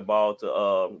Harris, getting the ball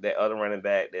to that other running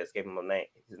back that's escaping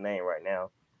his name right now.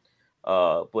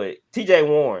 But TJ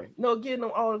Warren, getting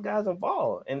them all the guys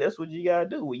involved, and that's what you gotta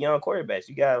do with young quarterbacks.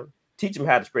 You gotta teach them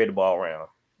how to spread the ball around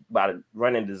by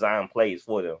running design plays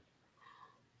for them.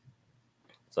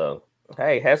 So,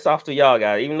 hey, hats off to y'all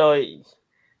guys, even though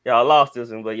y'all lost this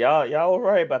one, but y'all were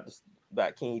right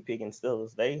about Kenny Pickett and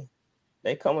Steelers.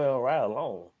 They coming right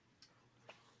along.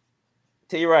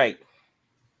 T. Wright,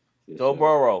 Joe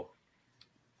Burrow,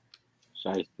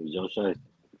 Joe Shiesty.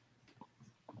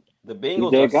 The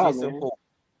Bengals are 6-4.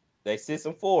 They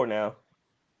 6-4 now.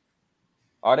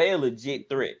 Are they a legit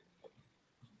threat?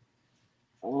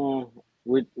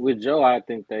 With Joe, I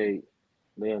think they're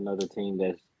another team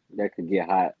that could get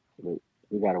hot, but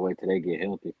we gotta wait till they get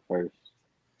healthy first.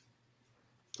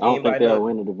 I don't think they'll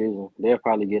win the division. They'll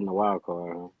probably get in the wild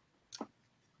card. Huh?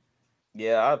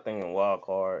 Yeah, I think in wild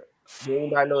card. Do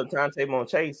anybody know the timetable on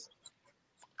Chase?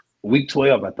 Week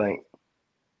 12, I think.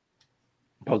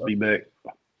 Supposed to be back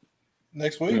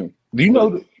next week. Do you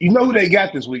know who they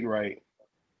got this week, right?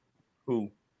 Who?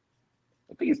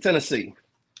 I think it's Tennessee.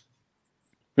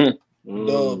 Dub.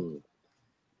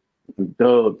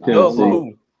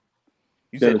 Tennessee.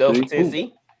 You said Dub for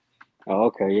Tennessee? Oh,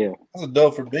 okay, yeah. That's a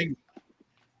dub for Big.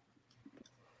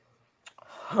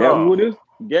 Gatwood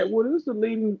is the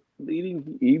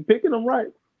leading. He picking them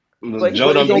right. But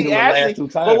Joe done beat him the last 2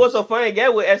 times. But what's so funny?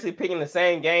 That we're actually picking the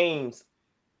same games.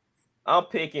 I'm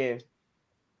picking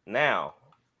now.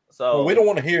 So we don't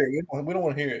want to hear it. We don't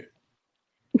want to hear it.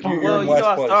 Well,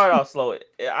 I started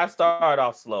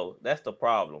off slow. That's the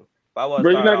problem. Bro,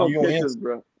 you're not gonna catch us,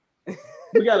 bro.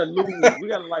 We gotta lose. We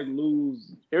gotta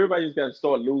lose. Everybody just gotta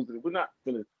start losing. We're not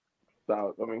gonna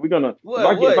stop. I mean, we're gonna.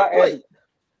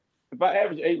 If I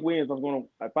average 8 wins,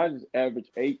 if I just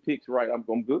average 8 picks right,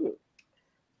 I'm good.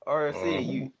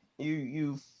 RC,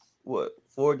 you what?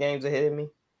 4 games ahead of me.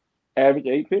 Average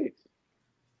 8 picks.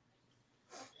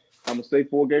 I'm gonna stay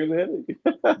 4 games ahead of you.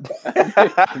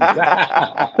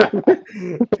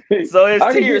 So it's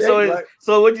T.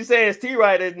 So what you saying is T.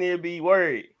 Right doesn't need to be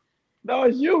worried. No,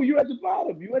 it's you. You at the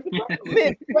bottom.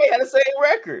 Man, we had the same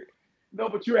record. No,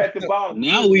 but you're at the bottom.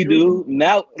 Now we do.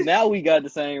 Now we got the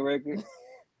same record.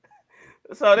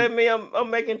 So that means I'm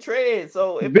making trades.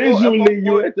 So visually,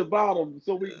 you're at the bottom.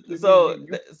 So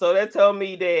that tell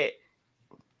me that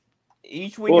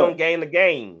each week gonna gain the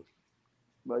game.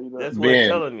 That's what it's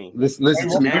telling me. Listen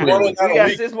to me. We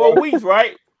got 6 more weeks,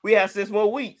 right? We have 6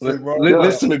 more weeks.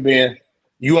 Listen to me, Ben.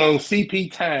 You on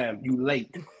CP time. You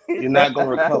late. You're not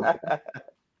gonna recover.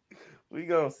 We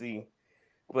gonna see.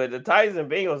 But the Titans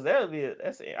and Bengals,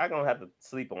 I'm gonna have to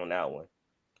sleep on that one.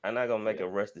 I'm not gonna make a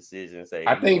rush decision and say.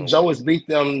 I think Joe has beat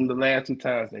them the last 2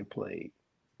 times they played.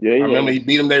 Yeah, I remember he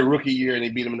beat them their rookie year and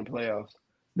he beat them in the playoffs.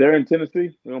 They're in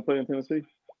Tennessee. They're gonna play in Tennessee.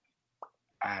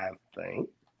 I think.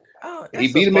 Oh,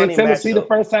 he beat him in Tennessee the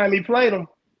first time he played them.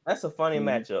 That's a funny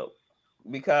matchup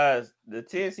because the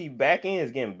Tennessee back end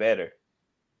is getting better.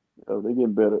 Oh, they're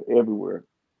getting better everywhere.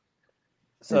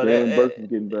 So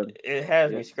getting better. It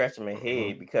has me scratching my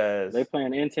head because they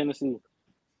playing in Tennessee.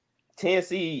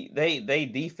 Tennessee, they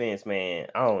defense, man.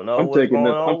 I don't know. I'm taking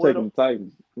the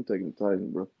Titans. I'm taking the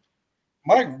Titans, bro.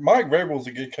 Mike Vrabel's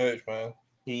a good coach, man.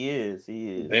 He is.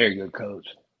 Very good coach.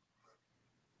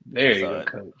 Very good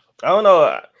coach. I don't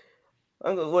know.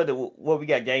 What we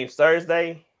got games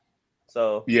Thursday,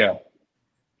 so yeah.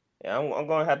 I'm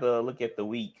gonna have to look at the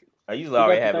week. I usually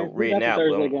already have it written out.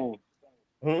 Thursday game?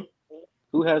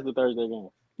 Who has the Thursday game?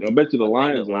 I bet you the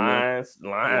Lions. Lions.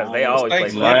 They always play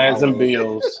Lions and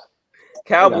Bills.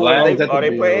 Cowboys. Are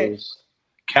they playing?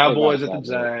 Cowboys at the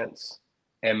Giants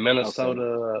and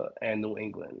Minnesota and New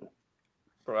England.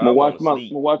 I'm gonna watch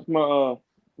my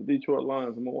Detroit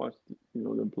Lions. I'm gonna watch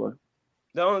them play.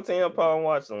 The only thing I'm probably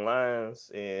watching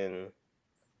Lions and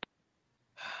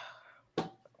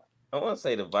I want to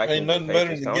say the Vikings. Ain't nothing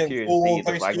better than getting full on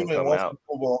Thanksgiving and watching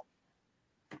football.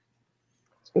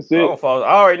 That's it. I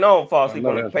already know I'm falling asleep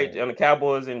on the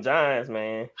Cowboys and Giants,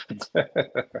 man.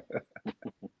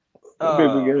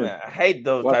 Man, I hate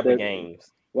those type of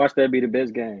games. Watch that be the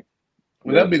best game.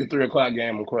 Well, that'd be the 3:00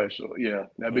 game in question. Yeah,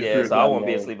 that'd be. Yeah, so I won't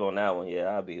be asleep on that one. Yeah,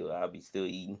 I'll be still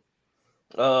eating.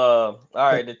 All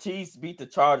right, the Chiefs beat the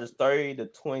Chargers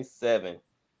 30-27.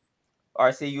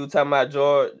 RC, you talking about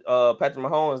Patrick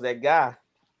Mahomes, that guy.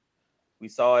 We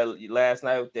saw it last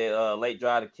night with that late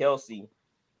drive to Kelsey.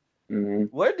 Mm-hmm.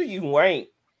 Where do you rank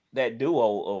that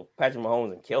duo of Patrick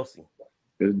Mahomes and Kelsey?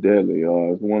 It's deadly.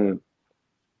 It's one of,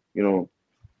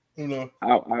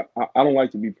 I don't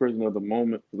like to be prisoner of the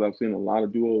moment because I've seen a lot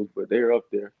of duos, but they're up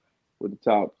there with the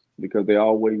tops because they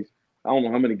always. I don't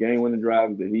know how many game-winning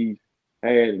drives that he's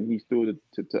had, and he stood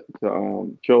to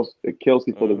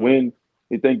Kelsey for the win.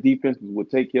 You think defenses would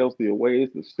take Kelsey away?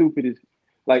 It's the stupidest.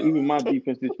 Like, even my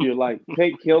defense this year, like,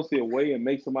 take Kelsey away and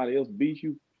make somebody else beat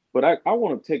you. But I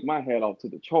want to take my hat off to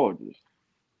the Chargers.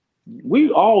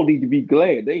 We all need to be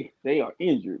glad they are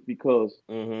injured because,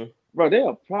 bro, they're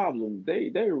a problem.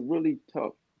 They're really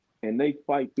tough, and they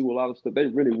fight through a lot of stuff. They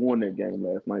really won that game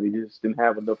last night. They just didn't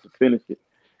have enough to finish it.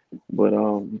 But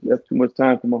that's too much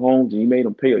time for Mahomes, and he made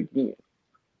them pay again.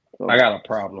 So, I got a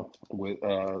problem with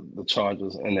the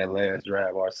Chargers in that last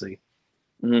drive, RC.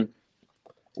 Mm-hmm.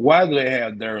 Why do they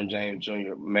have Derwin James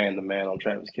Jr. man-to-man on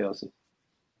Travis Kelce?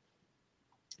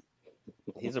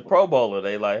 He's a Pro Bowler.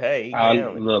 They like, hey,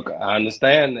 look, I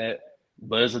understand that,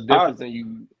 but it's a difference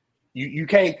in you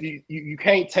can't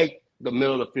take the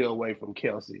middle of the field away from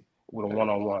Kelce with a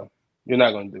one-on-one. You're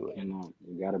not gonna do it. You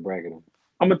gotta bracket him.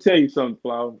 I'm gonna tell you something,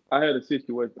 Flower. I had a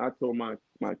situation. I tore my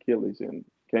Achilles and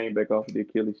came back off of the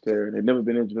Achilles tear, and had never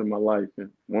been injured in my life,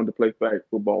 and wanted to play flag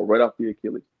football right off the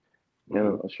Achilles.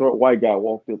 And a short white guy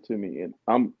walked up to me, and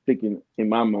I'm thinking in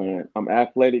my mind, I'm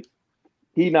athletic.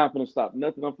 He's not gonna stop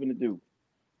nothing I'm gonna do.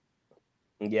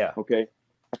 Yeah. Okay.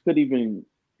 I couldn't even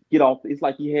get off. It's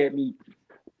like he had me.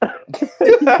 I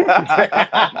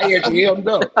actually held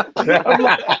up.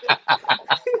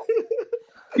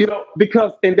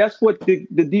 Because, and that's what the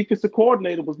defensive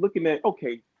coordinator was looking at.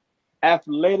 Okay,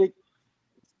 athletic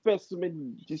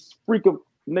specimen, just freak of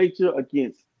nature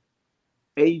against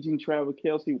aging Travis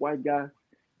Kelce, white guy.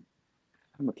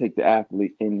 I'm gonna take the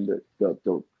athlete and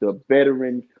the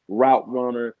veteran route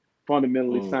runner,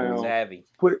 fundamentally sound. Savvy.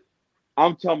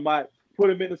 I'm talking about put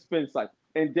him in the spin cycle.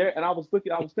 And I was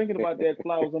thinking about that,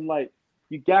 Flowers. I'm like,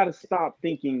 you gotta stop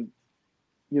thinking,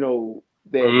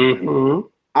 that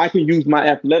I can use my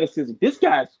athleticism. This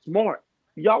guy's smart.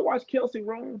 Y'all watch Kelce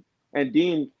run, and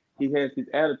then he has this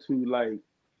attitude like,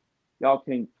 y'all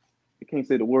can't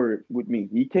say the word with me.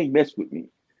 You can't mess with me.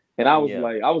 And I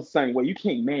was saying, well, you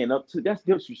can't man up to that's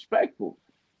disrespectful.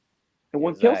 And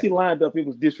when Kelce lined up, it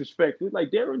was disrespectful. It's like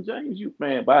Darren James,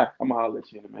 bye. I'm gonna holler at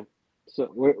you, man. So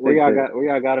where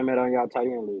y'all got him at on y'all tight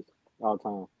end list all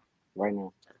time right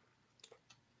now?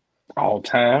 All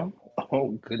time?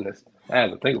 Oh goodness, I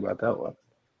had to think about that one.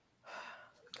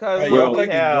 Y'all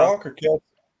taking Gronk or Kelce?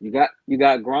 You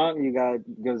got Gronk, you got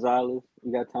Gonzalez,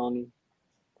 you got Tony.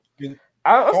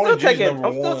 I'm still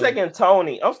taking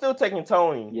Tony. I'm still taking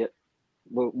Tony. Yeah,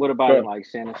 but what about like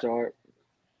Shannon Sharp?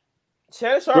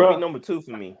 Shannon Sharp be number 2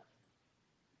 for me.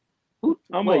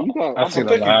 I've seen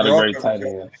a lot of great tight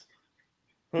ends.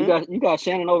 You got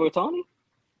Shannon over Tony?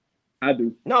 I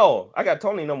do. No, I got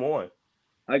Tony number 1.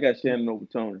 I got Shannon over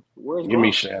Tony. Give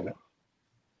me Shannon.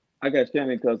 I got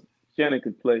Shannon because Shannon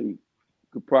could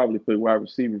probably play wide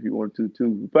receiver if he wanted to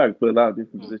too. He probably play a lot of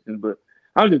different positions, but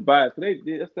I'm just biased.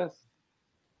 That's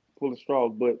full of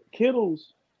straws. But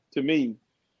Kittle's to me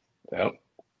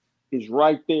is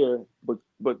right there. But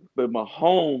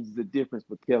Mahomes is the difference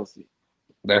for Kelce.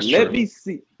 That's true.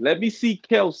 Let me see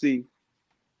Kelce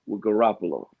with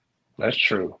Garoppolo. That's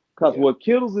true. Because what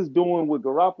Kittle's is doing with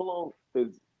Garoppolo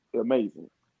is amazing.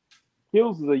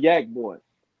 Kittle's is a yak boy.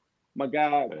 My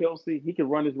guy, Kelce, he can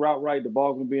run his route right. The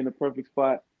ball's going to be in the perfect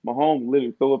spot. Mahomes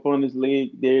literally throw it on his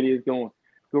leg. There it is going.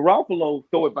 Garoppolo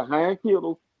throw it behind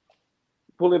Kittle,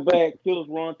 pull it back. Kittle's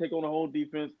run, take on the whole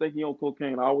defense, think he on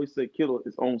cocaine. I always say Kittle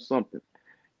is on something.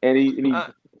 And he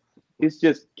it's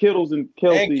just Kittle's and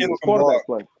Kelce's quarterback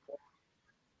play.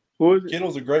 Who is it?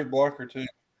 Kittle's a great blocker, too.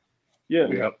 Yeah.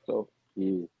 Yep. So,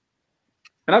 And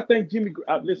I think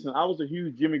listen, I was a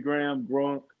huge Jimmy Graham,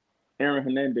 Gronk, Aaron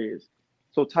Hernandez.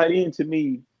 So tight end to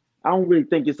me, I don't really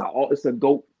think it's a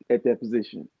GOAT at that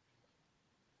position.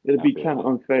 It'll be kind of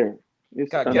unfair.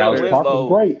 Kellen Winslow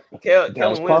was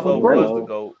the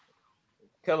GOAT.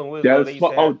 Kellen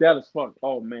Winslow. Dallas Clark.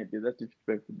 Oh man, dude, that's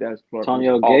disrespectful. Dallas Clark.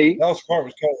 Antonio Gates. Dallas Clark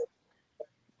was cold.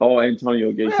 Oh,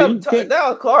 Antonio Gates.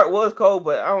 Dallas Clark was cold,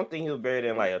 but I don't think he was better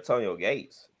than like Antonio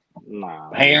Gates.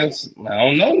 Nah. Hands. I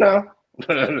don't know now.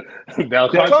 Antonio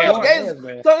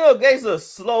Gates was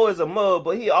slow as a mud,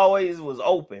 but he always was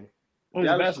open.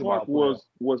 Dallas Clark was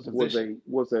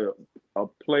a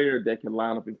player that can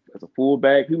line up as a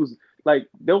fullback. He was like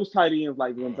those tight ends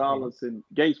like Gonzalez and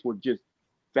Gates were just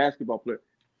basketball players.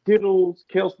 Kittles,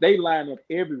 Kelce, they line up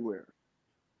everywhere.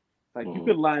 Like you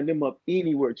could line them up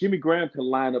anywhere. Jimmy Graham can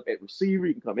line up at receiver.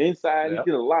 He can come inside. He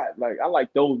did a lot. Like I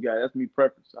like those guys. That's me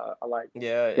preference. I like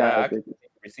guys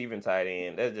receiving tight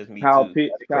end. That's just me. Kyle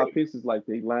Pitts is like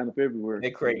they line up everywhere.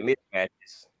 They create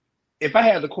mismatches. If I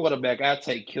had the quarterback, I'd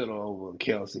take Kittle over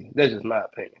Kelce. That's just my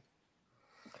opinion.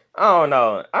 I don't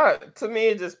know. To me,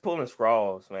 it's just pulling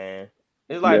straws, man.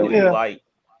 It's like what you like.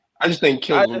 I just think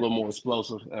Kittle's a little more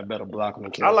explosive and better blocker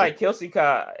than Kelce. I like Kelce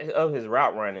of his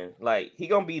route running. Like he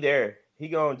gonna be there. He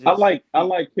gonna just. I like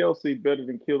Kelce better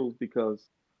than Kittle's because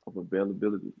of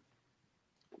availability.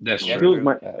 That's true.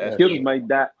 Kittle's might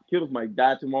die. Kittle's might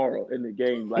die tomorrow in the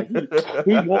game. Like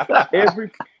he won't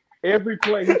every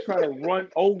play he's trying to run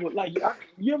over. Like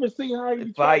you ever see how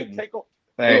he trying to take on?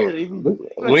 Hey,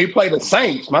 when he played the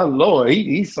Saints, my Lord,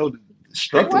 he's so.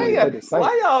 Why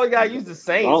y'all gotta use the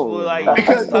Saints?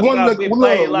 Because one of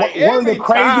the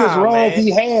craziest runs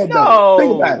he had. No.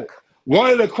 Think about it. One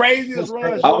of the craziest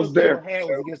runs I was there.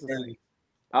 Against the Saints.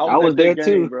 I was there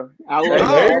too, bro. I was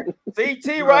there. CT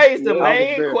Ray is the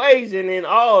main equation in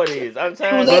all this. I'm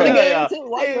trying to tell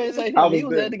y'all. He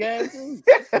was at the game too.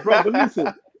 Bro, but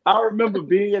listen, I remember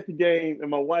being at the game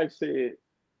and my wife said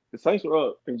the Saints were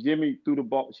up and Jimmy threw the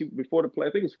ball. Before the play,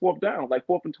 I think it was 4th down, like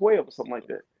 4th and 12 or something like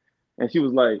that. And she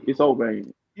was like, "It's over."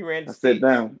 He ran. I sat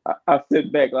down. I sat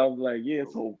back. I was like, "Yeah,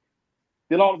 it's over."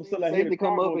 Then all of a sudden, I hear the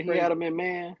come up and he had him in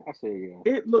man. I said, "Yeah."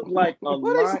 It looked like a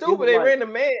what is stupid? They ran the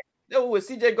man. That was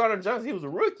with CJ Gardner-Johnson. He was a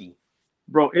rookie.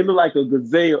 Bro, it looked like a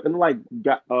gazelle. It looked like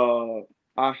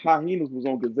hyenas was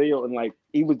on gazelle, and like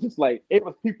he was just like it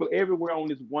was people everywhere on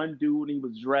this one dude, and he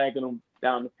was dragging them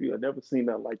down the field. I've never seen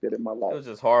nothing like that in my life. It was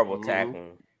just horrible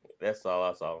tackling. That's all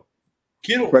I saw.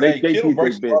 Kittle breaks a lot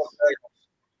of tackles.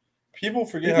 People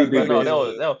forget how good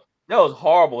That was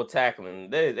horrible tackling.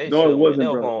 They No, it wasn't, they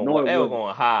were bro. going No, it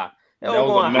wasn't. high. They That were was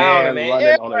a going man high, man. running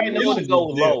on a Everybody knows to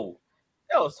go dip. low.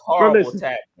 That was horrible listen,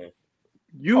 tackling.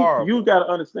 You got to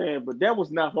understand, but that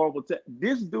was not horrible.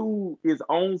 This dude is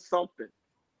on something.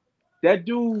 That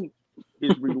dude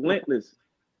is relentless.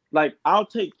 Like, I'll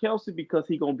take Kelsey because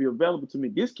he's gonna be available to me.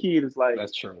 This kid is like,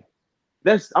 That's true.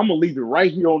 I'm gonna leave it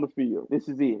right here on the field. This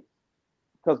is it.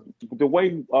 Because the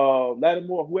way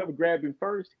Lattimore, whoever grabbed him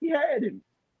first, he had him.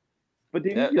 But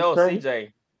then that was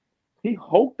CJ. He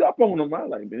hoked up on him. I was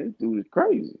like, man, this dude is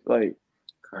crazy. Like,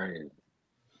 Crazy.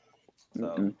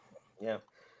 So, yeah.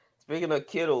 Speaking of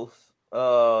Kittles,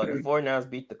 the 49ers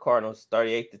beat the Cardinals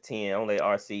 38-10 on their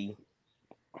RC.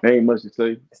 There ain't much to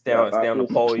say. It's down the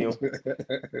podium.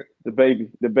 The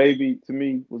baby to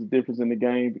me was the difference in the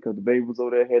game because the baby was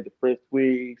over there, had the fresh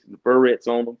twigs and the barrettes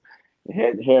on them, and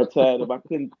had the hair tied up.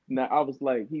 I was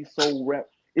like, he's so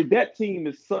wrapped. If that team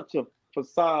is such a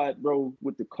facade, bro,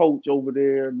 with the coach over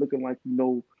there looking like you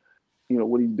know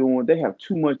what he's doing. They have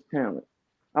too much talent.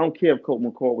 I don't care if Colt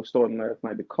McCoy was starting last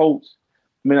night. The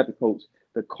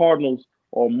Cardinals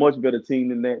are a much better team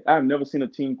than that. I've never seen a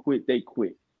team quit. They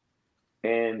quit.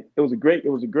 And it was a great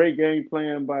game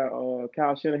plan by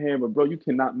Kyle Shanahan, but bro, you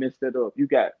cannot mess that up. You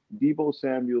got Deebo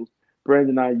Samuel,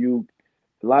 Brandon Ayuk,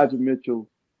 Elijah Mitchell,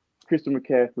 Christian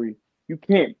McCaffrey. You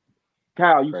can't.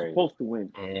 Kyle, you're supposed to win.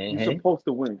 Mm-hmm. You're supposed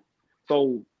to win.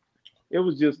 So it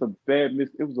was just a bad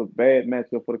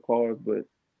matchup for the Cards, but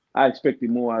I expected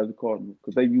more out of the Cardinals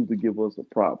because they usually give us a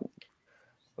problem.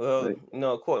 Well,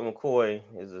 Colt McCoy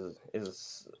is a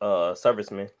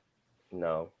serviceman.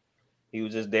 He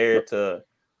was just there to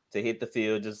hit the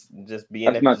field, just be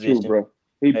in that position. That's not true, bro.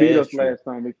 He beat us last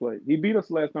time we played. He beat us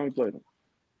last time we played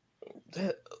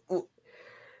him.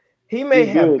 He may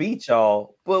have beat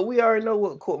y'all, but we already know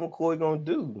what Colt McCoy gonna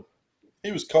do.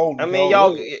 He was cold. I mean,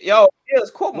 y'all, yes,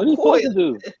 Colt McCoy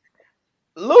do?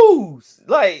 Lose.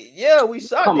 Like, yeah, we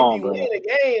shocked Come if on, you bro. win a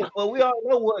game, but we all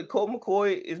know what Colt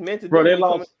McCoy is meant to Bro, do.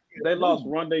 they lost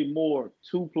Rondé Moore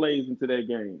 2 plays into that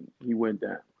game. He went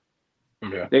down.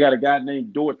 Yeah. They got a guy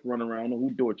named Dortch running around. I don't know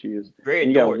who Dortch is.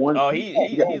 Greg Dortch.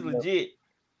 He's legit.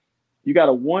 You got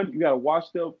a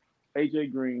washed up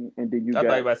AJ Green, and then I thought you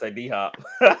were about to say D-Hop.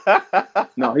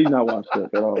 No, he's not washed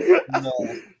up at all.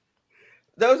 No.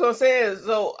 That's what I'm saying.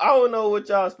 So I don't know what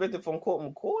y'all expected from Colt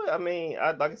McCoy. I mean,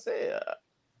 like I said,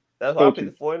 that's why I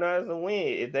picked the 49ers to win.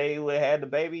 If they would have had the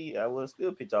baby, I would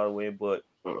still pick y'all to win. But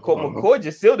Colt McCoy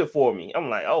just sealed it for me. I'm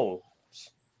like, oh,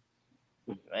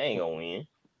 I ain't gonna win.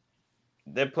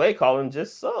 Their play calling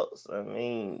just sucks. I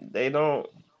mean, they don't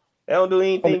do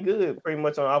anything good pretty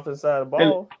much on the offensive side of the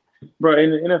ball. Bro,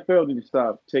 and the NFL need to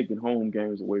stop taking home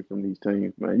games away from these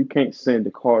teams, man. You can't send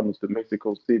the Cardinals to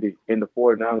Mexico City and the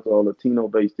 49ers are a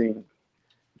Latino-based team.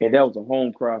 And that was a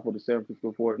home cry for the San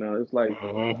Francisco 49ers. It's like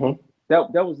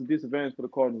that was a disadvantage for the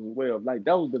Cardinals as well. Like,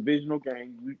 that was a divisional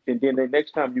game. And then the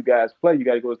next time you guys play, you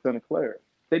got to go to Santa Clara.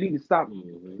 They need to stop.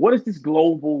 What is this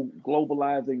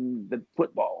globalizing the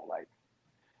football? Like,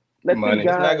 let money. It's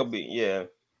not gonna be, yeah.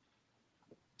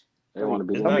 They want to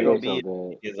be. It's not gonna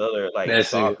be his other That's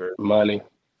soccer. It. Money.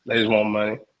 They just want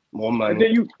money. More money. And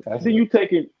then you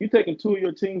taking 2 of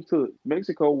your teams to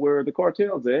Mexico where the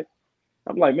cartel's at.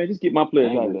 I'm like, man, just get my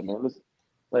players out there, man. Listen,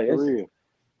 like, it's real.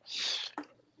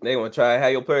 They want to try how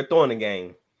your player throwing the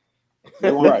game.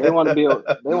 They want to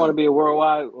be a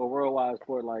worldwide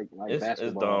sport like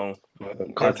basketball. It's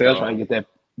dumb. Cartel trying to get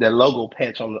that logo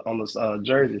patch on the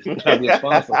jerseys. Trying to be a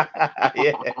sponsor.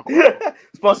 Yeah,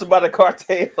 sponsored by the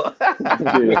Cartel.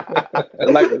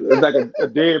 It's like a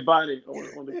dead body.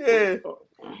 On the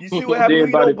You see what happened when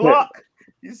you don't block?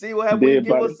 You see what happened when you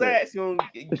give us sacks? You're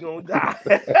gonna die.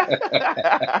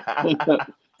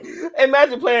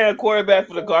 Imagine playing a quarterback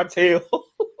for the Cartel.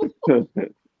 You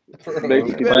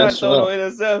better not throw no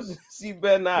interceptions. You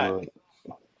better not.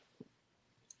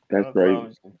 That's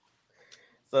crazy.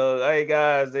 So, hey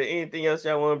guys, is there anything else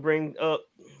y'all want to bring up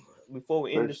before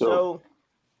we end the show?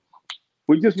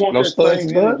 We just want that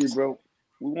same energy, bro.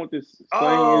 We want this same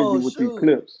energy with these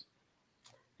clips.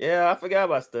 Yeah, I forgot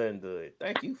about Stud and Dud.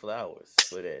 Thank you, Flowers,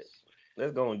 for that.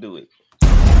 Let's go and do it.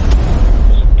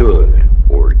 Stud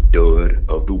or Dud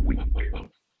of the week.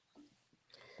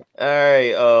 All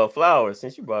right, Flowers,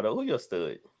 since you brought up, who your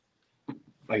stud?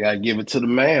 I gotta give it to the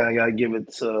man. I gotta give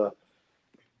it to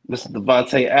Mr.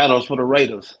 Devontae Adams for the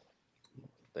Raiders.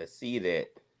 Let's see that.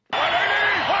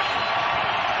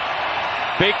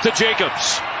 Fake to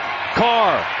Jacobs.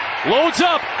 Carr loads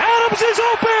up. Adams is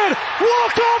open.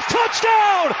 Walk-off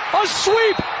touchdown. A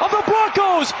sweep of the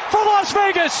Broncos for Las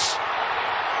Vegas.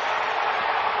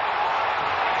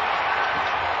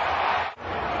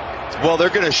 well, they're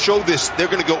going to show this. They're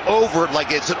going to go over it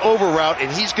like it's an over route,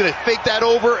 and he's going to fake that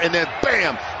over, and then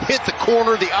bam, hit the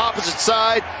corner, the opposite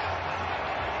side.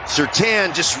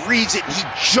 Surtain just reads it, and he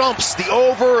jumps the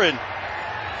over, and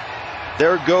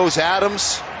there goes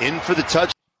Adams in for the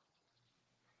touch.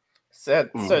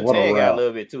 Surtain got a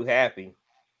little bit too happy.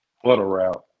 What a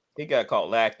route. He got caught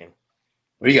lacking.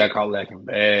 He got caught lacking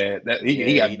bad.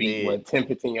 He got beat, 10,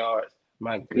 15 yards.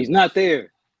 He's not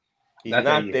there. He's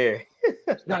not there.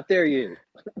 He's not there yet.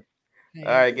 All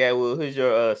right, Gatwood, who's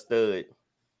your stud?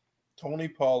 Tony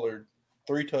Pollard,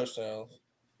 3 touchdowns.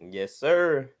 Yes,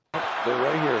 sir. They're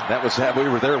right here. That was that. We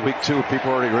were there week 2.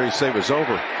 People already ready to say it was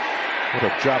over. What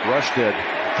a job Rush did.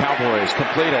 Cowboys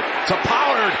complete it to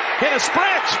Pollard in a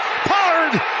sprint.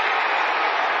 Pollard,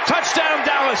 touchdown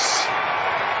Dallas.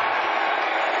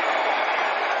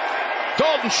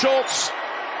 Dalton Schultz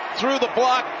through the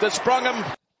block that sprung him.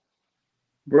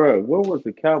 Bro, what was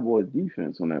the Cowboys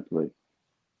defense on that play?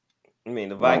 You mean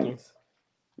the Vikings?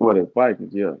 Well, the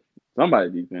Vikings, yeah. Somebody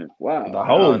defense. Wow. The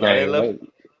whole game.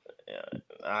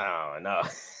 I don't know.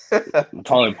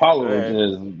 Tony Pollard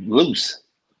was just loose.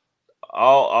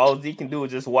 All he can do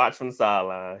is just watch from the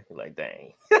sideline. He's like,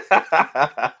 dang.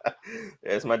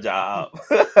 That's my job.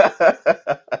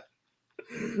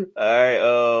 All right,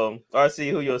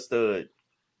 RC, who your stud?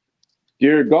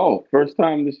 Jared Goff, first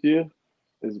time this year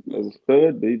as a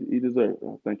stud, he deserved it.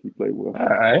 I think he played well. All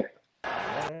right.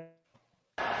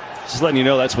 Just letting you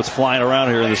know that's what's flying around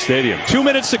here in the stadium. 2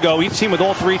 minutes ago, each team with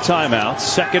all 3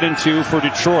 timeouts. 2nd and 2 for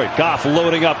Detroit. Goff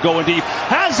loading up, going deep.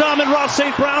 Has and Ross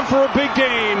St. Brown for a big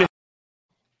gain.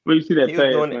 Well, you see that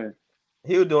pass, man.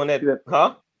 He was doing that,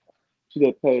 huh? See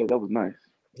that pass? That was nice.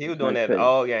 He was doing that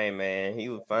all game, man. He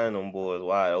was finding them boys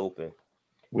wide open.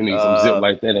 We need some zip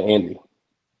like that in Indy.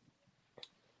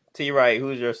 T. Wright,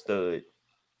 who's your stud?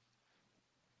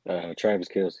 Travis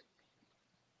Kelce.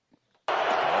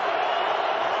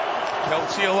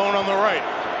 Kelce alone on the right.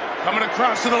 Coming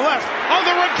across to the left. On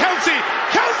the run, Kelce!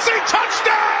 Kelce,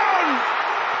 touchdown!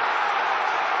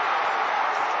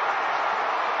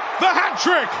 The hat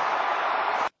trick!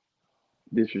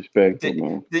 Disrespectful,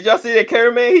 man. Did y'all see that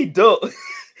cameraman? He ducked.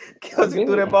 Kelce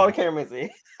threw that ball to cameraman's in.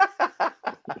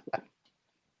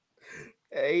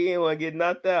 Hey, he didn't want to get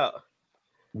knocked out.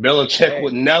 Belichick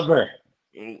would never.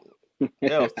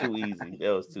 That was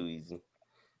too easy.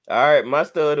 All right, my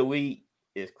stud of the week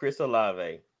is Chris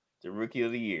Olave, the rookie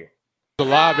of the year.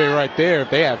 Olave right there if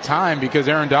they have time because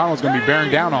Aaron Donald's going to be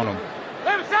bearing down on him.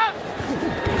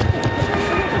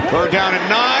 Third down and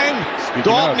 9.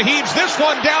 Dalton heaves this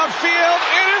one downfield.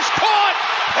 It is caught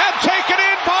and taken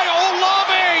in by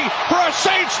Olave for a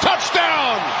Saints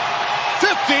touchdown.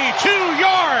 52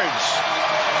 yards.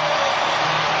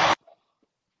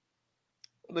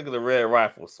 Look at the red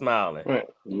rifle smiling. Right.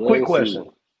 Quick question.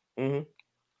 Mm-hmm.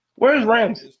 Where's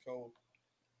Ramsey?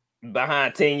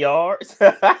 Behind 10 yards.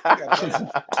 That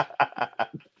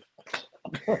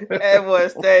boy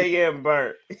stay getting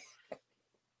burnt.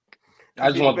 I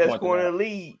just want the to best corner in the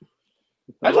league.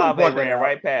 I just Olave ran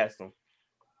right past him.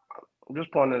 I'm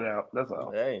just pointing it out. That's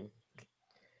all. Hey,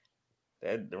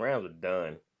 the Rams are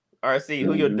done. RC,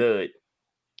 who your dud?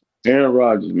 Aaron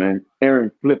Rodgers, man.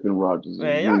 Aaron flipping Rodgers.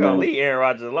 Man, y'all gonna leave Aaron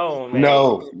Rodgers alone, man.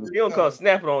 No. He don't come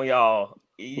snapping on y'all.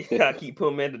 You gotta keep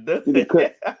putting him in the dud.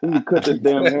 You cut this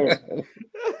damn hair.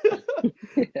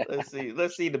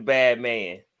 Let's see the bad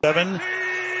man. 7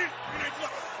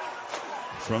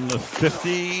 from the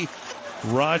 50.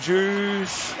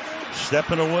 Rodgers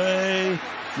stepping away,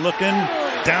 looking.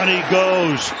 Down he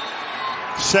goes.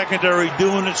 Secondary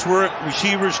doing its work.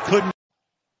 Receivers couldn't.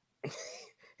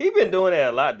 He's been doing that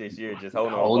a lot this year, just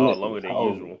holding on the ball longer than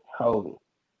usual.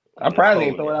 I'm probably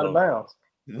didn't throw it out of bounds.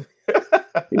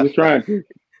 He was trying to.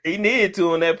 He needed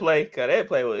to on that play, because that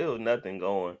play was nothing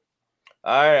going.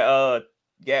 All right,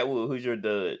 Gatwood, who's your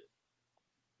dud?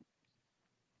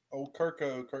 Oh, Kirk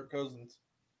Cousins.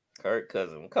 Kirk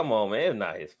Cousins. Come on, man. It's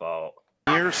not his fault.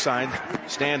 Near side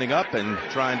standing up and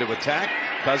trying to attack.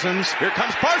 Cousins. Here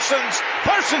comes Parsons.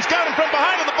 Parsons got him from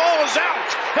behind and the ball is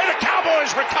out. And the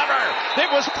Cowboys recover.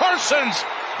 It was Parsons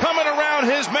coming around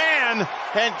his man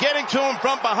and getting to him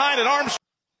from behind at arms.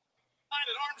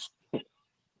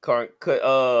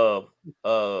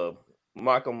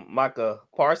 Micah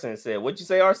Parsons said, "What'd you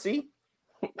say, RC?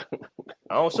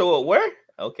 I don't show up where?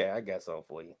 Okay, I got something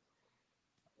for you."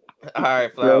 All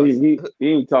right, Flowers. He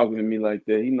ain't talking to me like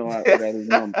that. He know I got his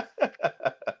number.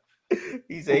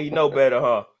 He said he know better,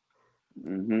 huh?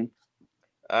 Mm-hmm.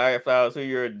 All right, Flowers, who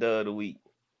your dud of the week?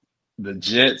 The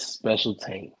Jets special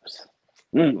teams.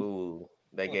 Ooh,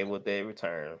 they gave what they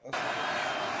returned.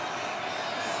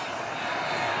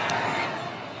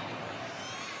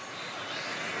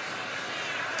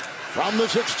 From the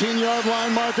 16-yard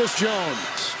line, Marcus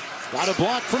Jones. Got a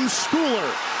block from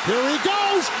Schooler. Here he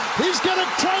goes. He's going to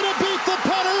try to beat the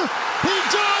punter. He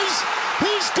does.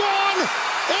 He's gone.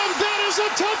 And that is a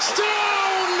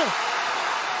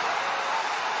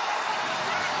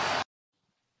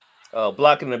touchdown.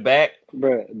 Blocking the back.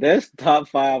 Bro, that's top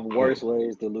 5 worst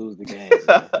ways to lose the game.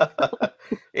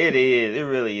 It is. It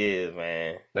really is,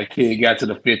 man. That kid got to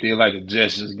the 50 like the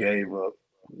Jets just gave up.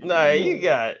 Nah, you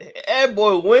got that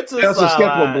boy went to the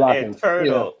sideline and turned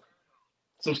up.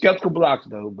 Some skeptical blocks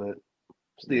though, but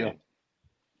still.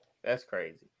 That's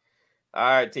crazy. All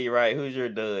right, T. Wright, who's your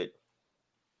dud?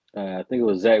 I think it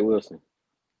was Zach Wilson.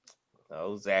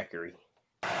 Oh, Zachary.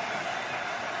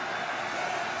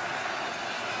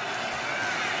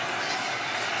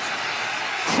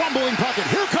 Crumbling pocket.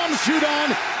 Here comes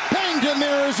Judon. Banged in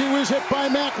there as he was hit by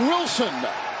Matt Wilson.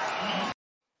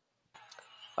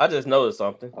 I just noticed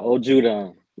something. Oh,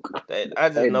 Judon. I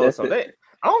just noticed something.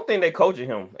 I don't think they coaching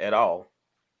him at all.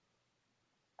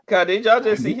 God, did y'all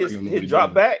just see his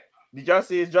drop back? Did y'all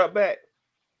see his drop back?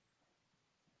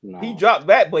 No. He dropped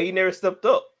back, but he never stepped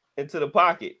up into the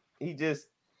pocket. He just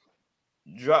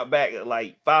dropped back at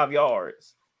like 5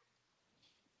 yards.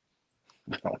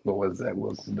 I don't know what Zach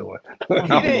Wilson's doing. I don't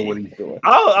know what he's doing.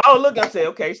 I'll look and say,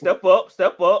 okay, step up.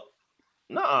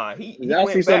 Nah, he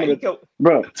went back.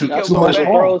 Bro, too much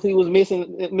throws he was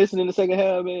missing in the second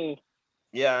half, man.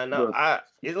 Yeah, I know.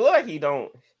 It looked like he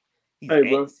don't. He's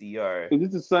antsy or. Is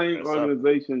this the same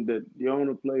organization that the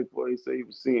owner played for? He said he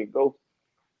was seeing ghosts.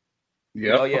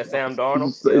 Yeah. Oh yeah, Sam Darnold.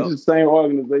 It's the same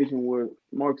organization where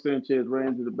Mark Sanchez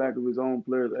ran to the back of his own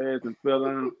player's ass and fell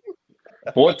down.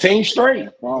 14 straight.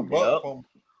 The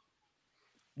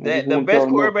best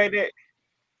quarterback there.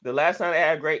 The last time they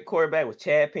had a great quarterback was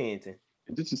Chad Pennington.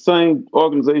 It's the same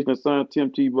organization that signed Tim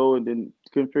Tebow and then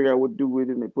couldn't figure out what to do with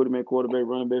it. And they put him at quarterback,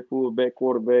 running back, fullback,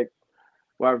 quarterback,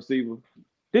 wide receiver.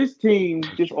 This team,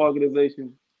 this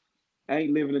organization,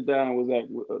 ain't living it down with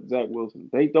Zach Wilson.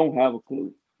 They don't have a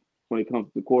clue when it comes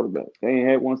to the quarterback. They ain't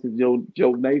had one since Joe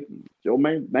Nathan. Joe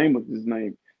Namath is his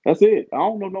name. That's it. I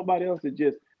don't know nobody else that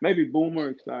just maybe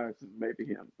Boomer Esiason, maybe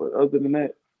him. But other than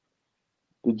that,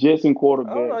 the Jets and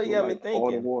quarterback. Oh, you got me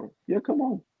thinking. Water. Yeah, come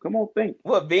on, think.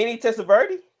 What, Vinny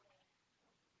Testaverde?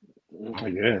 I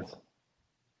guess.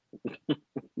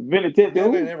 Vinny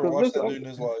Testaverde. Never watched that dude in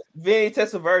his life. Vinny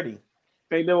Testaverde.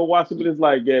 Ain't never watched him in his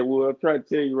life, Gad. Well, I'm trying to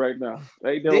tell you right now.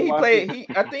 I think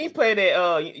he played at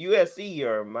USC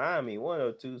or Miami, one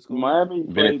or two schools. Miami.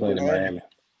 Played in Miami.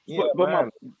 Yeah,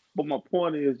 but my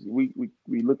point is, we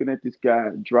looking at this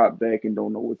guy drop back and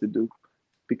don't know what to do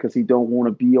because he don't want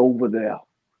to be over there.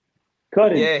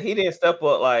 Cut him. Yeah, he didn't step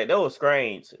up. Like, that was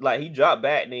strange. Like, he dropped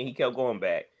back, then he kept going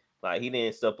back. Like, he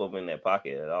didn't step up in that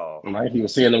pocket at all. Like he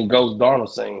was seeing them Ghost Darnold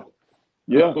sing.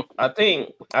 Yeah, I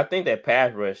think that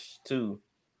pass rush too.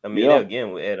 I mean,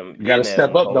 again with Adam, you got to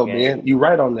step up though, man. You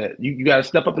right on that. You got to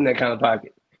step up in that kind of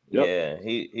pocket. Yep. Yeah,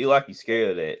 he like he's scared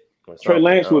of that. Trey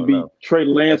Lance would be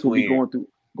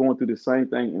going through the same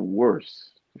thing and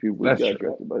worse if he would got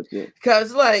drafted by Jets.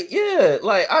 Cause like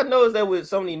I noticed that with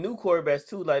so many new quarterbacks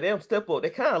too. Like they don't step up,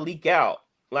 they kind of leak out.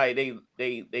 Like they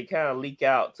kind of leak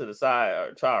out to the side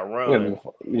or try to run.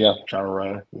 Yeah, try to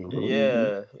run. Mm-hmm.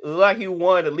 Yeah, it was like he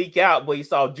wanted to leak out, but he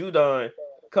saw Judon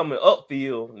coming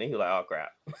upfield, and then he was like, "Oh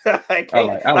crap, I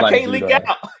can't leak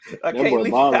out. I can't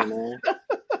leak out." Man.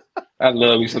 I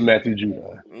love me some Matthew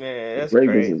Judon. Man, that's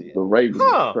crazy. The Ravens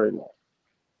is crazy.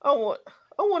 I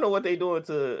wonder what they doing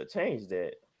to change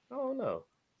that. I don't know.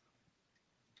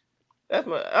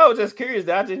 I was just curious.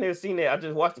 I just never seen that. I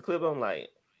just watched the clip. I'm like,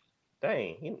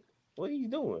 dang, what are you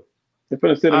doing? They're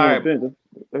going to sit him on the bench.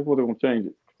 That's what they're going to change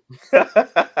it.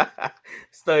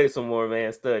 Study some more,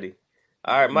 man. Study.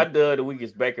 All right, my dud of the week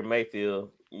is Baker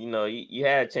Mayfield. You know, you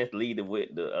had a chance to lead it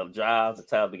with the drives to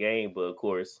tie the game, but of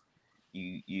course,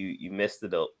 you messed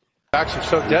it up. Backs are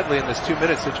so deadly in this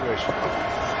 2-minute situation.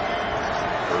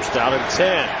 First down and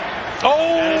 10.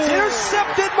 Oh! And it's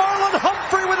intercepted. Marlon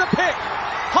Humphrey with a pick.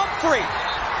 Humphrey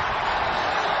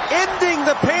ending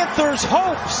the Panthers'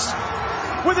 hopes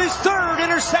with his third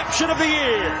interception of the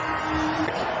year.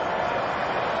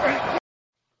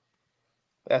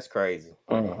 That's crazy.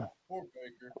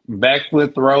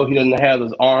 Backfoot throw. He doesn't have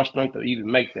his arm strength to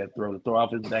even make that throw, to throw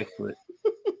off his back foot.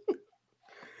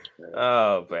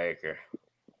 Oh, Baker.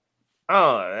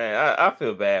 Oh, man, I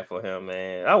feel bad for him,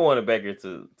 man. I wanted Baker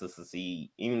to succeed,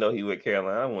 even though he with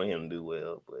Carolina. I want him to do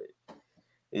well, but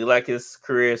he like his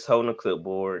career is holding a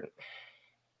clipboard.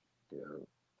 Yeah.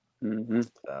 Mm-hmm.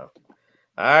 So,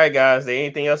 all right, guys. Is there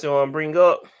anything else you want to bring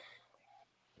up?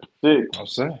 I'm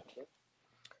saying.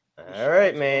 All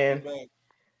right, man. The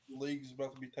league is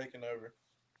about to be taken over.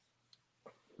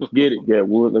 Let's get it,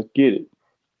 Gatwood. Let's get it.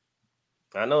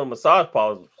 I know the massage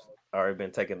parlor's already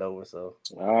been taken over, so.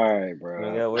 All right, bro.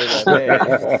 You gotta worry about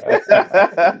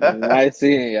that. Nice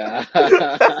seeing y'all.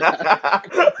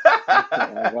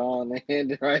 Go on and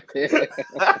end it right there.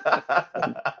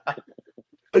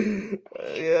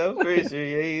 Yeah, I'm pretty sure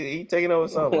he taking over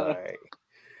something. All right.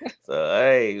 So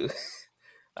hey,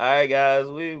 all right, guys,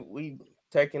 we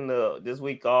taking this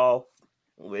week off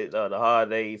with the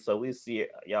holidays, so we'll see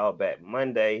y'all back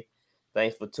Monday.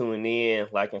 Thanks for tuning in.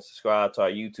 Like and subscribe to our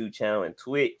YouTube channel and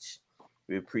Twitch.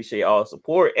 We appreciate all the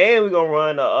support, and we're gonna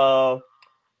run a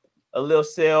little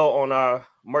sale on our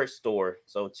merch store,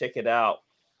 so check it out.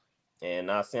 And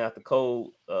I'll send out the code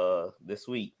this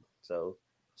week. So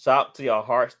shop to your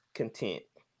heart's content.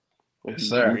 Yes,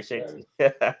 sir. Appreciate you.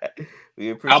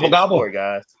 We appreciate the support,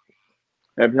 guys.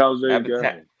 Happy holidays,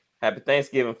 guys. Happy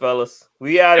Thanksgiving, fellas.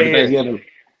 We out of here. Thanksgiving.